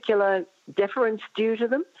particular deference due to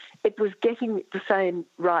them. It was getting the same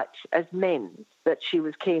rights as men that she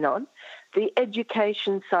was keen on. The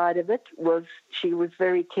education side of it was she was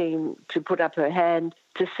very keen to put up her hand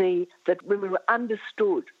to see that women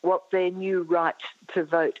understood what their new right to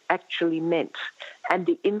vote actually meant and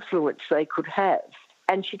the influence they could have.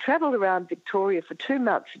 And she travelled around Victoria for 2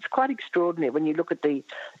 months. It's quite extraordinary when you look at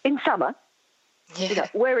in summer,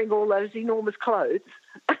 wearing all those enormous clothes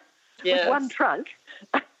with one trunk.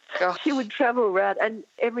 She would travel around, and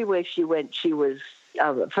everywhere she went, she was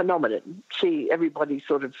a phenomenon. Everybody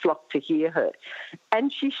sort of flocked to hear her.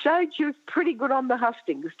 And she showed she was pretty good on the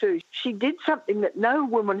hustings too. She did something that no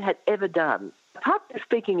woman had ever done. Apart from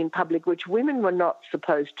speaking in public, which women were not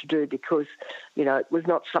supposed to do because, it was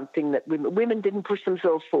not something that women didn't push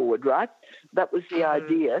themselves forward, right? That was the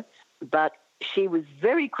idea. But she was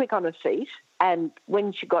very quick on her feet, and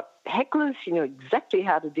when she got hecklers, she knew exactly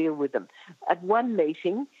how to deal with them. At one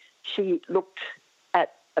meeting, she looked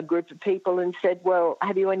at a group of people and said, well,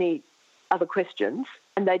 have you any other questions?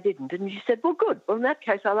 And they didn't. And she said, well, good. Well, in that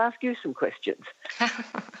case, I'll ask you some questions.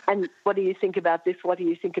 And what do you think about this? What do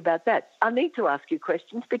you think about that? I need to ask you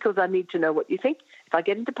questions because I need to know what you think if I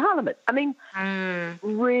get into Parliament. I mean,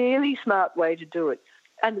 really smart way to do it.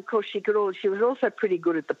 And, of course, she was also pretty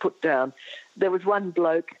good at the put down. There was one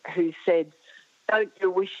bloke who said, don't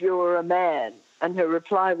you wish you were a man? And her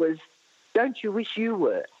reply was, don't you wish you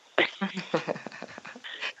were?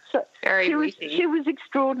 So she was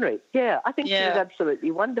extraordinary. Yeah, I think she was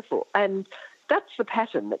absolutely wonderful. And that's the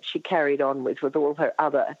pattern that she carried on with all her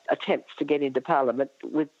other attempts to get into Parliament.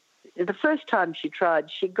 With the first time she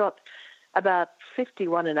tried, she got about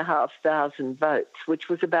 51,500 votes, which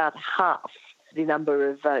was about half the number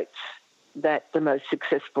of votes that the most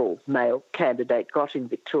successful male candidate got in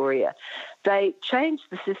Victoria. They changed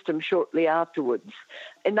the system shortly afterwards.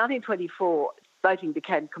 In 1924, voting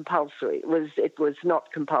became compulsory. It was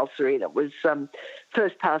not compulsory, and it was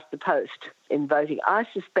first past the post in voting. I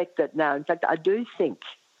suspect that now. In fact, I do think,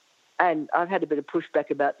 and I've had a bit of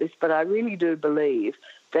pushback about this, but I really do believe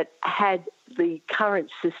that had the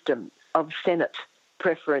current system of Senate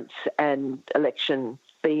preference and election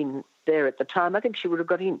been there at the time, I think she would have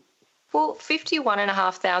got in. Well,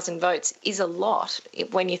 51,500 votes is a lot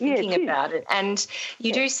when you're thinking about it. And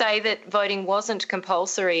you do say that voting wasn't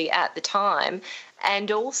compulsory at the time,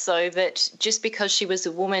 and also that just because she was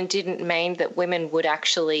a woman didn't mean that women would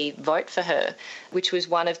actually vote for her, which was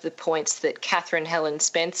one of the points that Catherine Helen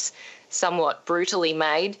Spence somewhat brutally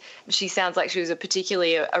made. She sounds like she was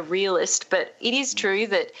particularly a realist, but it is true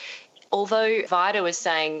that although Vida was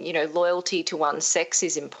saying, loyalty to one's sex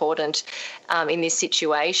is important in this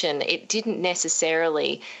situation, it didn't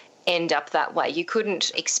necessarily end up that way. You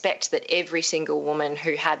couldn't expect that every single woman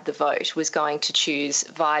who had the vote was going to choose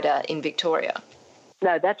Vida in Victoria.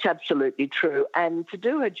 No, that's absolutely true. And to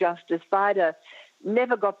do her justice, Vida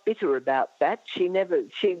never got bitter about that. She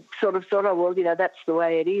sort of thought, oh, well, that's the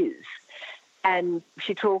way it is. And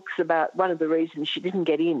she talks about one of the reasons she didn't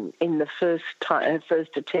get in the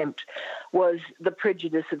first attempt was the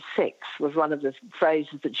prejudice of sex, was one of the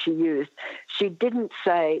phrases that she used. She didn't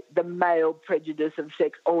say the male prejudice of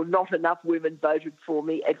sex, or not enough women voted for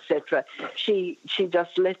me, etc. She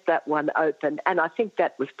just left that one open, and I think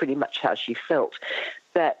that was pretty much how she felt,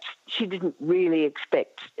 that she didn't really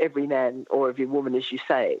expect every man or every woman, as you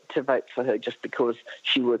say, to vote for her just because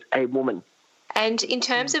she was a woman. And in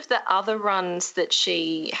terms of the other runs that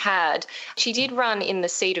she had, she did run in the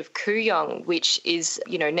seat of Kooyong, which is,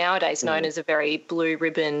 nowadays known as a very blue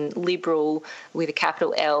ribbon Liberal with a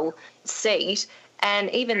capital L seat. And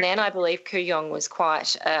even then, I believe Kooyong was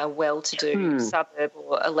quite a well-to-do suburb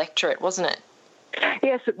or electorate, wasn't it?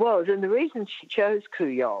 Yes, it was. And the reason she chose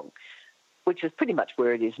Kooyong, which is pretty much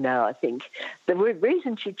where it is now, I think, the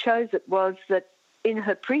reason she chose it was that in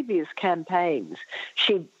her previous campaigns,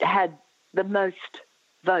 she had the most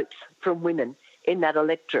votes from women in that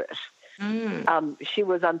electorate. She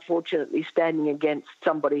was unfortunately standing against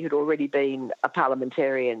somebody who'd already been a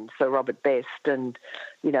parliamentarian, Sir Robert Best, and,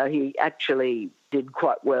 he actually did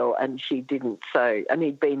quite well and she didn't. And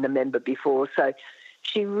he'd been the member before. So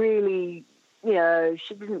she really,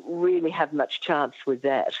 she didn't really have much chance with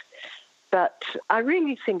that. But I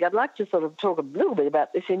really think I'd like to sort of talk a little bit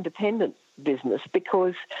about this independent business,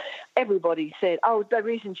 because everybody said, the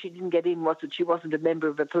reason she didn't get in was that she wasn't a member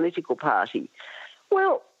of a political party.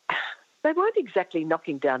 Well, they weren't exactly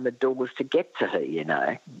knocking down the doors to get to her, you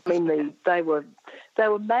know. I mean, they were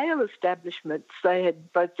male establishments. They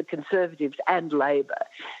had both the Conservatives and Labor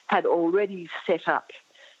had already set up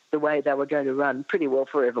the way they were going to run pretty well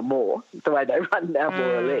forevermore, the way they run now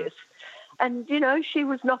more or less. And, you know, she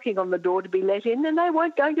was knocking on the door to be let in and they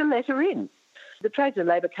weren't going to let her in. The Trades and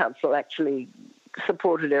Labour Council actually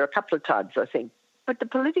supported her a couple of times, I think. But the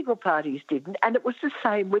political parties didn't, and it was the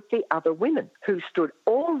same with the other women who stood.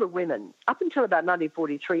 All the women, up until about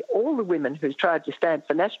 1943, all the women who tried to stand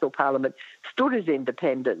for national parliament stood as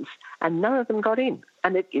independents, and none of them got in.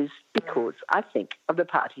 And it is because, I think, of the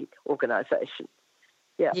party organisation.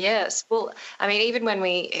 Yeah. Yes. Well, I mean, even when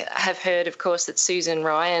we have heard, of course, that Susan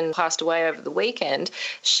Ryan passed away over the weekend,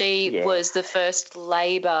 she was the first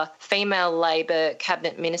female Labor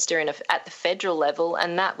cabinet minister at the federal level,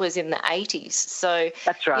 and that was in the 80s. So,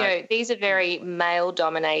 that's right. You know, these are very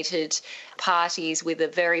male-dominated parties with a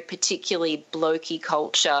very particularly blokey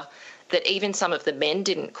culture that even some of the men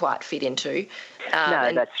didn't quite fit into.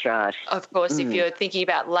 No, that's right. Of course, if you're thinking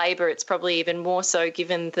about Labor, it's probably even more so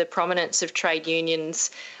given the prominence of trade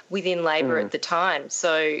unions within Labor at the time.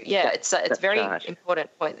 So, yeah, it's a very important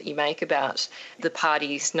point that you make about the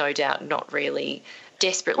parties, no doubt, not really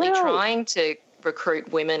desperately trying to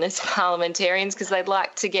recruit women as parliamentarians because they'd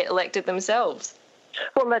like to get elected themselves.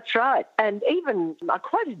 Well, that's right. And even, I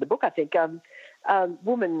quoted in the book, I think, a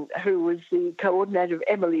woman who was the coordinator of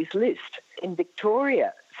Emily's List in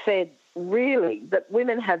Victoria said really that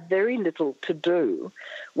women have very little to do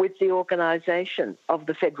with the organisation of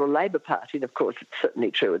the Federal Labor Party. And, of course, it's certainly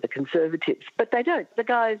true of the Conservatives. But they don't. The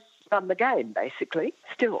guys run the game, basically,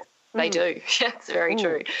 still. They do. That's very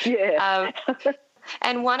true. Yeah.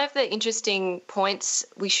 And one of the interesting points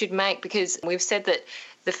we should make, because we've said that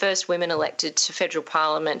the first women elected to federal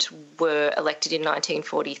parliament were elected in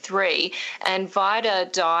 1943, and Vida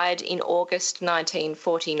died in August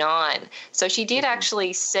 1949. So she did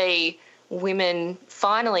actually see women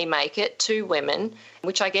finally make it, 2 women,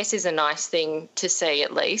 which I guess is a nice thing to see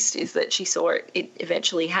at least, is that she saw it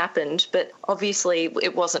eventually happened, but obviously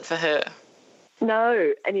it wasn't for her.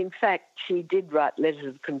 No, and in fact, she did write letters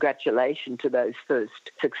of congratulation to those first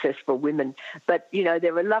successful women. But, you know,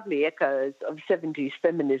 there were lovely echoes of 70s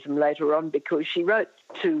feminism later on because she wrote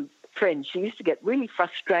to friends. She used to get really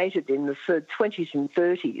frustrated in the 20s and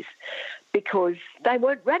 30s because they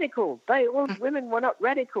weren't radical. Women were not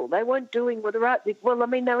radical. They weren't doing what the right thing. Well, I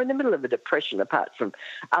mean, they were in the middle of a depression apart from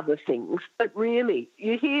other things. But really,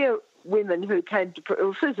 you hear women who came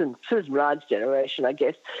to, Susan Ryan's generation, I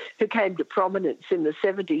guess, who came to prominence in the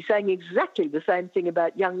 70s saying exactly the same thing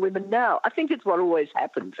about young women now. I think it's what always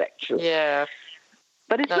happens, actually. Yeah.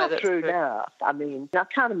 But it's not true now. I mean, I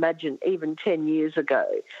can't imagine even 10 years ago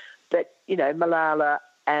that, you know, Malala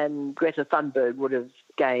and Greta Thunberg would have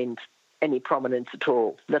gained any prominence at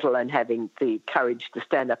all, let alone having the courage to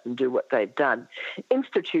stand up and do what they've done.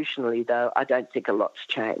 Institutionally, though, I don't think a lot's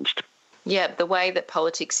changed. Yeah, the way that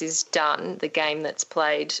politics is done, the game that's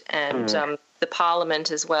played, and the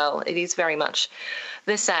parliament as well, it is very much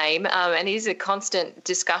the same. And it is a constant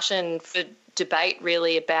discussion for debate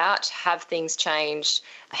really about have things changed?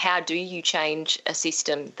 How do you change a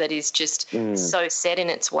system that is just so set in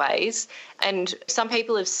its ways? And some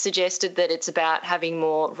people have suggested that it's about having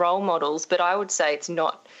more role models, but I would say it's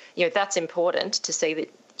not, you know, that's important to see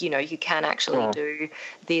that, you know, you can actually do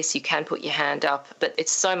this, you can put your hand up, but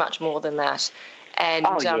it's so much more than that. And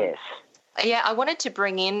yes. Yeah, I wanted to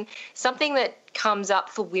bring in something that comes up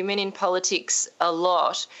for women in politics a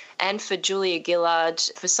lot, and for Julia Gillard,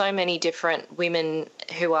 for so many different women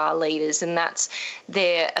who are leaders, and that's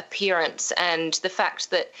their appearance and the fact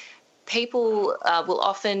that people will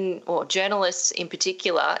often, or journalists in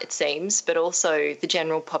particular, it seems, but also the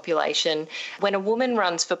general population, when a woman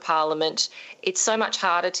runs for parliament, it's so much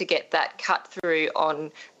harder to get that cut through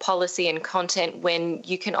on policy and content when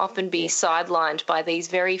you can often be sidelined by these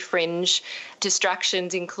very fringe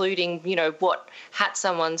distractions, including, you know, what hat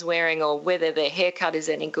someone's wearing or whether their haircut is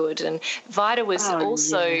any good. And Vida was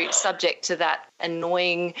also subject to that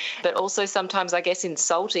annoying, but also sometimes, I guess,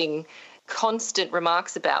 insulting constant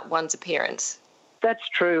remarks about one's appearance. That's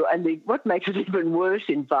true, and what makes it even worse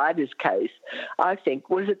in Vida's case, I think,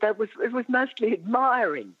 was that it was mostly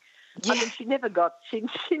admiring. Yeah. I mean, she never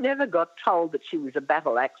got told that she was a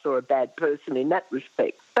battle axe or a bad person in that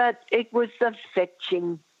respect. But it was the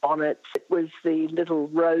fetching bonnets, it was the little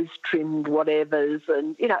rose-trimmed whatevers,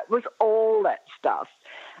 and, you know, it was all that stuff.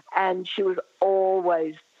 And she was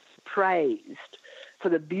always praised for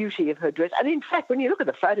the beauty of her dress. And in fact, when you look at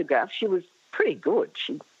the photograph, she was pretty good.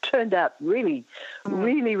 She turned out really,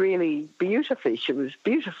 really, really beautifully. She was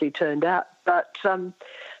beautifully turned out. But,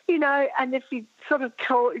 you you know, and if you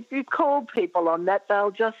call people on that,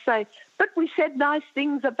 they'll just say, but we said nice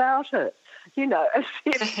things about her, you know, as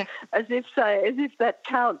if that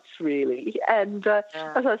counts really. And as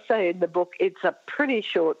I say in the book, it's a pretty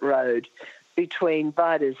short road between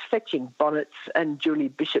Vida's fetching bonnets and Julie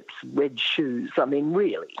Bishop's wedge shoes. I mean,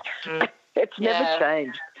 really, it's never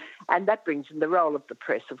changed. And that brings in the role of the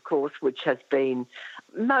press, of course, which has been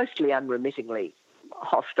mostly unremittingly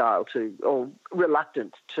hostile to or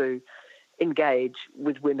reluctant to engage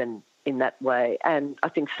with women in that way. And I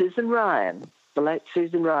think Susan Ryan, the late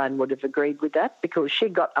Susan Ryan, would have agreed with that, because she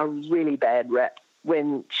got a really bad rap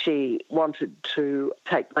when she wanted to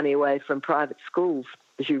take money away from private schools,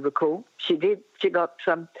 as you recall. She did. She got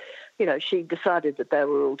she decided that they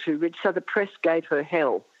were all too rich, so the press gave her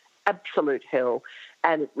hell, absolute hell,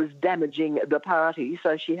 and it was damaging the party,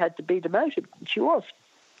 so she had to be demoted. She was.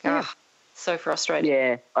 So frustrating.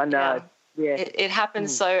 Yeah, I know. Yeah. It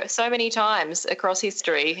happens so many times across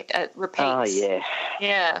history. It repeats. Oh, yeah.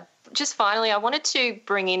 Yeah. Just finally, I wanted to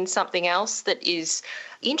bring in something else that is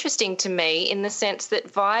interesting to me, in the sense that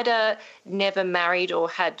Vida never married or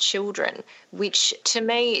had children, which to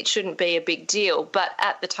me it shouldn't be a big deal, but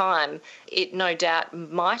at the time it no doubt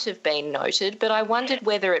might have been noted, but I wondered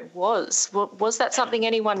whether it was. Was that something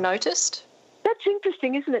anyone noticed? That's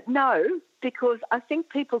interesting, isn't it? No, because I think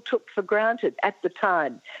people took for granted at the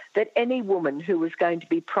time that any woman who was going to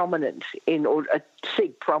be prominent or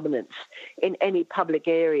seek prominence in any public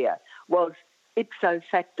area was ipso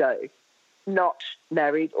facto not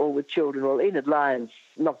married or with children. Well, Enid Lyons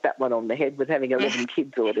knocked that one on the head with having 11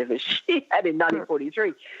 kids or whatever she had in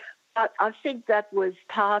 1943. But I think that was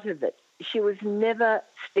part of it. She was never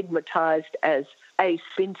stigmatised as a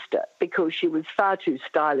spinster because she was far too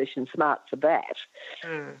stylish and smart for that.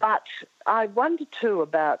 But I wonder too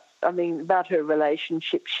about her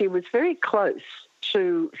relationship. She was very close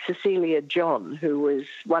to Cecilia John, who was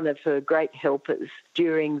one of her great helpers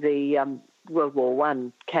during the World War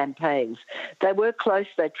I campaigns. They were close.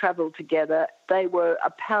 They travelled together. They were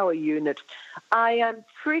a power unit. I am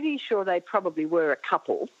pretty sure they probably were a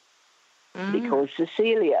couple because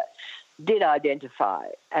Cecilia did identify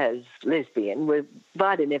as lesbian, where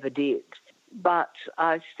Vida never did. But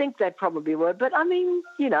I think they probably were. But, I mean,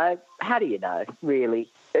 how do you know, really?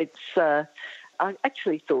 It's I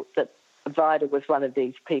actually thought that Vida was one of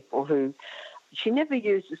these people who she never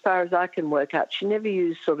used, as far as I can work out, she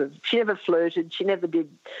never flirted, she never did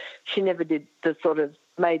the sort of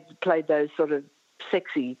played those sort of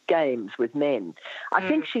sexy games with men. I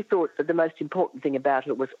think she thought that the most important thing about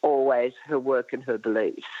her was always her work and her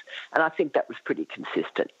beliefs. And I think that was pretty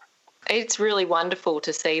consistent. It's really wonderful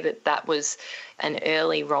to see that was an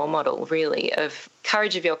early role model, really, of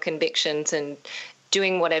courage of your convictions and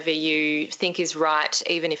doing whatever you think is right,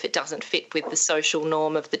 even if it doesn't fit with the social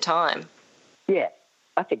norm of the time. Yeah,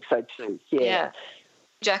 I think so too. Yeah.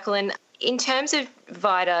 Jacqueline, in terms of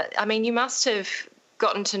Vida, I mean, you must have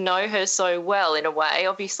gotten to know her so well in a way.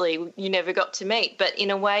 Obviously, you never got to meet, but in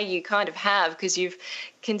a way you kind of have, because you've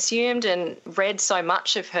consumed and read so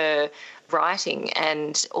much of her writing,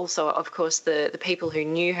 and also, of course, the people who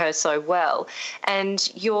knew her so well. And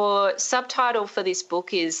your subtitle for this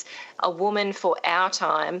book is A Woman for Our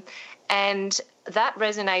Time, and that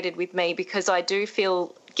resonated with me because I do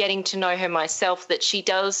feel, getting to know her myself, that she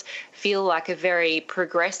does feel like a very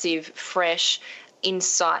progressive, fresh,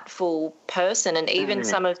 insightful person, and even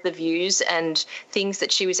some of the views and things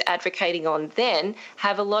that she was advocating on then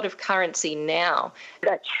have a lot of currency now.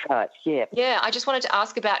 That's right, yeah. Yeah, I just wanted to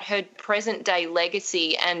ask about her present day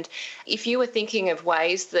legacy, and if you were thinking of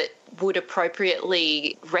ways that would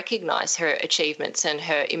appropriately recognise her achievements and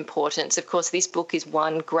her importance. Of course, this book is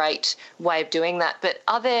one great way of doing that, but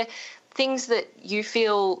are there things that you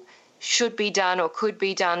feel should be done or could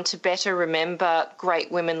be done to better remember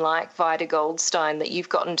great women like Vida Goldstein that you've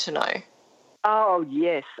gotten to know? Oh,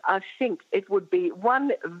 yes. I think it would be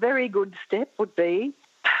one very good step would be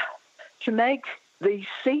to make the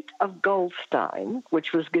seat of Goldstein,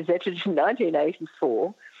 which was gazetted in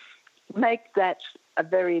 1984, make that a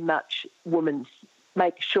very much woman's,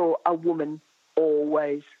 make sure a woman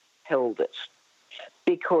always held it.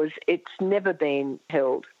 Because it's never been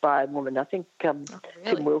held by a woman. I think really?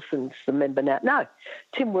 Tim Wilson's the member now. No,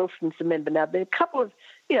 Tim Wilson's the member now. There are a couple of,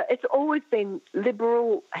 it's always been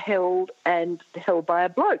liberal held and held by a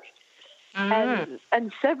bloke.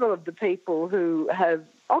 And several of the people who have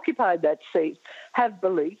occupied that seat have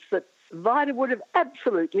beliefs that Vida would have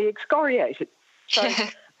absolutely excoriated. So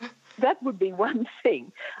that would be one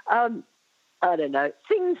thing. I don't know,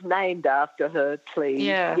 things named after her, please.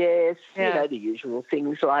 Yeah. Yes, yeah. The usual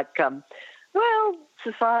things like Well,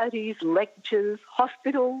 societies, lectures,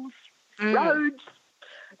 hospitals, roads.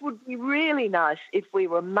 It would be really nice if we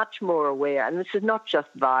were much more aware, and this is not just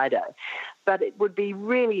Vida, but it would be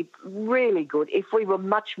really, really good if we were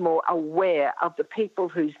much more aware of the people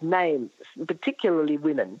whose names, particularly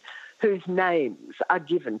women, whose names are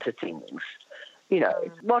given to things. You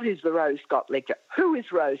know, what is the Rose Scott Lecture? Who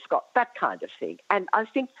is Rose Scott? That kind of thing. And I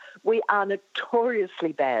think we are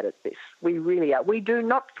notoriously bad at this. We really are. We do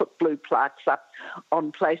not put blue plaques up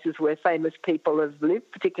on places where famous people have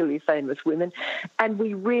lived, particularly famous women, and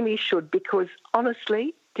we really should, because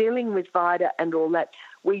honestly, dealing with Vida and all that,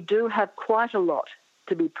 we do have quite a lot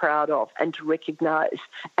to be proud of and to recognise,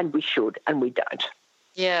 and we should, and we don't.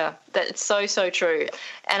 Yeah, that's so, so true.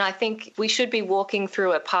 And I think we should be walking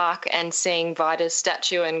through a park and seeing Vida's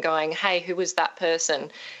statue and going, hey, who was that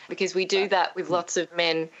person? Because we do that with lots of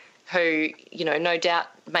men who, you know, no doubt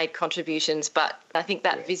made contributions, but I think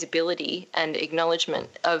that visibility and acknowledgement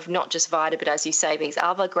of not just Vida, but as you say, these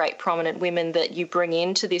other great prominent women that you bring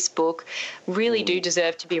into this book really do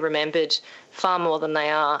deserve to be remembered far more than they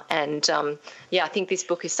are. And, I think this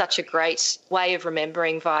book is such a great way of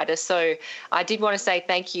remembering Vida. So I did want to say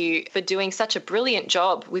thank you for doing such a brilliant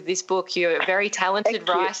job with this book. You're a very talented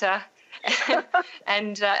writer,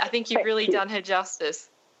 and I think you've really done her justice.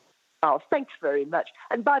 Oh, thanks very much.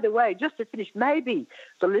 And by the way, just to finish, maybe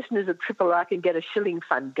the listeners of Triple R can get a shilling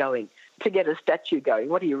fund going to get a statue going.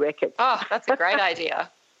 What do you reckon? Oh, that's a great idea.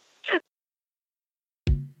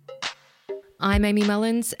 I'm Amy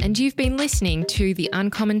Mullins, and you've been listening to the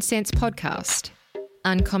Uncommon Sense podcast.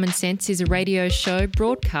 Uncommon Sense is a radio show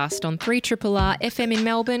broadcast on 3RRR FM in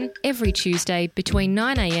Melbourne every Tuesday between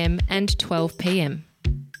 9am and 12pm.